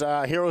yet. It's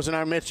Heroes in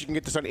Our Midst. You can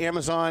get this on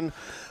Amazon.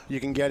 You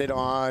can get it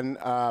on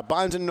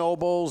Barnes and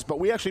Nobles. But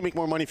we actually make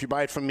more money if you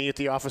buy it from me at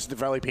the office of the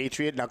Valley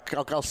Patriot. Now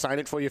I'll sign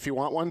it for you if you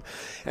want one.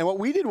 And what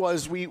we did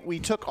was we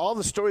took all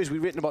the stories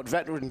we've written about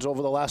veterans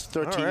over the last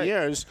 13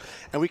 years,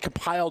 and we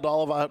compiled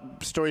all of our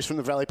stories from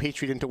the Valley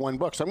Patriot into one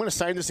book. So I'm going to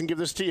sign this and give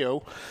this to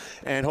you,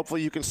 and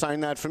hopefully you can sign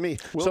that for me.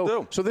 Will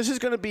do. So this is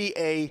going to be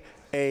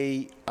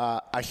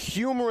a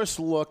humorous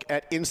look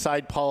at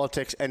inside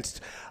politics, and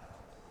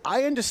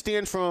I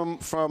understand from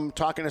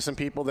talking to some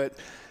people that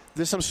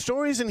there's some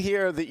stories in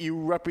here that you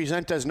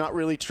represent as not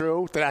really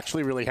true that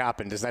actually really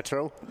happened. Is that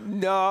true?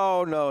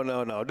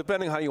 No.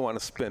 Depending how you want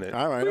to spin it.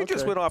 All right. We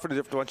just went off in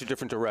a bunch of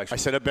different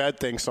directions. I said a bad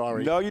thing.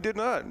 Sorry. No, you did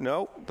not.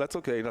 No, that's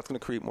okay. That's going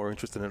to create more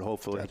interest in it,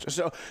 hopefully.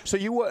 Gotcha. So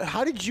you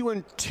how did you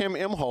and Tim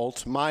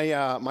Imholt,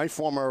 my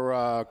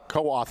former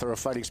co-author of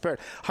Fighting Spirit,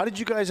 how did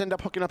you guys end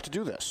up hooking up to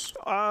do this?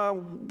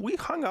 We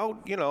hung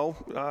out,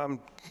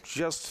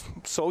 just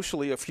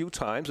socially a few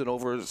times and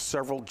over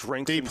several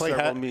drinks and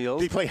several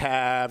meals. Did you play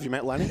Have You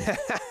Met Lenny?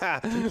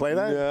 Did you play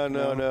that?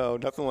 No,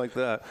 nothing like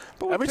that.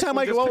 But every time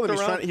I go over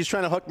there, he's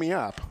trying to hook me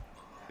up.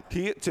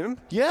 Tim?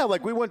 Yeah,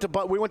 like we went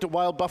to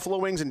Wild Buffalo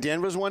Wings in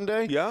Danvers one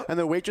day. Yeah. And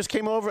the waitress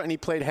came over and he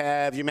played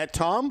Have You Met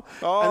Tom?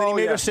 Oh, and then he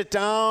made her sit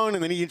down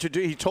and then he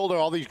told her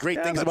all these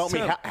great things about me.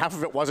 Half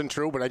of it wasn't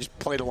true, but I just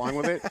played along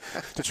with it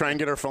to try and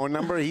get her phone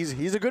number.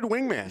 He's a good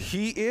wingman.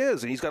 He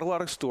is, and he's got a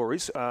lot of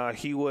stories.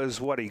 He was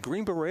a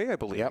Green Beret, I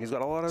believe. Yep. He's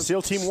got a lot of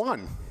SEAL Team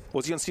 1.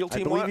 Was he on SEAL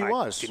Team 1? I believe he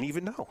was. I didn't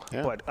even know.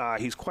 Yeah. But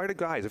he's quite a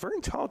guy. He's a very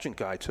intelligent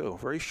guy, too.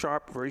 Very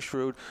sharp, very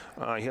shrewd.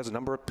 He has a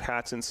number of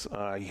patents.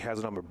 He has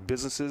a number of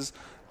businesses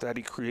that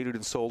he created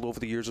and sold over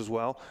the years as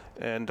well.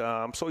 And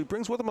so he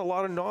brings with him a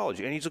lot of knowledge.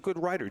 And he's a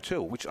good writer,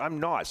 too, which I'm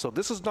not. So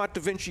this is not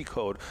Da Vinci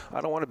Code.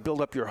 I don't want to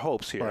build up your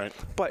hopes here. Right.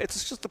 But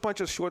it's just a bunch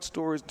of short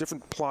stories,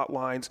 different plot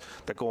lines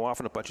that go off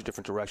in a bunch of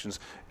different directions.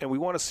 And we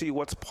want to see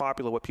what's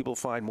popular, what people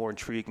find more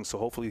intriguing. So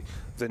hopefully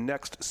the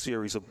next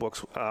series of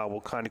books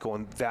will kind of go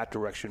in that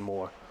direction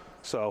more.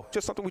 So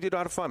just something we did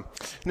out of fun.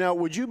 Now,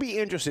 would you be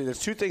interested? There's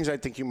two things I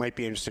think you might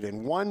be interested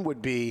in. One would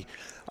be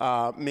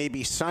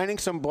maybe signing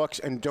some books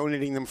and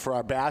donating them for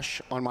our bash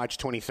on March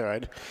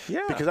 23rd.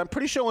 Yeah. Because I'm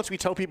pretty sure once we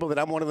tell people that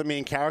I'm one of the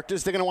main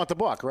characters, they're going to want the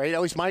book, right?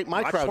 At least my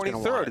crowd's going to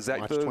want it. Is that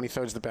March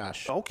 23rd is the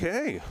bash.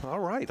 Okay.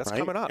 All right. That's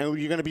coming up. And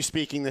you're going to be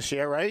speaking this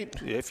year, right?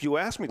 If you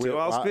ask me to,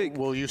 I'll speak.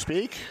 Will you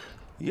speak?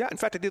 Yeah, in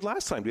fact, I did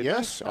last time, didn't I?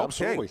 Yes,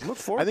 absolutely. Okay. Look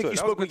forward to it. I think you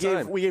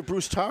spoke. We gave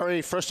Bruce Tarr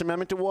a First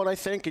Amendment award, I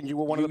think, and you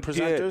were one of the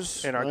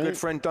presenters. Did. And our good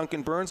friend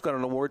Duncan Burns got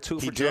an award, too,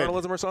 for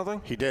journalism or something?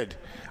 He did.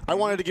 I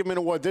wanted to give him an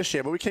award this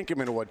year, but we can't give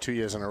him an award 2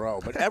 years in a row.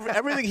 But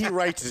everything he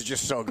writes is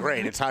just so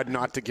great. It's hard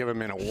not to give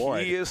him an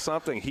award. He is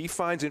something. He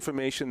finds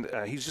information.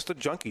 He's just a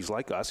junkie. He's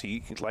like us.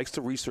 He likes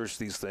to research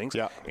these things,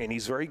 and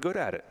he's very good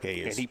at it. Yeah,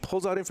 he is. And he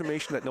pulls out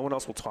information that no one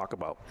else will talk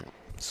about.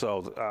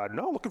 So,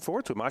 looking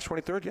forward to it. March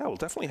 23rd, we'll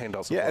definitely hand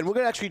out some books. And we're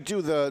going to actually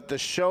do the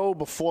show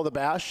before the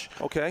bash.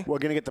 Okay. We're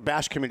going to get the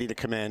bash committee to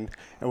come in,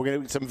 and we're going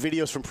to get some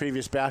videos from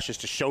previous bashes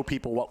to show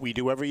people what we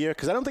do every year.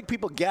 Because I don't think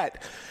people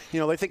get,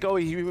 they think,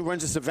 he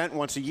runs this event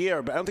once a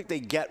year, but I don't think they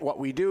get what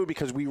we do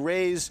because we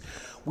raised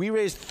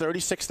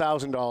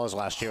 $36,000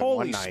 last year in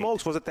one night. Holy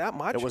smokes, was it that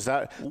much? It was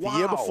that. Wow. The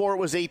year before it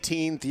was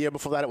 18. The year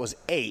before that it was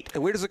 8.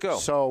 And where does it go?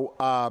 So,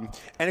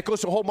 and it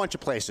goes to a whole bunch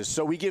of places.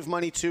 So we give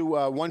money to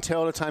One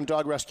Tail at a Time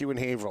Dog Rescue in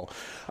Haverhill.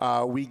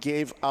 We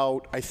gave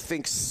out, I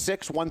think,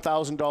 6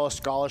 $1,000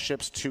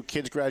 scholarships to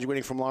kids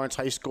graduating from Lawrence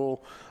High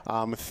School,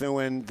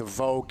 Methuen, the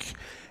Vogue.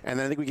 And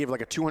then I think we gave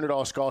like a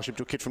 $200 scholarship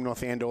to a kid from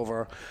North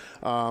Andover.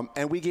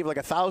 And we gave like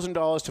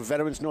 $1,000 to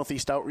Veterans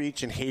Northeast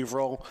Outreach in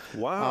Haverhill.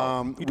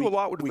 Wow. You do a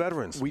lot with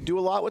veterans. We do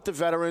a lot with the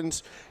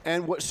veterans.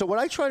 And what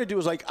I try to do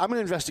is I'm an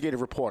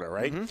investigative reporter,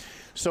 right? Mm-hmm.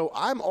 So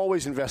I'm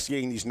always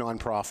investigating these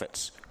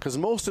nonprofits because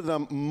most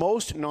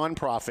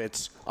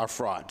nonprofits are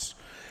frauds.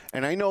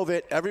 And I know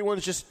that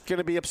everyone's just going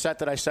to be upset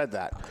that I said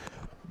that.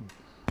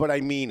 But I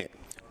mean it.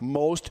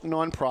 most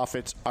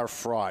nonprofits are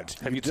frauds.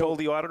 Have you told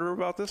the auditor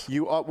about this?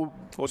 You are.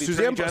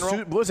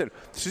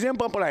 Suzanne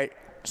Bump and I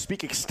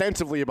speak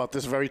extensively about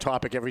this very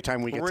topic every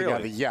time we get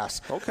together. Yes.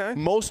 Okay.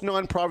 Most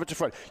nonprofits are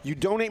fraud. You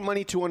donate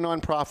money to a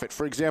nonprofit,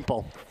 for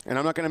example, and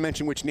I'm not going to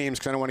mention which names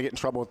because I don't want to get in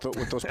trouble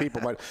with those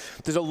people, but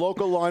there's a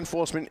local law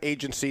enforcement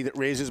agency that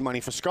raises money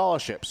for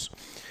scholarships.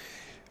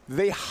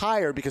 They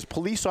hire, because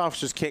police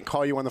officers can't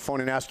call you on the phone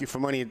and ask you for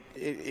money.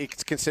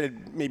 It's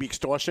considered maybe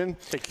extortion.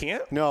 They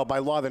can't? No, by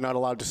law, they're not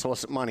allowed to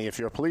solicit money if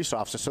you're a police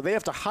officer. So they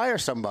have to hire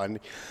someone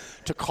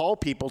to call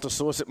people to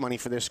solicit money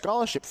for their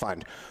scholarship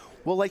fund.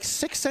 Well, like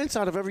 6 cents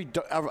out of every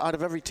 10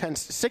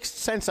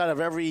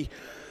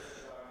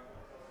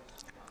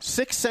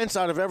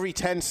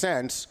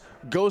 cents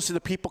goes to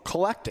the people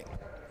collecting.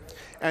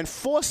 And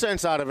 4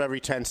 cents out of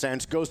every 10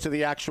 cents goes to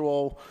the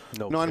actual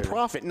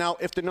nonprofit. Now,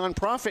 if the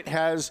nonprofit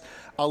has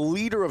a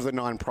leader of the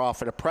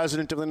nonprofit, a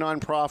president of the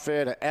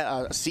nonprofit,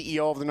 a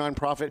CEO of the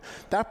nonprofit,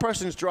 that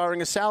person's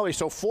drawing a salary.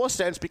 So 4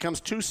 cents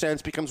becomes 2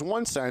 cents, becomes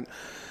 1 cent.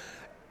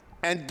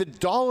 And the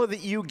dollar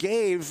that you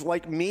gave,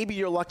 like maybe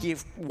you're lucky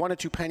if 1 or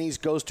 2 pennies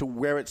goes to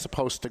where it's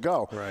supposed to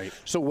go. Right.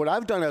 So what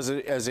I've done as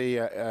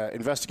a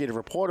investigative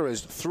reporter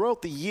is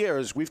throughout the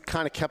years, we've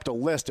kind of kept a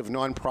list of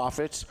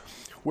nonprofits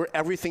where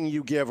everything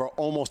you give or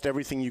almost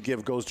everything you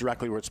give goes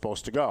directly where it's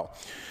supposed to go.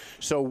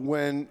 So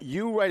when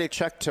you write a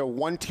check to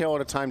One Tail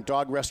at a Time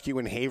Dog Rescue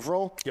in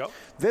Haverhill,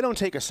 they don't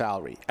take a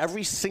salary.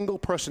 Every single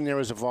person there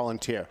is a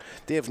volunteer.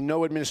 They have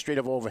no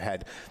administrative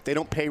overhead. They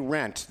don't pay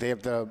rent. They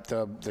have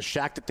the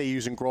shack that they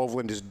use in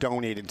Groveland is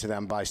donated to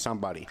them by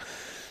somebody.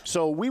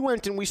 So we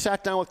went and we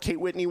sat down with Kate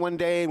Whitney one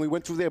day and we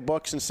went through their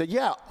books and said,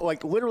 yeah,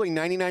 like literally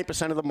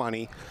 99% of the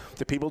money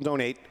that people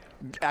donate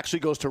actually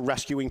goes to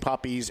rescuing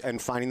puppies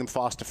and finding them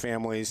foster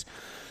families.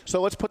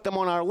 So let's put them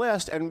on our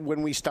list. And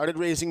when we started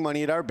raising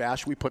money at our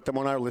bash, we put them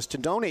on our list to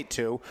donate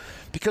to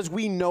because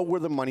we know where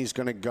the money's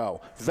going to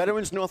go.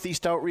 Veterans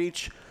Northeast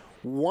Outreach,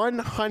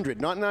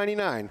 100, not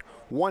 99,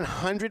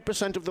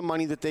 100% of the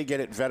money that they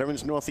get at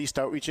Veterans Northeast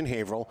Outreach in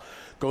Haverhill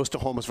goes to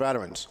homeless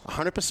veterans.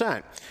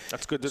 100%.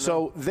 That's good to know.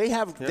 So they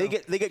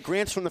get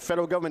grants from the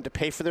federal government to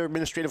pay for their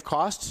administrative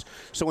costs.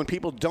 So when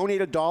people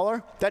donate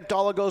 $1, that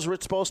dollar goes where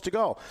it's supposed to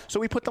go. So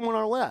we put them on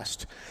our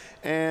list.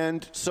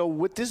 And so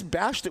with this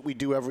bash that we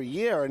do every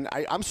year, and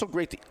I'm so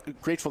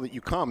grateful that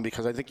you come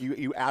because I think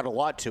you add a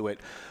lot to it.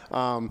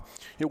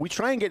 We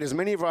try and get as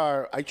many of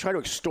I try to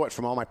extort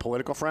from all my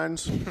political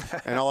friends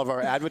and all of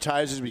our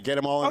advertisers. We get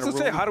them all in a room. I was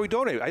going to say, how do we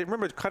donate? I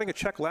remember cutting a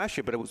check last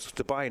year, but it was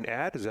to buy an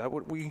ad. Is that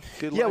what we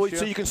did last year?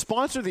 So you can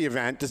sponsor the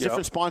event. There's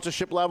different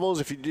sponsorship levels.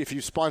 If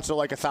you sponsor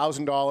like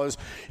 $1,000,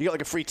 you get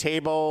like a free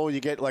table. You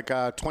get like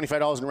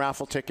 $25 in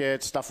raffle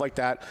tickets, stuff like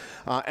that.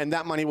 And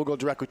that money will go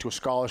directly to a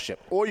scholarship.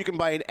 Or you can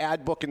buy an ad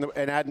book an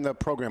ad in the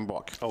program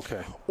book.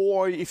 Okay.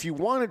 Or if you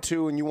wanted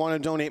to and you want to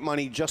donate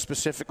money just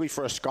specifically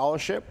for a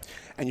scholarship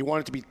and you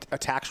want it to be a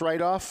tax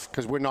write-off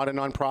because we're not a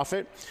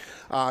nonprofit,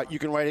 you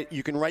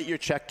can write your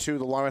check to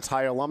the Lawrence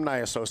High Alumni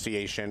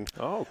Association.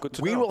 Oh, good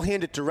to know. We will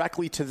hand it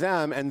directly to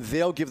them and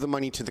they'll give the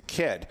money to the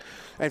kid.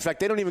 In fact,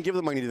 they don't even give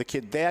the money to the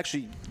kid. They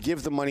actually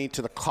give the money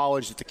to the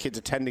college that the kid's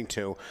attending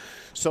to.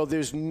 So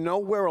there's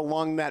nowhere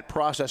along that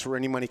process where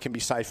any money can be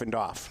siphoned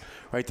off.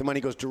 Right? The money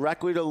goes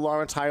directly to the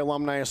Lawrence High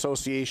Alumni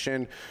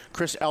Association.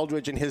 Chris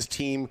Eldridge and his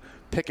team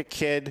pick a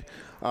kid.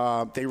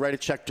 They write a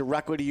check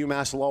directly to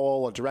UMass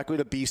Lowell or directly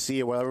to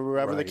BC or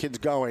wherever the kid's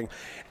going.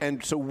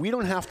 And so we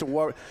don't have to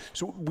worry.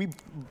 So we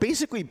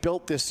basically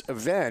built this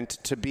event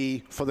to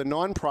be for the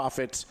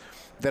nonprofits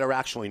that are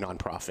actually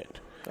nonprofit.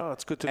 Oh,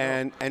 that's good to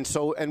know.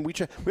 And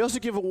we also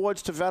give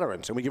awards to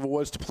veterans, and we give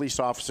awards to police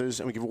officers,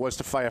 and we give awards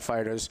to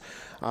firefighters,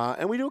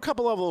 and we do a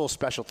couple of little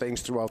special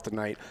things throughout the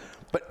night.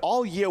 But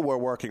all year we're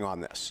working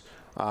on this.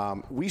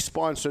 We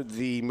sponsored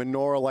the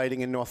menorah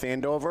lighting in North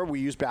Andover. We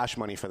use bash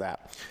money for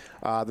that.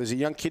 There's a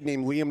young kid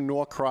named Liam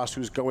Norcross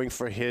who's going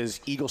for his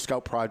Eagle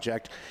Scout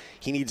project.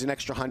 He needs an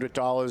extra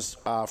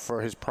 $100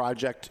 for his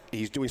project.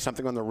 He's doing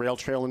something on the rail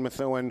trail in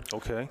Methuen.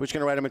 Okay. We're just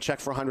going to write him a check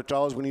for $100.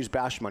 We're going to use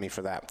bash money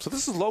for that. So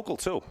this is local,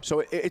 too.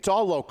 So it's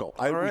all local.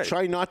 Right. We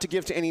try not to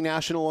give to any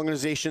national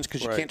organizations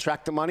because you can't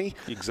track the money.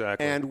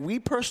 Exactly. And we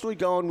personally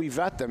go and we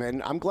vet them.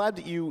 And I'm glad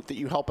that you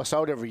help us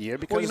out every year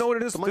because well, you know what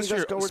it is the money this year,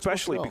 does go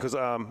especially because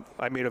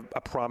I made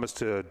a promise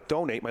to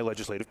donate my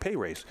legislative pay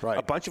raise. Right.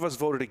 A bunch of us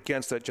voted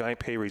against that giant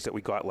pay raise that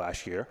we got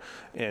last year.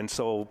 And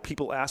so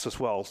people asked us,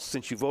 well,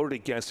 since you voted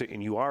against it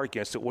and you are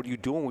against it, what are you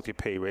doing with your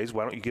pay raise?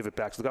 Why don't you give it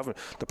back to the government?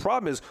 The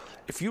problem is,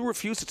 if you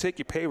refuse to take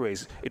your pay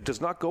raise, it does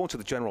not go into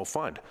the general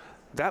fund.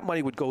 That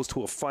money would go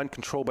to a fund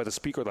controlled by the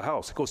Speaker of the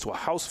House. It goes to a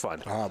House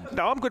fund.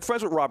 Now, I'm good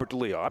friends with Robert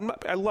DeLeo.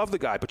 I love the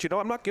guy, but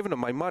I'm not giving him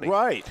my money.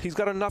 Right. He's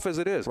got enough as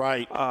it is.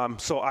 Right.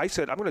 So I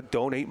said I'm going to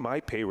donate my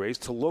pay raise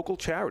to local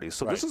charities.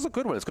 So this is a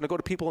good one. It's going to go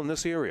to people in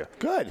this area.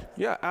 Good.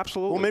 Yeah,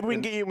 absolutely. Well, maybe we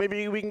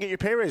can get you your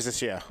pay raise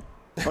this year.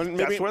 Well,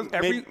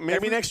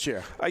 maybe next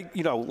year.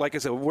 Like I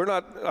said,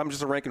 I'm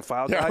just a rank and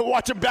file guy. Yeah,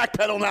 watch him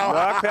backpedal now.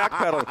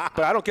 Backpedal.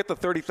 But I don't get the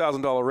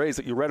 $30,000 raise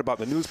that you read about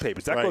in the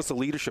newspapers. That Right. goes to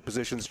leadership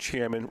positions,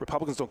 chairman.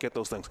 Republicans don't get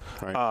those things.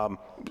 Right.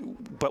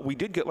 But we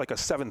did get like a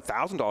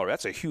 $7,000.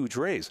 That's a huge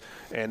raise.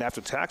 And after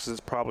taxes, it's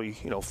probably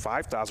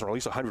 $5,000 or at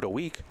least $100 a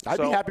week. I'd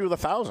be happy with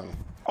 $1,000.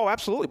 Oh,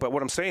 absolutely. But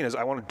what I'm saying is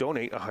I want to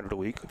donate $100 a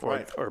week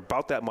Right. or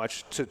about that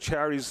much to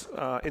charities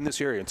in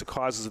this area and to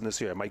causes in this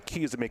area. My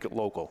key is to make it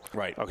local.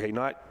 Right. Okay,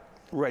 not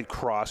Red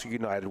Cross or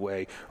United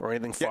Way or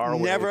anything far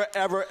away. Never,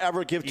 ever,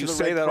 ever give to You the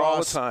say Red that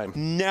Cross. all the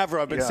time. Never.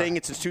 I've been Yeah. saying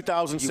it since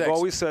 2006. You've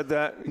always said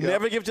that. Yeah.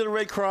 Never give to the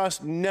Red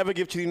Cross. Never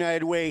give to the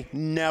United Way.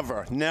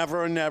 Never.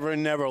 Never, never,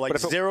 never. Like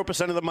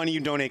 0% of the money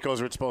you donate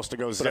goes where it's supposed to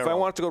go. But Zero. if I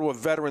wanted to go to a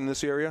veteran in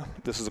this area,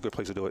 this is a good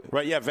place to do it.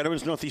 Right, yeah.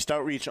 Veterans Northeast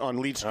Outreach on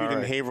Lead Street in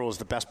right. Haverhill is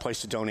the best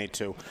place to donate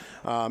to.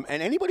 And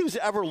anybody who's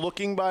ever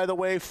looking, by the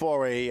way,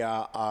 for a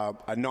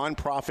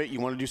nonprofit,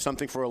 you want to do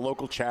something for a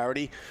local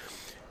charity,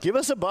 give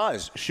us a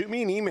buzz. Shoot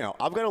me an email.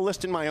 I've got a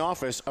list in my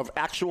office of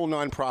actual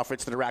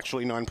nonprofits that are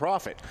actually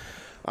nonprofit.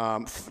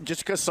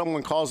 Just because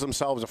someone calls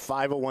themselves a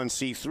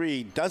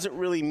 501c3 doesn't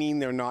really mean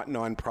they're not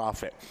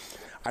nonprofit.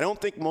 I don't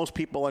think most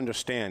people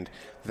understand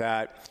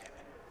that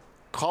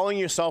calling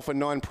yourself a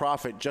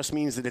nonprofit just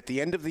means that at the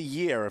end of the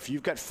year, if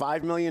you've got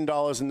 $5 million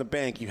in the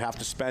bank, you have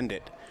to spend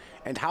it.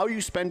 And how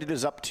you spend it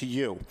is up to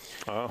you.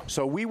 Oh.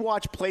 So we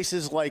watch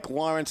places like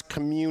Lawrence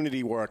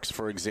Community Works,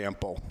 for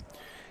example.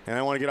 And I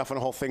don't want to get off on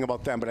a whole thing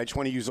about them, but I just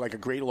want to use like a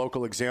great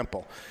local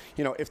example.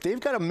 If they've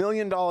got $1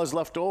 million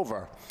left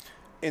over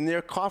in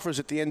their coffers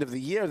at the end of the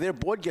year, their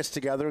board gets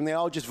together and they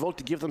all just vote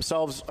to give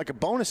themselves like a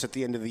bonus at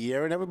the end of the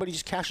year, and everybody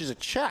just cashes a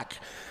check.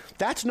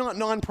 That's not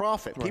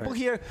nonprofit. Right. People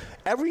hear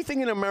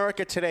everything in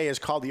America today is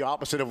called the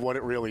opposite of what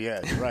it really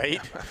is,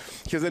 right?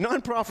 Because the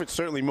nonprofits,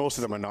 certainly most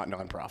of them are not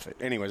nonprofit.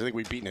 Anyways, I think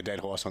we've beaten a dead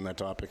horse on that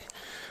topic.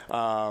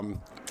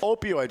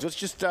 Opioids, let's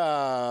just,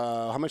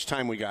 how much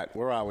time we got?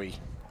 Where are we?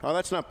 Oh,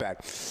 that's not bad.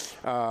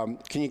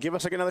 Can you give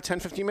us like another 10,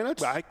 15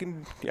 minutes? I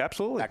can,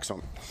 absolutely.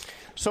 Excellent.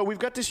 So we've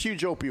got this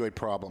huge opioid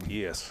problem.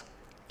 Yes.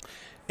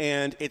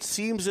 And it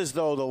seems as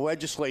though the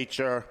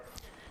legislature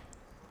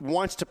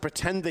wants to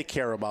pretend they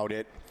care about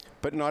it,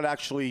 but not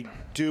actually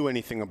do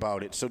anything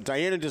about it. So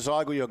Diana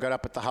DiZoglio got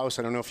up at the House.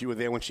 I don't know if you were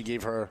there when she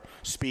gave her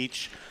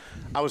speech.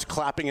 I was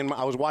clapping,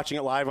 I was watching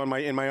it live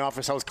in my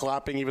office. I was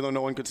clapping even though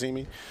no one could see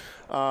me.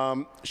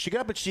 She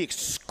got up and she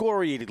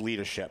excoriated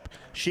leadership.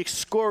 She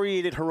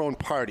excoriated her own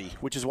party,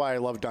 which is why I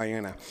love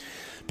Diana.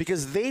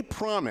 Because they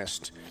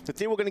promised that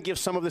they were going to give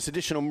some of this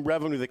additional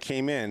revenue that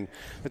came in,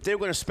 that they were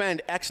going to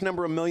spend X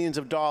number of millions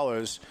of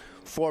dollars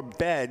for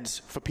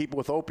beds for people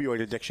with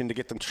opioid addiction to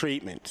get them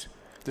treatment.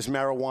 This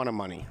marijuana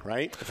money,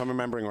 right? If I'm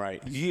remembering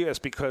right. Yes,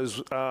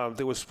 because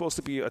there was supposed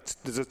to be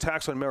there's a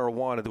tax on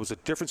marijuana. There was a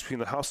difference between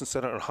the House and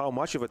Senate on how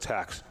much of a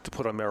tax to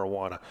put on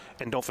marijuana.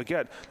 And don't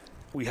forget,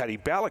 we had a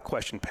ballot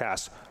question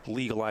passed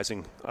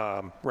legalizing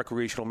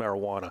recreational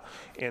marijuana.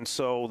 And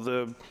so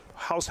the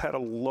House had a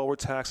lower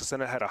tax, the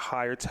Senate had a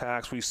higher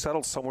tax. We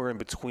settled somewhere in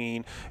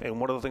between. And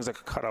one of the things that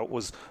got cut out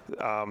was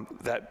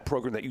that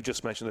program that you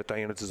just mentioned that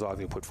Diana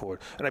DiZoglio put forward.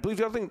 And I believe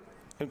the other thing,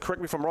 and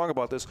correct me if I'm wrong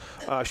about this,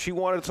 she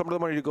wanted some of the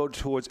money to go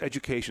towards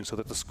education so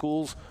that the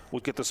schools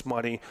would get this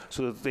money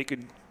so that they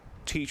could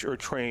teach or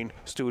train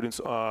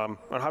students on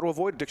how to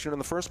avoid addiction in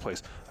the first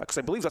place. Because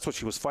I believe that's what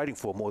she was fighting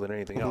for more than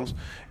anything else.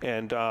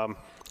 And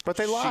but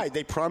they lied.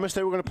 They promised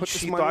they were going to put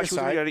this money aside. She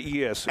thought she was going to get it,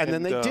 yes. And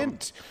then they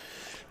didn't.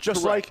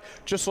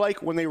 Just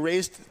like when they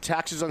raised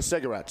taxes on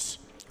cigarettes,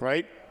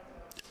 right?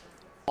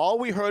 All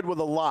we heard were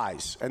the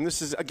lies. And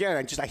this is,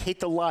 again, I hate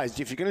the lies.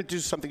 If you're going to do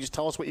something, just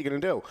tell us what you're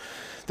going to do.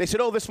 They said,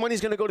 this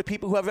money's going to go to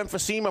people who have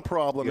emphysema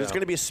problems. Yeah. There's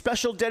going to be a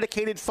special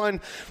dedicated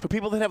fund for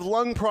people that have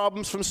lung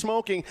problems from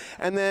smoking.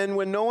 And then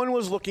when no one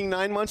was looking,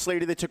 9 months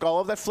later, they took all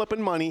of that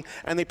flipping money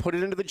and they put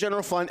it into the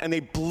general fund and they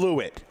blew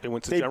it. It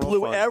went to they general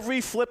blew fund. Every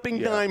flipping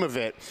dime of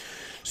it.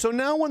 So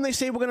now when they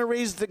say we're going to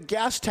raise the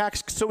gas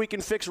tax so we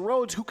can fix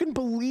roads, who can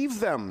believe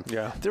them?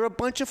 Yeah. They're a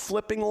bunch of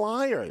flipping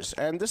liars.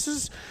 And this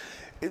is...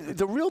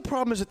 The real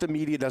problem is that the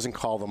media doesn't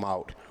call them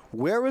out.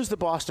 Where is the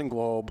Boston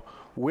Globe?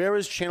 Where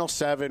is Channel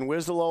 7?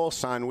 Where's the Lowell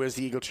Sun? Where's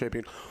the Eagle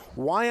Tribune?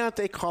 Why aren't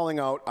they calling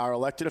out our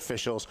elected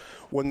officials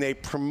when they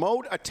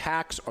promote a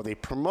tax or they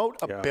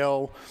promote a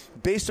bill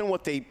based on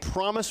what they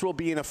promise will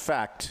be in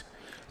effect?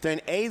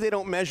 Then A, they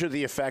don't measure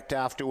the effect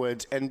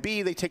afterwards, and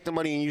B, they take the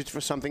money and use it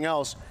for something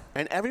else.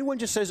 And everyone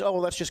just says,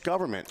 well, that's just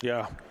government.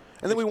 Yeah.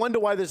 And then we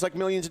wonder why there's like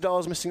millions of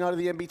dollars missing out of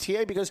the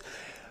MBTA because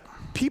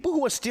people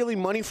who are stealing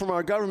money from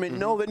our government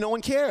know that no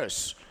one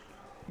cares.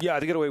 Yeah,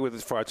 they get away with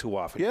it far too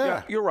often.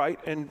 Yeah, you're right.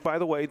 And by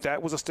the way,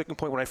 that was a sticking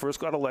point when I first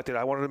got elected.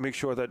 I wanted to make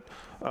sure that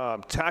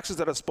taxes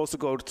that are supposed to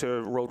go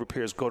to road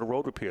repairs go to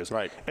road repairs.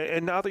 Right.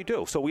 And now they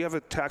do. So we have a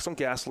tax on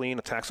gasoline,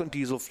 a tax on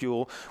diesel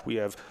fuel. We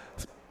have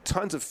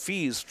tons of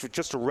fees for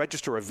just to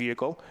register a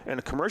vehicle, and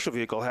a commercial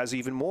vehicle has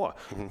even more.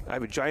 I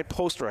have a giant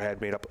poster I had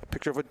made up, a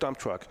picture of a dump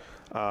truck.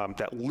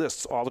 that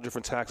lists all the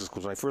different taxes.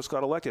 Because when I first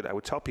got elected, I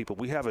would tell people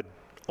we have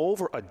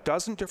over a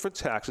dozen different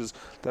taxes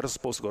that are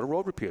supposed to go to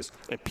road repairs.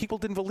 And people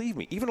didn't believe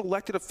me. Even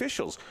elected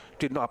officials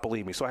did not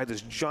believe me. So I had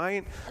this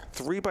giant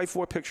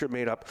 3x4 picture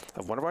made up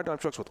of one of our dump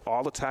trucks with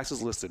all the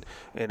taxes listed.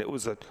 And it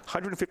was a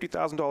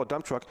 $150,000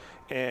 dump truck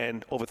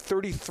and over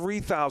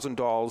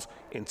 $33,000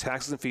 in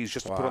taxes and fees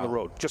just to put on the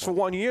road, just for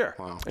 1 year.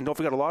 Wow. And don't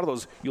forget, a lot of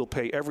those you'll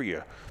pay every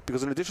year.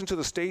 Because in addition to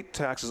the state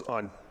taxes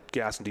on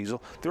gas and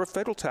diesel, there are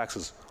federal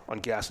taxes on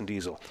gas and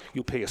diesel.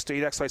 You'll pay a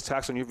state excise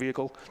tax on your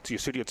vehicle to your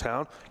city or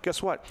town.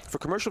 Guess what? For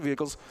commercial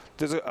vehicles,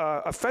 there's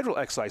a federal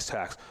excise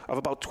tax of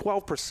about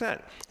 12%.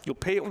 You'll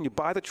pay it when you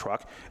buy the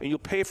truck, and you'll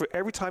pay it for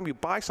every time you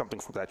buy something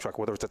from that truck,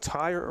 whether it's a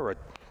tire or a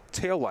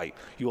tail light.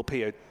 You will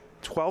pay a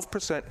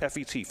 12%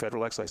 FET,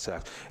 federal excise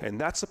tax, and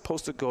that's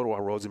supposed to go to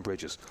our roads and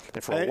bridges.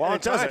 And for a long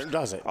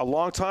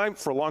time,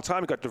 for a long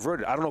time, it got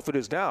diverted. I don't know if it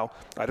is now.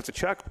 I'd have to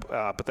check,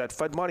 but that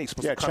Fed money is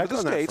supposed to come to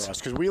the states. That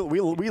for us,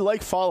 because we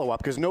like follow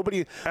up, because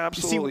nobody.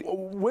 Absolutely. See,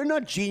 we're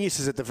not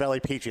geniuses at the Valley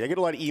Patriot. I get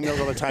a lot of emails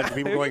all the time from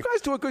people going, "You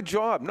guys do a good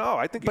job." No,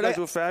 I think you guys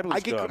do a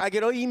fabulous job. I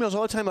get emails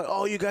all the time like,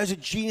 "Oh, you guys are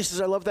geniuses.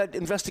 I love that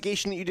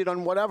investigation that you did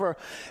on whatever,"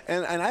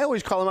 and I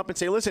always call them up and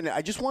say, "Listen,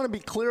 I just want to be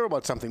clear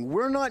about something.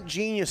 We're not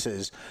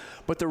geniuses,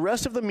 but the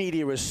rest of the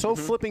media is so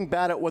flipping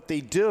bad at what they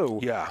do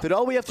that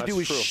all we have to do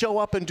is show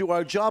up and do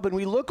our job, and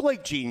we look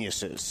like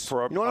geniuses." You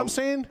know what I'm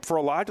saying? For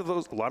a lot of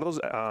those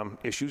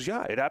issues,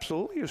 yeah, it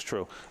absolutely is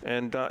true,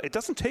 and it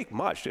doesn't take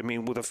much. I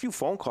mean, with a few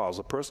phone calls,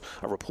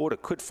 a reporter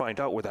could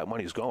find out where that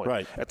money is going.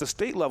 Right. At the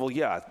state level,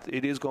 yeah,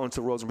 it is going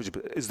to roads and bridges.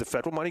 But is the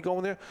federal money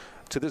going there?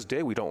 To this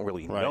day, we don't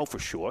really know for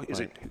sure.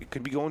 It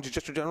could be going to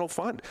just a general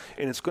fund,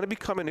 and it's going to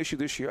become an issue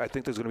this year. I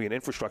think there's going to be an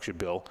infrastructure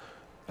bill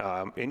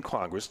in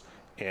Congress.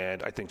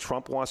 And I think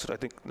Trump wants it. I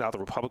think now the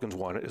Republicans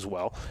want it as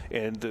well.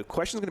 And the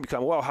question is going to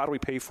become, well, how do we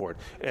pay for it?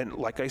 And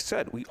like I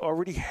said, we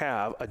already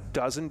have a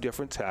dozen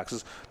different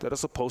taxes that are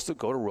supposed to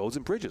go to roads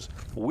and bridges.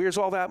 Where's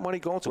all that money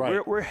going to?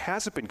 Right. Where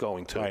has it been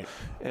going to? Right.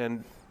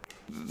 And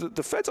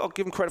the feds, I'll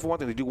give them credit for one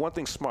thing. They do one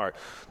thing smart.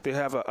 They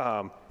have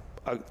a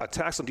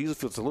tax on diesel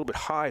fuel that's a little bit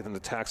higher than the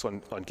tax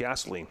on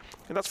gasoline.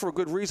 And that's for a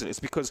good reason. It's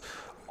because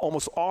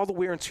almost all the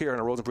wear and tear on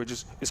the roads and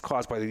bridges is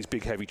caused by these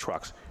big, heavy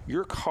trucks.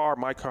 Your car,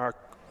 my car,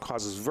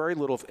 causes very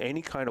little of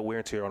any kind of wear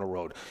and tear on a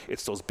road.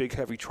 It's those big,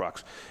 heavy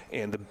trucks.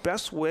 And the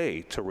best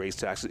way to raise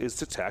taxes is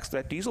to tax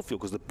that diesel fuel,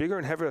 because the bigger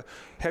and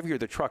heavier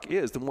the truck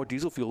is, the more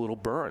diesel fuel it'll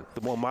burn.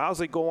 The more miles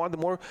they go on, the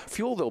more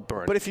fuel they'll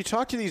burn. But if you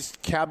talk to these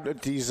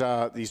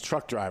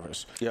truck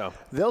drivers,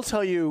 they'll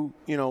tell you,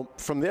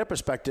 from their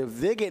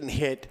perspective, they're getting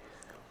hit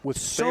with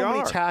so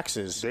many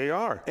taxes. They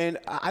are. And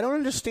I don't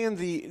understand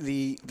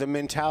the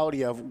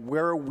mentality of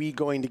where are we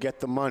going to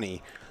get the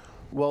money.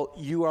 Well,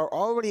 you are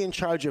already in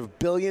charge of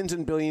billions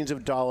and billions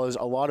of dollars.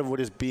 A lot of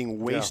what is being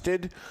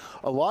wasted.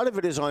 Yeah. A lot of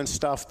it is on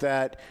stuff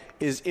that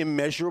is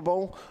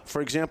immeasurable.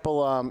 For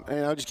example,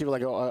 and I'll just give you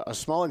like a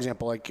small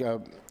example. Like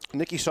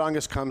Nikki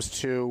Songas comes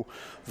to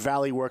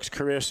Valley Works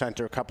Career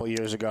Center a couple of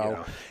years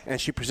ago, and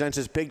she presents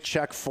this big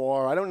check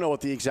for, I don't know what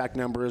the exact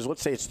number is.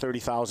 Let's say it's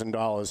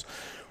 $30,000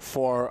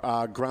 for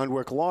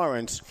Groundwork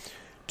Lawrence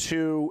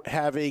to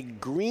have a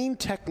green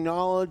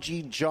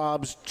technology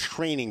jobs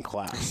training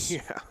class.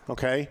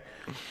 Okay?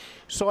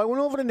 So I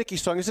went over to Nikki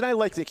Songas, and I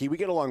like Nikki. We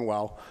get along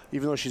well,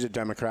 even though she's a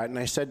Democrat. And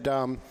I said,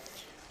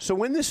 so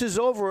when this is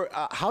over,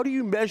 how do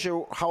you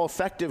measure how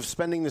effective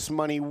spending this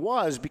money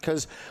was?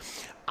 Because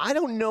I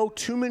don't know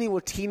too many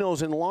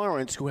Latinos in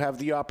Lawrence who have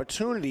the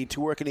opportunity to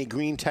work in a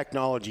green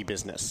technology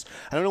business.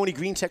 I don't know any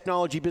green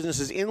technology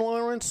businesses in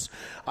Lawrence.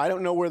 I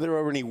don't know whether there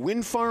are any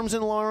wind farms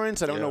in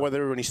Lawrence. I don't know whether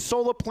there are any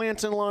solar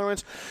plants in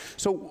Lawrence.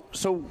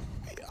 So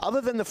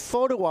other than the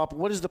photo op,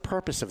 what is the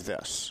purpose of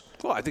this?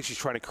 Well, I think she's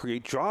trying to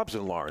create jobs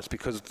in Lawrence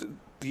because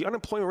the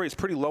unemployment rate is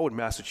pretty low in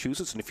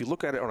Massachusetts, and if you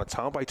look at it on a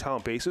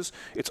town-by-town basis,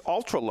 it's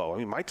ultra low. I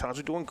mean, my towns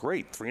are doing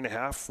great, 3.5%,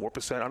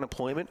 4%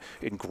 unemployment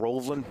in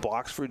Groveland,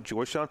 Boxford,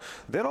 Georgetown.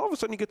 Then all of a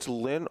sudden you get to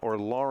Lynn or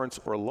Lawrence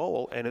or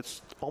Lowell, and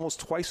it's almost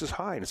twice as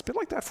high, and it's been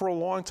like that for a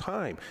long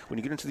time when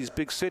you get into these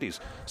big cities.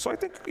 So I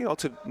think,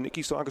 to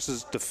Nikki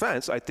Songas'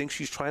 defense, I think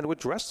she's trying to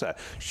address that.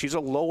 She's a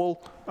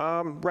Lowell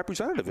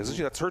representative, isn't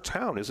she? That's her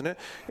town, isn't it?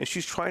 And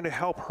she's trying to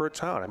help her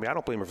town. I mean, I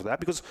don't blame her for that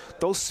because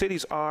those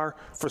cities are,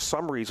 for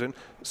some reason,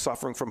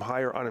 suffering from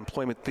higher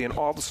unemployment than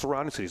all the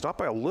surrounding cities. Not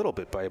by a little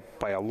bit,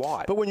 by a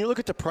lot. But when you look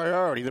at the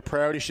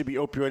priority should be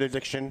opioid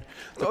addiction.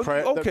 You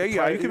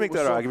can make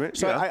that argument.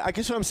 So I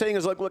guess what I'm saying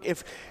is, look,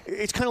 if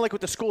it's kind of like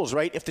with the schools,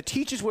 right? If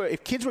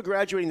kids were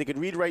graduating, they could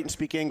read, write, and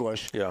speak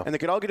English, and they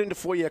could all get into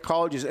 4-year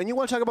colleges, and you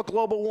want to talk about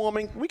global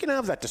warming, we can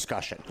have that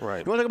discussion.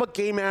 Right. You want to talk about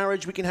gay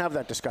marriage, we can have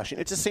that discussion.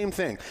 It's the same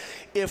thing.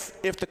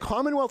 If the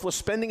Commonwealth was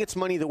spending its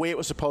money the way it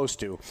was supposed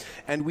to,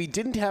 and we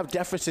didn't have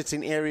deficits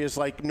in areas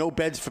like no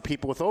beds for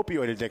people with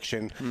opioid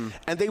addiction,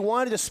 and they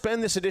wanted to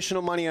spend this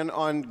additional money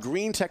on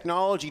green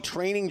technology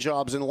training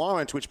jobs in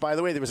Lawrence, which, by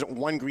the way, there isn't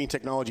one green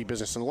technology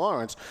business in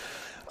Lawrence,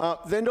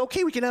 then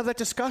okay, we can have that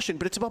discussion,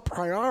 but it's about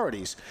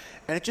priorities.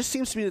 And it just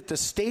seems to me that the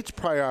state's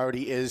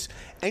priority is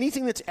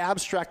anything that's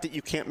abstract that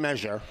you can't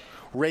measure,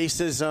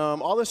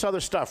 racism, all this other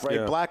stuff, right?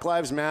 Yeah. Black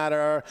Lives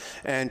Matter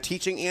and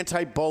teaching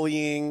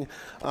anti-bullying.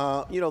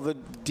 The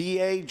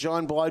DA,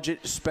 John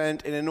Blodgett,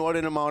 spent an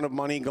inordinate amount of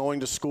money going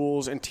to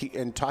schools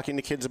and talking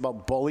to kids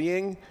about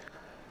bullying.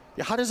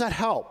 How does that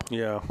help?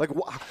 Yeah.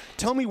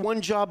 Tell me one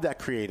job that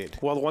created.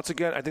 Well, once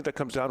again, I think that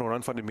comes down to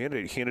an unfunded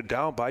mandate handed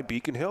down by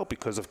Beacon Hill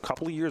because a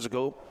couple of years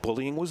ago,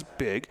 bullying was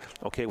big.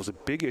 Okay, it was a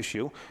big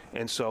issue.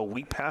 And so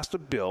we passed a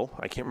bill.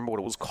 I can't remember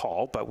what it was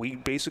called, but we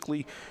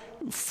basically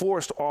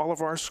forced all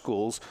of our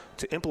schools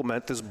to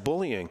implement this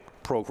bullying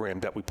program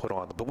that we put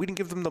on them. But we didn't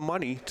give them the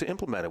money to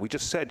implement it. We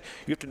just said,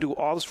 you have to do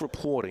all this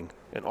reporting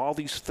and all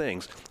these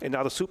things. And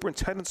now the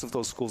superintendents of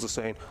those schools are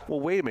saying, well,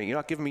 wait a minute, you're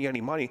not giving me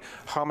any money.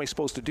 How am I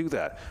supposed to do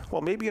that?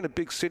 Well, maybe in a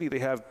big city they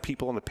have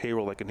people on the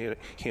payroll that can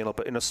handle,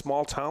 but in a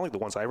small town like the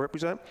ones I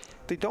represent,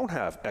 they don't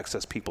have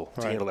excess people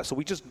to handle that. So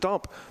we just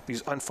dump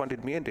these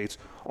unfunded mandates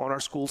on our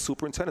school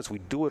superintendents. We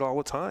do it all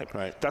the time.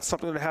 Right. That's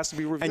something that has to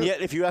be reviewed. And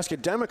yet, if you ask a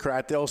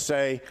Democrat, they'll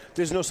say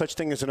there's no such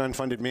thing as an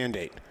unfunded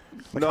mandate.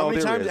 No,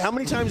 how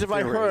many times have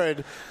I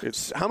heard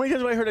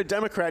a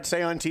Democrat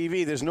say on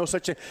TV, there's no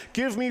such thing?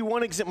 Give me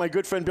one example. My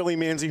good friend Billy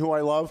Manzi, who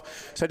I love,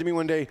 said to me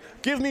one day,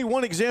 give me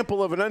one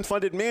example of an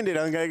unfunded mandate.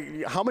 I'm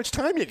like, how much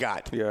time you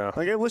got? Yeah.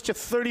 I list you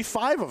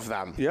 35 of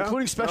them,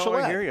 including special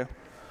ed. I hear you.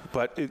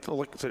 But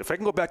like I said, if I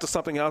can go back to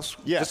something else,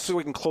 just so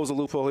we can close the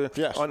loophole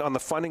here, on the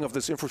funding of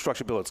this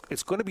infrastructure bill,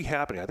 it's going to be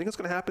happening. I think it's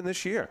going to happen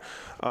this year.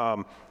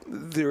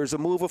 There's a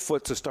move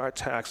afoot to start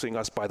taxing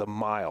us by the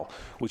mile,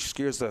 which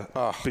scares the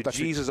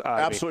bejesus out of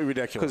me. Absolutely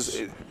ridiculous.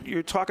 Because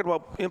you're talking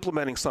about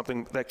implementing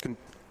something that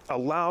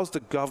allows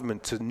the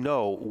government to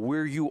know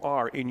where you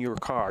are in your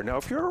car. Now,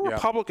 if you're a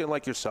Republican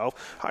like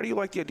yourself, how do you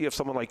like the idea of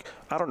someone like,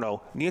 I don't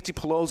know, Nancy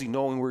Pelosi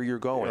knowing where you're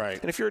going?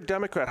 Right. And if you're a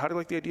Democrat, how do you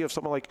like the idea of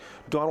someone like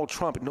Donald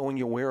Trump knowing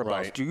your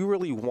whereabouts? Right. Do you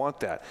really want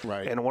that?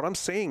 Right. And what I'm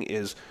saying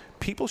is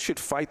people should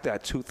fight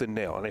that tooth and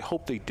nail, and I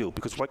hope they do,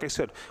 because like I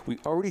said, we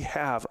already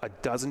have a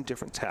dozen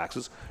different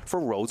taxes for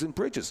roads and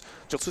bridges.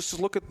 Let's just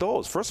look at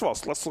those. First of all,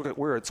 let's look at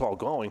where it's all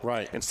going.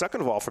 Right. And second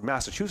of all, for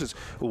Massachusetts,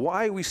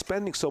 why are we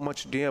spending so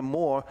much damn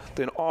more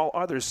than all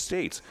other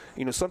states?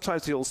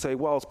 Sometimes they'll say,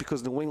 well, it's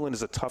because New England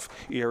is a tough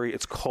area.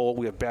 It's cold.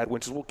 We have bad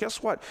winters. Well,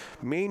 guess what?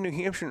 Maine, New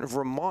Hampshire, and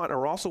Vermont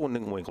are also in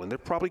New England. They're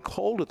probably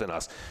colder than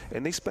us,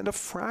 and they spend a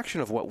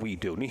fraction of what we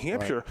do. New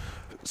Hampshire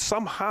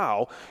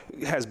somehow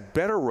has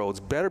better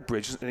roads, better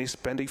bridges, and they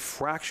spend a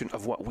fraction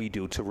of what we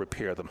do to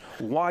repair them.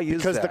 Why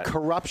is that? Because the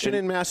corruption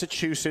in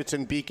Massachusetts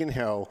and Beacon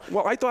Hill.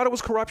 Well, I thought it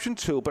was corruption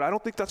too, but I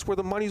don't think that's where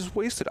the money's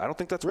wasted. I don't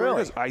think that's where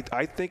it is.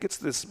 I think it's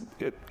this.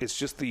 It's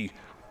just the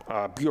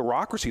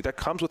bureaucracy that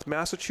comes with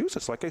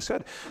Massachusetts. Like I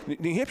said,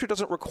 New Hampshire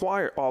doesn't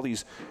require all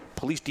these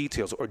police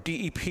details or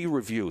DEP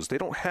reviews. They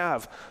don't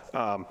have.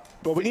 Well,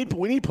 we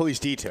need police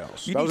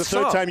details. That was the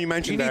third time you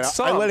mentioned that.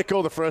 I let it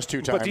go the first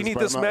two times. But do you need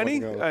this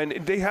many?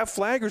 And they have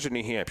flaggers in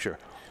New Hampshire.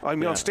 I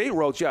mean, on state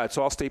roads, it's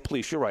all state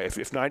police. You're right.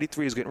 If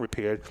 93 is getting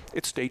repaired,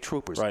 it's state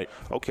troopers. Right.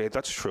 Okay,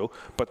 that's true.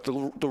 But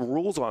the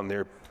rules on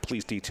their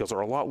police details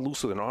are a lot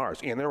looser than ours,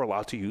 and they're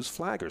allowed to use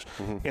flaggers.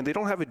 Mm-hmm. And they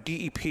don't have a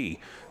DEP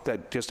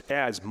that just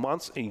adds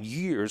months and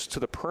years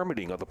to the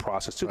permitting of the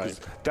process, too, because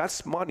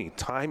that's money.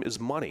 Time is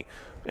money.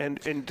 And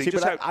they See,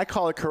 just but I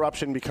call it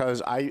corruption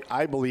because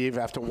I believe,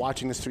 after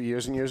watching this through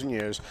years and years and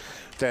years,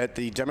 that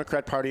the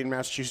Democrat Party in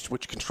Massachusetts,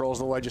 which controls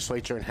the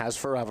legislature and has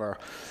forever,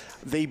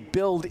 they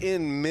build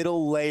in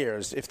middle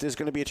layers. If there's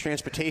going to be a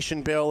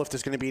transportation bill, if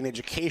there's going to be an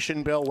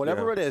education bill,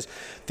 whatever it is,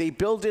 they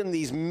build in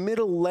these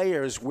middle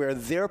layers where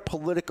their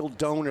political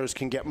donors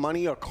can get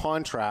money or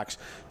contracts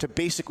to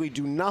basically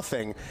do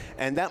nothing,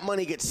 and that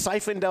money gets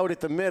siphoned out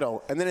at the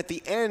middle, and then at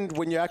the end,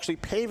 when you're actually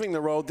paving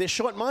the road, they're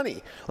short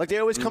money. Like, they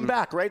always come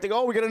back, right? They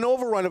go, we got an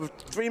overrun of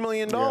 $3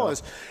 million.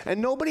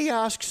 And nobody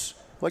asks,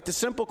 like, the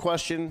simple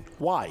question,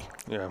 why?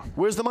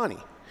 Where's the money?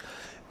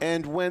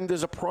 And when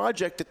there's a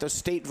project that the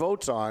state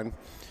votes on,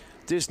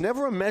 there's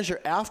never a measure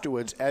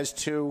afterwards as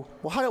to,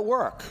 well, how did it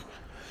work?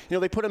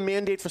 They put a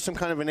mandate for some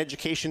kind of an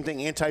education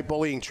thing,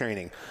 anti-bullying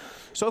training.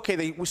 So, okay,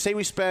 they say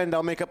we spend,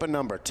 I'll make up a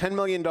number, $10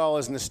 million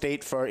in the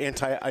state for an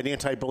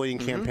anti-bullying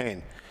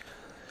campaign.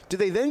 Do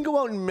they then go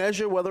out and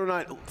measure whether or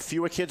not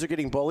fewer kids are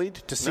getting bullied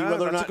to see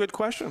whether or not? That's a good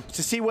question.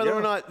 To see whether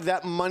or not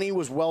that money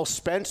was well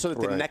spent, so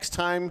that the next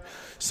time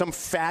some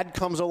fad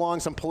comes along,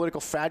 some political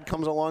fad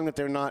comes along, that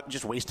they're not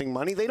just wasting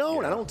money. They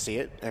don't. I don't see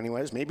it.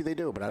 Anyways, maybe they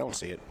do, but I don't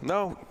see it.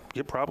 No,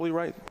 you're probably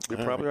right.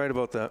 You're probably right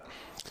about that.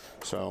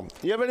 So,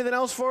 you have anything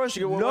else for us?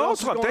 No,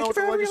 Tom, thank you for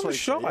having me on the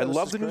show. I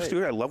love the new great.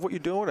 studio. I love what you're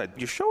doing.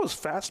 Your show is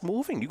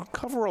fast-moving. You can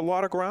cover a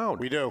lot of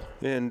ground. We do.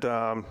 And,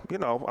 I'm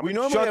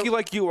a junkie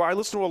like you. I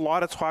listen to a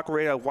lot of talk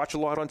radio. I watch a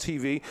lot on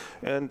TV.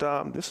 And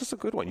this is a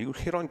good one. You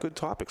hit on good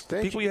topics.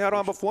 The people you had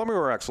on before me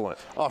were excellent.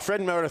 Oh,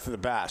 Fred and Meredith are the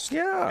best.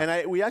 Yeah.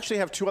 And we actually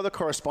have two other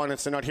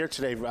correspondents. They're not here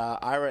today.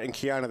 Ira and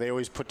Kiana, they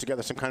always put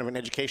together some kind of an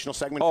educational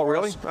segment for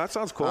really? us. That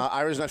sounds cool.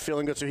 Ira's not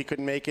feeling good, so he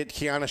couldn't make it.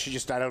 Kiana, she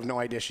just died. I have no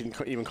idea. She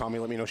didn't even call me,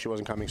 let me know she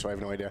wasn't coming, so I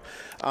have no idea.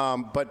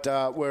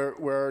 But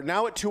we're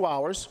now at 2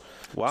 hours.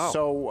 Wow.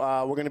 So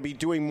we're going to be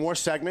doing more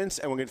segments,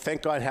 and we're going to,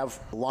 thank God, have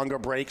longer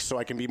breaks so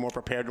I can be more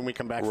prepared when we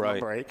come back from a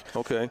break.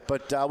 Okay.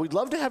 But we'd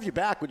love to have you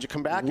back. Would you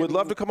come back? Would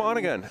love to come on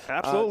again.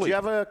 Absolutely.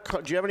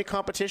 Do you have any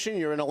competition?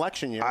 You're in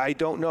election year. I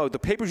don't know. The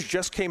papers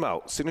just came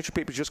out. Signature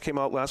papers just came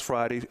out last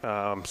Friday.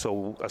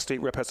 So a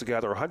state rep has to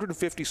gather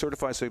 150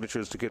 certified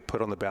signatures to get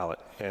put on the ballot.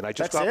 And I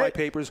just got my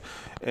papers.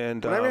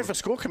 And when I ran for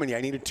school committee,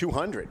 I needed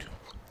 200.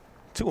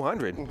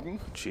 200? Mm-hmm.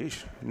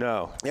 Jeez.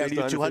 No. Yeah, I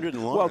need 200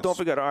 in Lawrence. Well, don't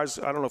forget ours.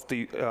 I don't know if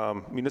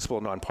the municipal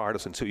or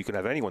nonpartisan, too. You can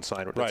have anyone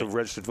sign it. That's a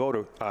registered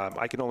voter.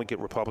 I can only get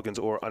Republicans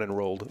or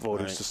unenrolled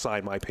voters to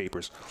sign my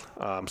papers.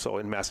 So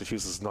in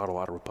Massachusetts, there's not a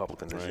lot of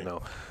Republicans, as you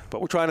know.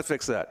 But we're trying to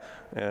fix that.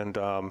 And,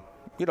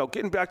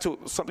 getting back to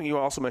something you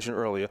also mentioned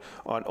earlier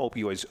on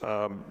opioids,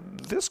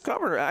 this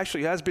governor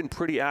actually has been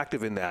pretty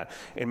active in that.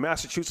 And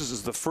Massachusetts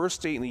is the first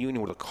state in the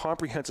union with a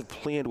comprehensive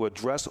plan to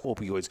address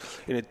opioids.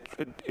 And it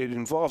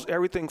involves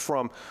everything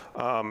from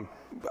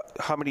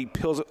how many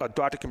pills a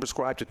doctor can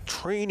prescribe to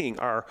training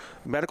our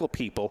medical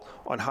people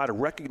on how to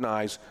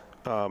recognize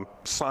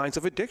signs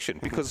of addiction,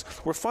 because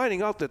we're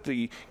finding out that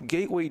the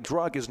gateway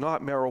drug is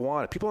not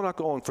marijuana. People are not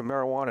going from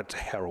marijuana to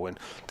heroin.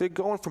 They're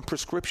going from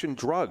prescription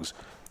drugs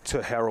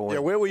to heroin. Yeah,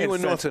 where were you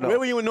in North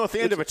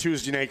Andover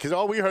Tuesday night? Because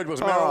all we heard was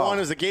marijuana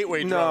is the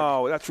gateway drug.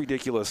 No, that's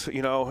ridiculous.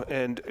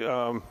 And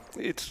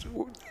it's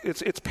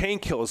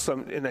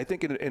painkillers. And I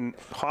think in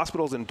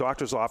hospitals and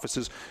doctors'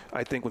 offices,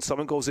 I think when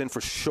someone goes in for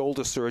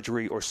shoulder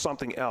surgery or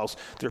something else,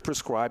 they're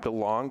prescribed a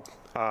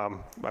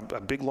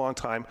big long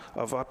time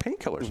of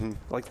painkillers,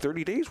 like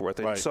 30 days worth.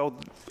 And so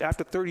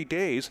after 30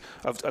 days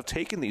of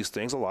taking these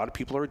things, a lot of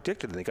people are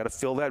addicted, and they got to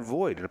fill that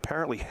void. And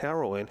apparently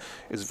heroin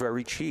is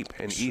very cheap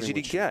and easy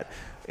to get.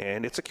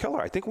 And it's a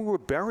killer. I think we were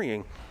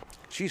burying,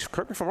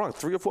 correct me if I'm wrong,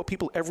 3 or 4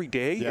 people every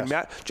day,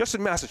 just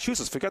in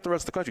Massachusetts. Forget the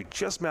rest of the country,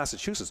 just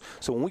Massachusetts.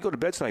 So when we go to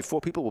bed tonight,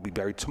 4 people will be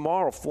buried.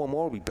 Tomorrow, 4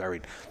 more will be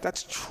buried.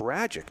 That's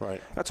tragic.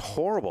 Right. That's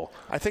horrible.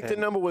 I think the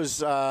number was,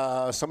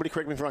 somebody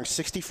correct me if I'm wrong,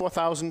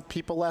 64,000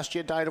 people last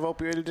year died of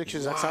opioid addiction.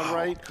 Does that sound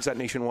right? Is that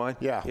nationwide?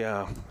 Yeah.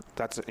 Yeah.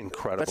 That's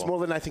incredible. That's more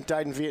than I think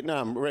died in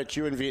Vietnam. Rich,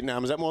 you in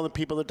Vietnam. Is that more than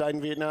people that died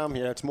in Vietnam?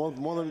 Yeah, it's more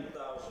than...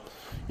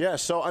 Yeah,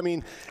 so, I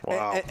mean,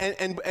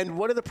 and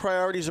what are the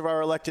priorities of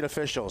our elected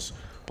officials?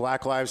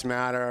 Black Lives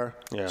Matter,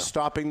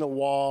 stopping the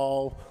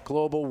wall,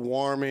 global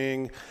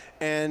warming,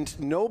 and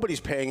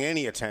nobody's paying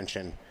any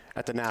attention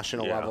at the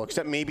national level,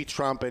 except maybe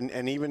Trump,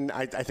 and even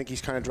I think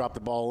he's kind of dropped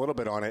the ball a little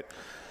bit on it.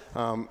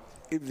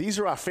 These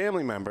are our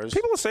family members.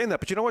 People are saying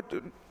that, but you know what?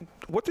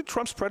 What did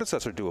Trump's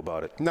predecessor do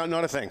about it? No,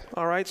 not a thing.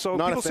 All right, so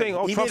people saying,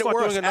 he Trump's not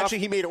doing enough. Actually,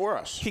 he made it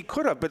worse. He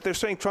could have, but they're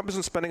saying Trump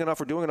isn't spending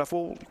enough or doing enough.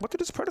 Well, what did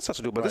his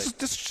predecessor do? But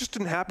this just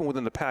didn't happen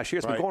within the past year.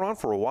 It's been going on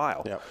for a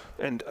while. Yep.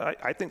 And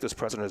I think this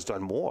president has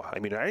done more. I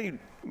mean,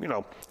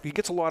 he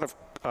gets a lot of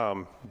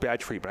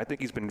bad treatment. I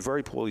think he's been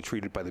very poorly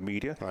treated by the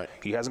media. Right.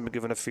 He hasn't been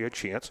given a fair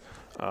chance.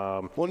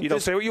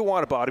 Say what you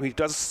want about him. He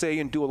does say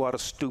and do a lot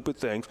of stupid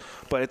things.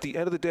 But at the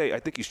end of the day, I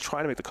think he's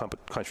trying to make the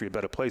country a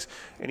better place,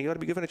 and he ought to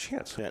be given a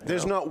chance. Yeah.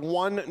 There's not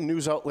one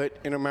news outlet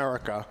in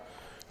America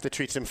that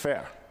treats him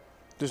fair.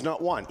 There's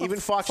not one. Even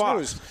Fox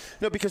News.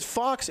 No, because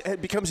Fox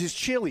becomes his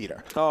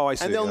cheerleader. Oh, I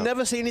see. And they'll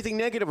never say anything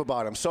negative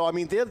about him. So, I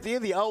mean, they're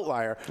the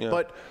outlier. Yeah.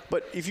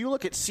 But if you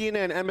look at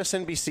CNN,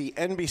 MSNBC,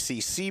 NBC,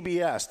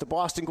 CBS, the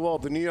Boston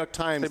Globe, the New York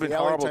Times, they've been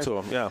horrible to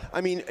him. Yeah.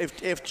 I mean,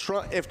 if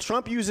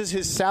Trump uses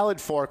his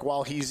salad fork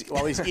while he's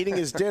eating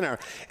his dinner,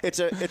 it's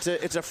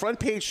a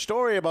front page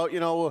story about,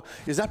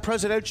 is that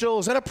presidential?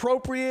 Is that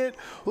appropriate?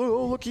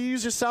 Oh, look, he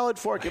used his salid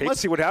fork. I hate to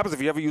see what happens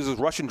if he ever uses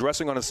Russian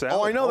dressing on a salad.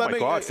 Oh, I know. Oh, my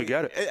God,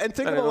 forget it. And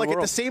think about, at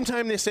the same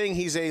time they're saying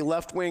he's a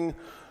left-wing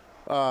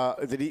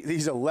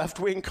he's a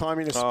left-wing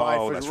communist spy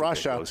for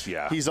Russia.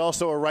 Yeah. He's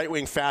also a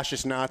right-wing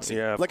fascist Nazi.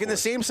 Yeah, in the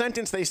same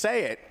sentence they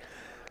say it.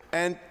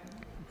 And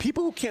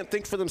people who can't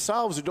think for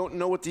themselves, who don't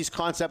know what these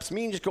concepts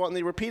mean, just go out and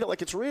they repeat it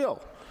like it's real.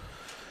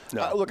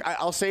 No. Look,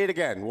 I'll say it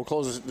again. We'll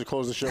close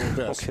the show with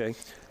this. Okay.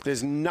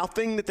 There's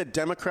nothing that the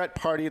Democrat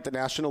Party at the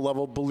national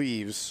level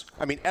believes.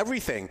 I mean,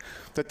 everything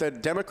that the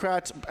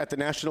Democrats at the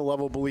national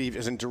level believe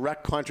is in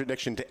direct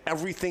contradiction to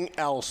everything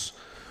else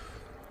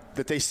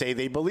that they say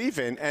they believe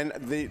in. And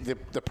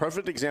the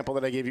perfect example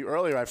that I gave you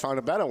earlier, I found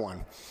a better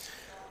one.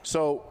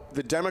 So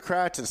the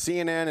Democrats and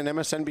CNN and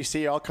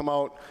MSNBC all come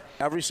out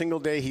every single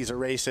day. He's a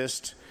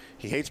racist.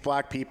 He hates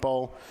black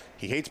people.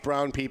 He hates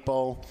brown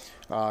people.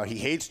 He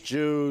hates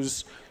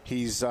Jews.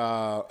 He's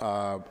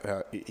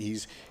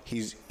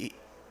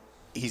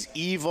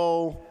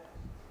evil.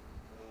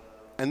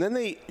 And then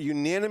they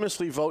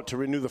unanimously vote to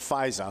renew the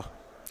FISA.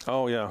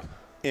 Oh, yeah.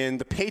 In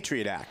the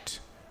Patriot Act.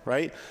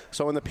 Right?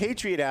 So in the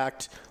Patriot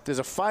Act, there's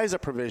a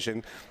FISA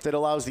provision that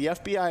allows the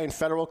FBI and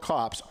federal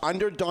cops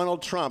under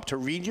Donald Trump to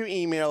read your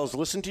emails,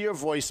 listen to your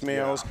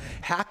voicemails,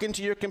 hack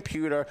into your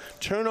computer,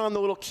 turn on the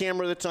little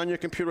camera that's on your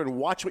computer and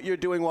watch what you're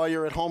doing while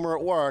you're at home or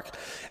at work.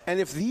 And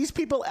if these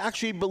people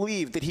actually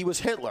believed that he was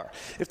Hitler,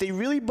 if they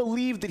really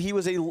believed that he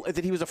was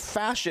a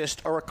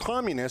fascist or a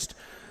communist,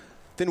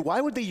 then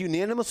why would they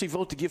unanimously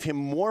vote to give him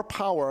more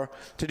power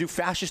to do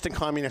fascist and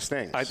communist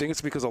things? I think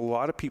it's because a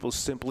lot of people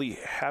simply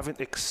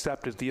haven't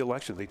accepted the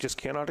election. They just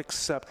cannot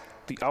accept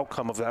the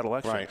outcome of that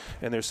election. Right.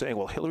 And they're saying,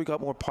 well, Hillary got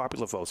more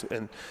popular votes.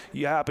 And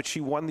yeah, but she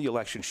won the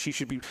election. She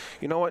should be,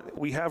 you know what?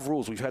 We have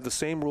rules. We've had the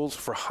same rules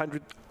for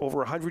over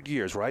 100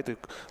 years, right? The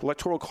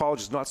Electoral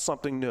College is not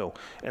something new.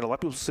 And a lot of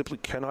people simply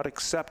cannot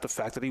accept the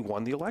fact that he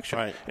won the election.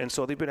 Right. And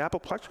so they've been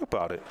apoplectic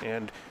about it.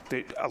 And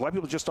a lot of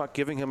people are just not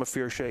giving him a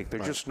fair shake.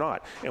 They're just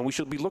not. And we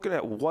should be looking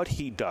at what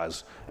he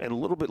does and a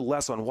little bit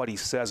less on what he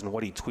says and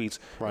what he tweets.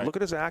 Right. Look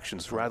at his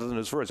actions rather than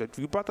his words.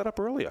 You brought that up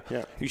earlier.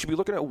 Yeah. You should be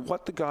looking at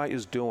what the guy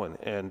is doing.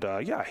 And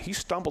yeah, he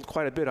stumbled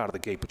quite a bit out of the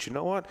gate. But you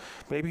know what?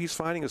 Maybe he's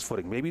finding his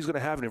footing. Maybe he's going to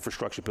have an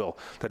infrastructure bill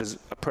that his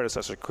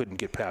predecessor couldn't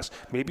get passed.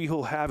 Maybe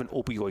he'll have an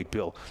opioid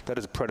bill that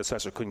his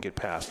predecessor couldn't get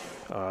passed.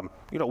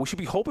 We should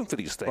be hoping for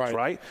these things,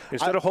 right?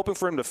 Instead of hoping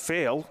for him to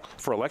fail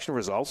for election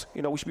results,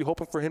 we should be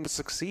hoping for him to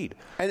succeed.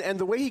 And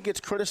the way he gets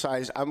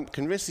criticized, I'm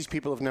convinced these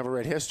people have never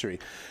read history.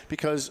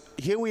 Because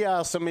here we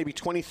are some maybe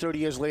 20, 30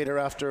 years later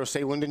after,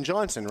 say, Lyndon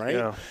Johnson, right?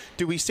 Yeah.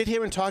 Do we sit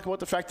here and talk about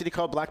the fact that he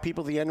called black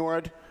people the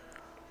N-word?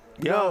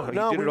 Yeah,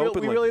 No, he did it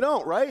openly. we really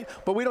don't, right?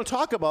 But we don't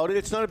talk about it.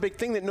 It's not a big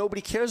thing that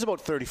nobody cares about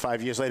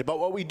 35 years later. But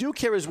what we do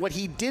care is what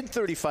he did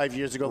 35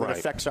 years ago that Right.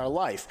 affects our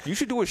life. You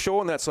should do a show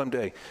on that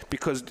someday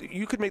because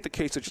you could make the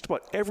case that just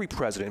about every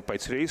president, by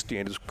today's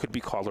standards, could be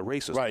called a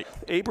racist. Right.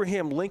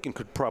 Abraham Lincoln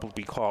could probably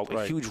be called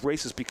a huge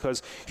racist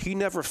because he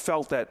never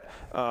felt that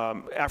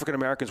African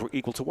Americans were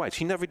equal to whites.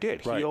 He never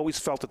did. Right. He always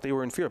felt that they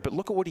were inferior. But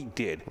look at what he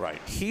did. Right.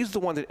 He's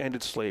the one that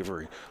ended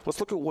slavery. Let's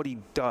look at what he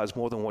does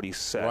more than what he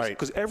says. Right.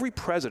 Because every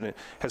president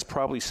has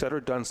probably said or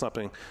done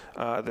something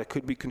that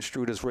could be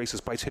construed as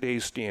racist by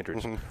today's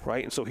standards,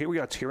 right? And so here we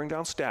are tearing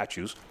down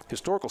statues,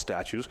 historical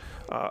statues,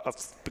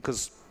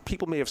 because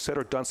people may have said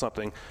or done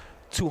something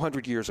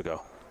 200 years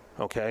ago,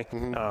 okay?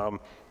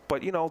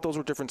 But, those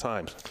were different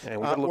times.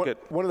 And we got to look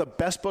at one of the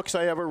best books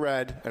I ever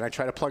read, and I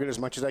try to plug it as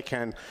much as I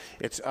can.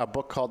 It's a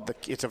book called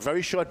it's a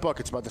very short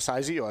book. It's about the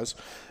size of yours.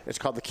 It's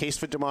called The Case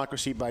for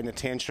Democracy by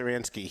Natan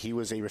Sharansky. He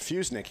was a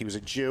refusenik. He was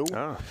a Jew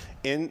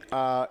in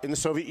the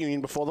Soviet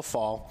Union before the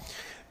fall.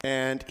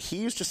 And he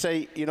used to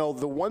say,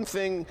 the one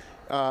thing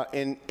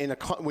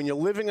when you're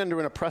living under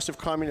an oppressive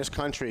communist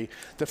country,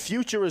 the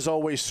future is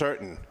always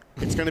certain.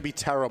 It's going to be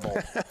terrible.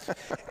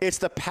 It's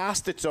the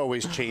past that's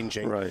always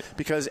changing. Right.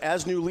 Because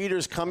as new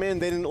leaders come in,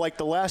 they didn't like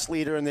the last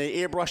leader, and they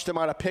airbrush them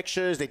out of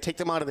pictures, they take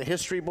them out of the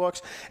history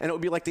books, and it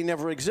would be like they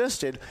never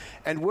existed.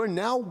 And we're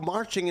now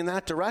marching in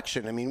that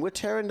direction. I mean, we're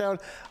tearing down.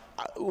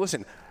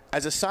 Listen,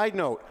 as a side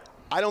note,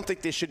 I don't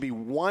think there should be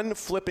one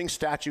flipping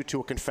statue to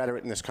a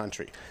Confederate in this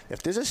country.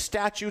 If there's a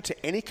statue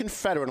to any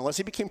Confederate, unless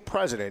he became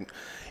president,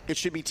 it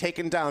should be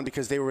taken down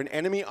because they were an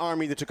enemy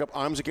army that took up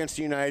arms against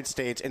the United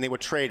States, and they were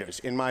traitors,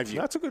 in my view.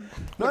 That's a good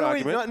not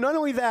argument. Not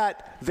only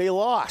that, they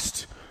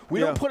lost.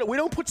 We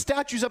don't put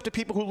statues up to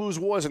people who lose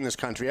wars in this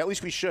country. At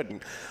least we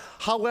shouldn't.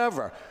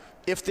 However,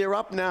 if they're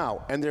up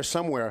now and they're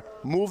somewhere,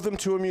 move them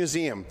to a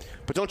museum,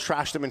 but don't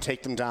trash them and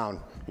take them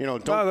down.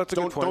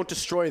 Don't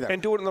destroy them.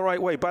 And do it in the right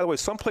way. By the way,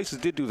 some places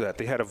did do that.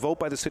 They had a vote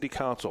by the city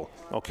council,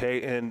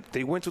 okay, and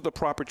they went through the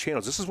proper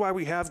channels. This is why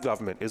we have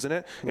government, isn't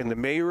it? And the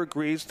mayor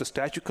agrees, the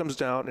statue comes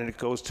down, and it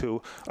goes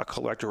to a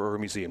collector or a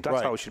museum.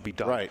 That's how it should be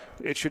done. Right.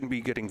 It shouldn't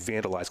be getting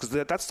vandalized because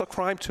that's the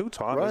crime too,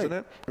 Tom, Right. isn't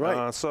it?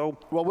 Right.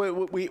 Well,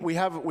 we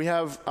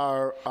have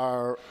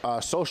our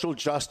social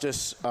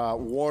justice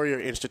warrior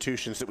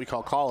institutions that we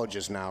call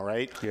colleges now,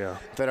 right? Yeah.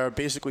 That are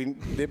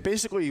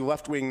basically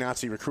left-wing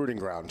Nazi recruiting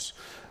grounds,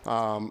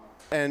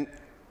 and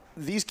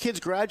these kids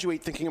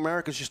graduate thinking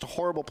America's just a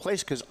horrible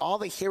place because all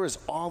they hear is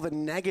all the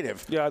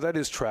negative. Yeah, that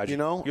is tragic.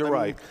 You're I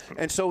right. mean,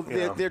 and so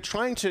they're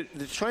trying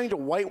to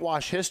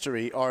whitewash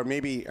history, or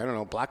maybe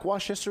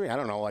blackwash history. I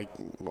don't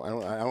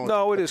know.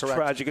 No, it is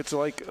tragic. It's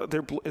like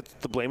it's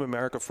the Blame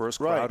America First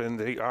crowd, and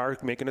they are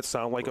making it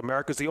sound like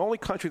America's the only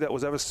country that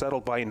was ever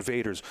settled by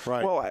invaders.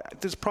 Right. Well,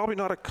 there's probably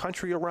not a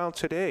country around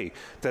today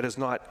that is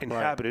not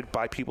inhabited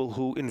by people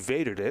who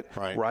invaded it,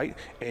 right,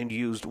 and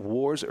used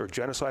wars or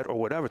genocide or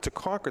whatever to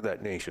conquer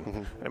that nation.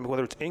 I mean,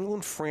 whether it's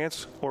England,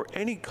 France, or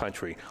any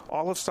country,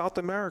 all of South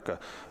America,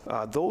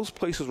 those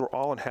places were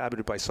all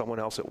inhabited by someone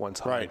else at one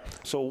time. Right.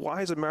 So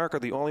why is America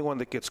the only one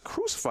that gets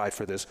crucified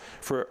for this,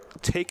 for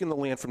taking the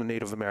land from the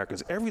Native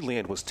Americans? Every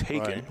land was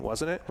taken,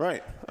 wasn't it?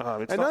 Right.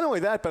 And not only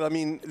that, but I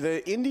mean,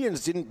 the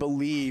Indians didn't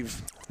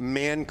believe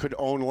man could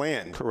own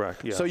land.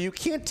 Correct, yeah. So you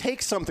can't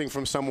take something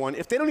from someone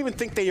if they don't even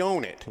think they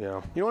own it.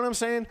 Yeah. You know what I'm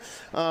saying?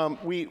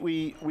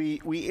 We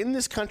in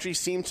this country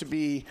seem to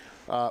be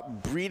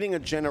breeding a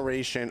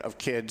generation of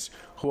kids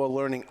who are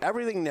learning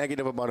everything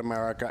negative about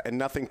America and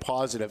nothing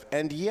positive,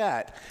 and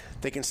yet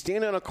they can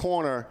stand in a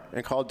corner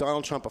and call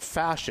Donald Trump a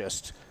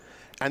fascist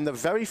And the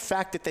very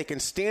fact that they can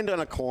stand on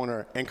a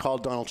corner and call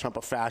Donald Trump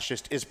a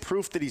fascist is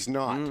proof that he's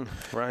not.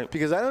 Right.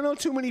 Because I don't know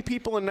too many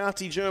people in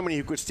Nazi Germany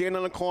who could stand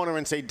on a corner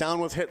and say down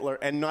with Hitler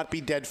and not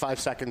be dead 5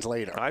 seconds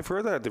later. I've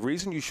heard that. The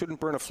reason you shouldn't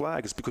burn a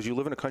flag is because you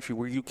live in a country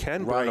where you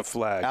can burn a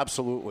flag.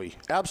 Absolutely.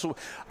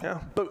 Yeah.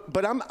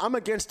 But I'm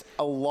against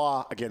a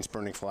law against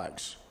burning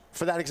flags.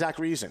 For that exact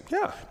reason.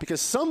 Yeah.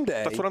 Because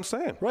someday... That's what I'm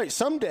saying. Right.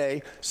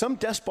 Someday, some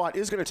despot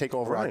is going to take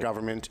over our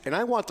government, and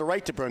I want the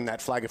right to burn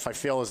that flag if I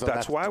feel as though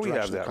that's why the we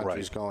direction have that the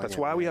country's right. going. That's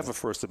why we have a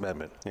First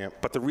Amendment.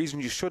 Yep. But the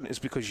reason you shouldn't is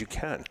because you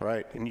can.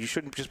 Right. And you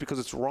shouldn't just because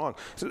it's wrong.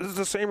 So this is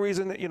the same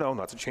reason that,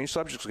 not to change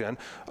subjects again,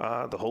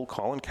 the whole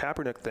Colin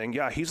Kaepernick thing,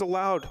 he's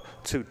allowed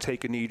to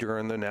take a knee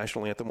during the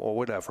national anthem or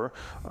whatever.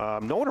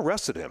 No one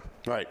arrested him.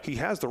 Right. He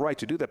has the right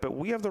to do that, but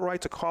we have the right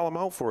to call him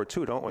out for it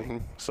too, don't we? Mm-hmm.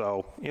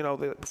 So,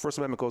 the First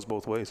Amendment goes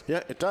both ways.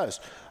 Yeah, it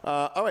does.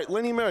 All right,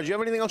 Lenny Mira, do you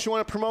have anything else you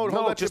want to promote?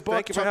 No, just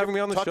thank you for having me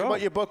on the show. Talk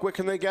about your book. Where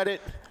can they get it?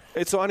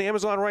 It's on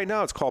Amazon right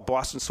now. It's called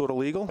Boston Sorta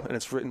Legal, and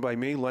it's written by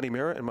me, Lenny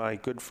Mira, and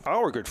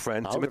our good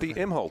friend, Timothy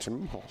Imholt.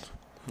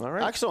 All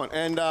right. Excellent.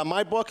 And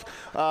my book,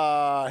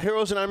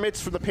 Heroes in Our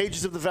Midst, from the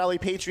pages of the Valley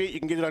Patriot. You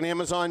can get it on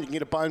Amazon. You can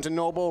get it at Barnes &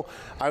 Noble.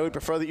 I would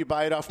prefer that you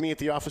buy it off me at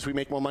the office. We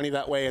make more money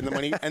that way. And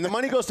the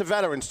money goes to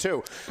veterans,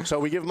 too. So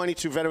we give money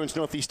to Veterans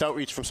Northeast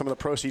Outreach from some of the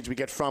proceeds we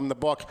get from the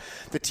book.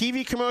 The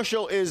TV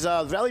commercial is,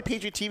 Valley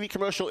Patriot TV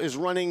commercial is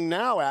running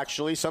now,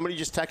 actually. Somebody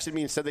just texted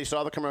me and said they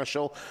saw the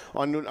commercial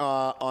on the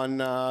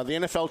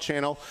NFL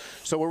channel.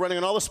 So we're running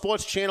on all the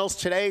sports channels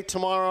today,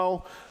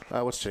 tomorrow.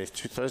 What's today?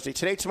 Thursday.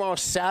 Today, tomorrow,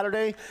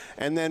 Saturday,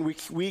 and then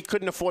we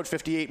couldn't afford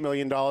 $58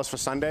 million for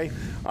Sunday,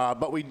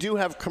 but we do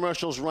have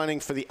commercials running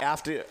for the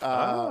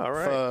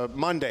for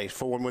Monday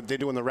for when they're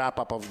doing the wrap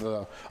up of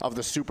the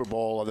Super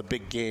Bowl or the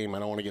big game. I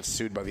don't want to get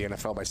sued by the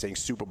NFL by saying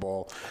Super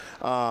Bowl.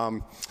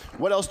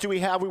 What else do we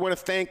have? We want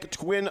to thank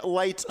Twin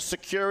Lights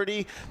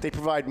Security. They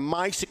provide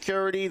my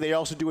security. They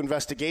also do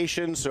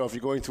investigations. So if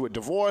you're going through a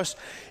divorce,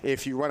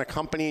 if you run a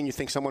company and you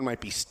think someone might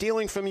be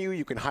stealing from you,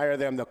 you can hire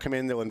them. They'll come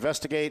in. They'll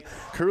investigate.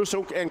 Caruso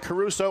and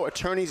Caruso,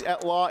 attorneys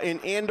at law in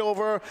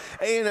Andover.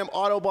 A&M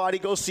Auto Body.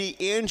 Go see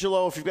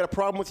Angelo. If you've got a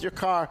problem with your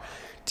car,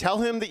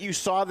 tell him that you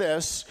saw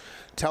this.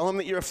 Tell him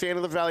that you're a fan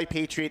of the Valley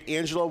Patriot.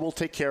 Angelo will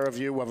take care of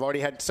you. I've already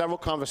had several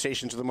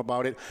conversations with him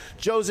about it.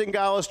 Joe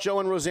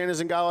and Rosanna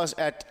Zingales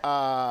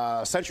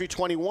at Century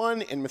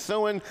 21 in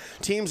Methuen.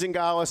 Team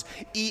Zingales,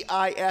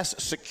 EIS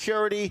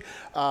Security.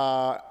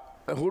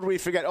 Who do we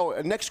forget? Oh,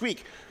 next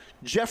week,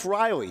 Jeff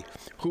Riley,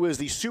 who is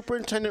the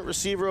superintendent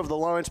receiver of the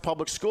Lawrence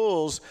Public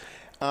Schools,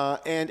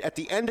 and at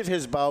the end of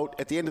his bout,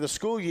 at the end of the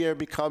school year,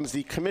 becomes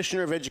the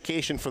Commissioner of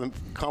Education for the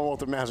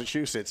Commonwealth of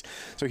Massachusetts.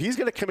 So he's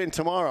going to come in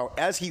tomorrow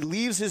as he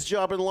leaves his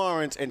job in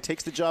Lawrence and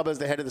takes the job as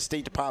the head of the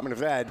State Department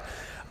of Ed.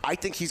 I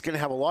think he's going to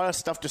have a lot of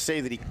stuff to say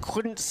that he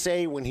couldn't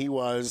say when he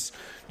was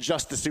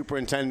just the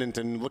superintendent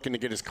and looking to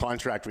get his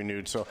contract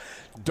renewed. So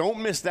don't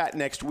miss that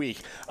next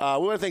week. We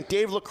want to thank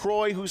Dave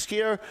LaCroix, who's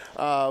here,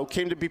 who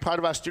came to be part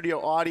of our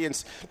studio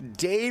audience.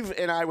 Dave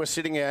and I were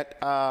sitting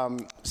at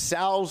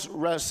Salvatore's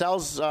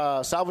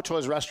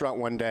restaurant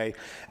one day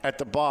at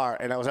the bar,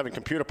 and I was having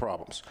computer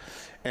problems.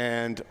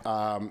 And,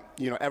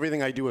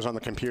 everything I do is on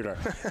the computer.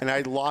 And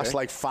I lost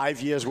like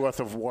 5 years'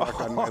 worth of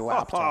work on my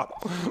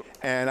laptop.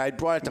 And I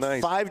brought it to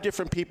 5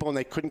 different people, and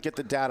they couldn't get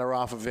the data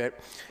off of it.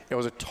 It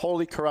was a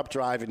totally corrupt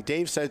drive. And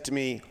Dave said to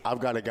me, I've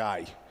got a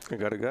guy. You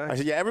got a guy? I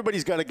said, yeah,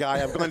 everybody's got a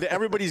guy. I've gone to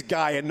everybody's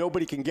guy, and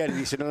nobody can get it.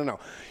 He said, no.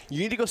 You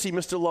need to go see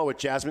Mr. Lowe at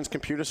Jasmine's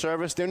Computer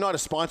Service. They're not a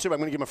sponsor, but I'm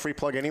going to give him a free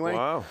plug anyway.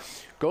 Wow.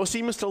 Go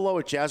see Mr. Lowe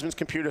at Jasmine's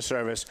Computer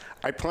Service.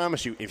 I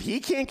promise you, if he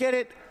can't get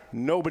it,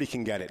 nobody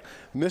can get it.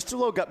 Mr.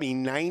 Lowe got me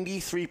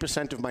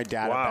 93% of my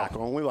data back. I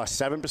only lost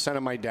 7%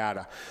 of my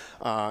data.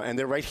 And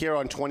they're right here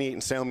on 28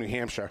 in Salem, New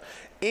Hampshire.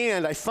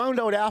 And I found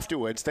out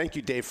afterwards, thank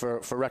you, Dave,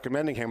 for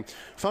recommending him,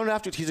 found out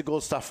afterwards he's a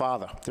Gold Star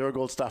father. They're a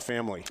Gold Star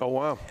family. Oh,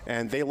 wow.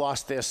 And they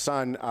lost their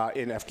son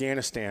in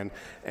Afghanistan.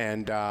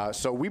 And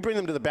so we bring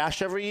them to the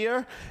Bash every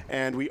year,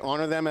 and we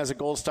honor them as a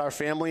Gold Star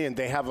family, and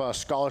they have a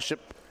scholarship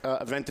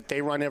event that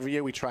they run every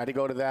year. We try to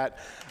go to that.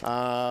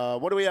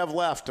 What do we have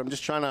left? I'm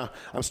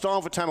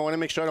stalling for time. I want to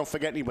make sure I don't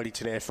forget anybody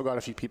today. I forgot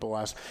a few people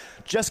last.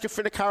 Jessica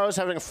Finicaro is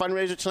having a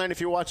fundraiser tonight. If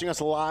you're watching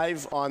us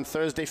live on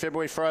Thursday,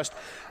 February 1st,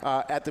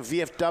 at the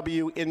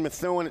VFW in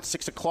Methuen at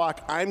 6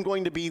 o'clock, I'm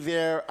going to be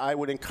there. I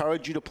would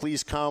encourage you to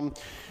please come.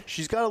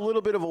 She's got a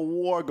little bit of a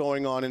war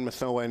going on in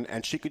Methuen,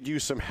 and she could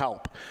use some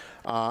help.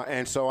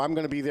 And so I'm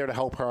going to be there to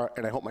help her,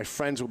 and I hope my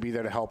friends will be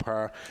there to help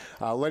her.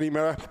 Lenny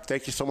Mira,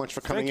 thank you so much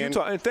for coming in.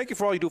 And thank you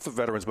for all you do for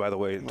veterans, by the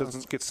way. It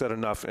doesn't get said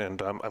enough,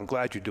 and I'm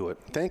glad you do it.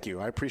 Thank you.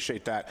 I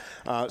appreciate that.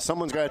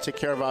 Someone's got to take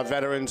care of our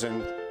veterans,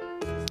 and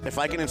if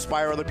I can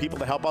inspire other people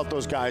to help out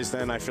those guys,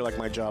 then I feel like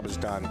my job is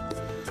done.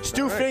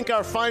 Stu Fink,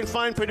 our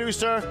fine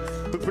producer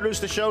who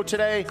produced the show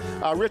today.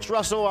 Rich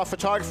Russell, our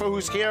photographer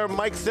who's here.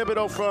 Mike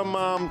Thibodeau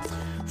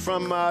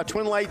from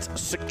Twin Lights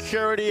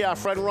Security. Our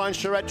friend Ron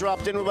Charette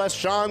dropped in with us.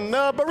 Sean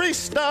the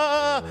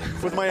barista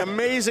with my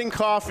amazing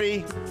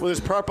coffee with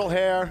his purple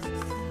hair.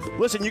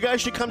 Listen, you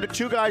guys should come to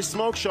Two Guys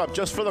Smoke Shop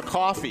just for the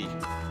coffee.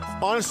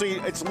 Honestly,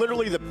 it's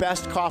literally the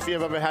best coffee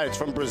I've ever had. It's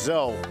from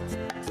Brazil.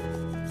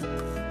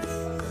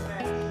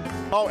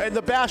 Oh, and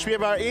the bash, we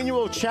have our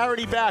annual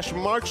charity bash,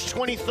 March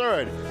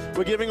 23rd.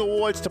 We're giving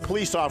awards to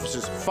police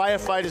officers,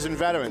 firefighters, and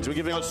veterans. We're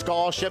giving out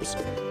scholarships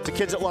to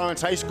kids at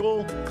Lawrence High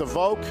School, the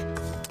Voc,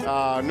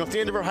 North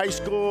Andover High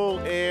School,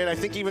 and I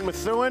think even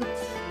Methuen.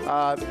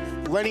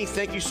 Lenny,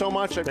 thank you so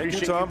much. I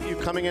appreciate you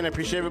coming in. I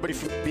appreciate everybody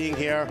for being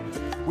here.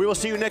 We will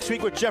see you next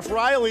week with Jeff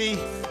Riley,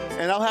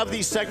 and I'll have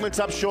these segments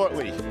up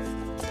shortly.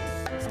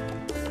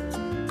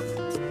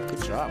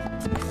 Good job.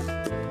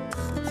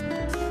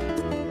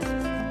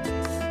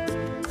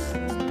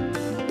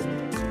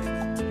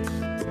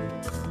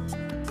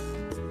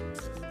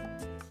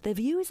 The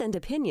views and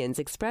opinions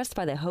expressed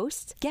by the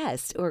hosts,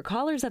 guests, or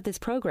callers of this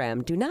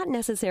program do not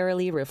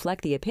necessarily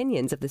reflect the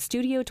opinions of the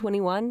Studio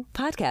 21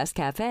 Podcast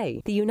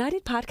Cafe, the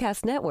United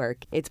Podcast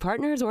Network, its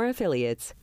partners, or affiliates.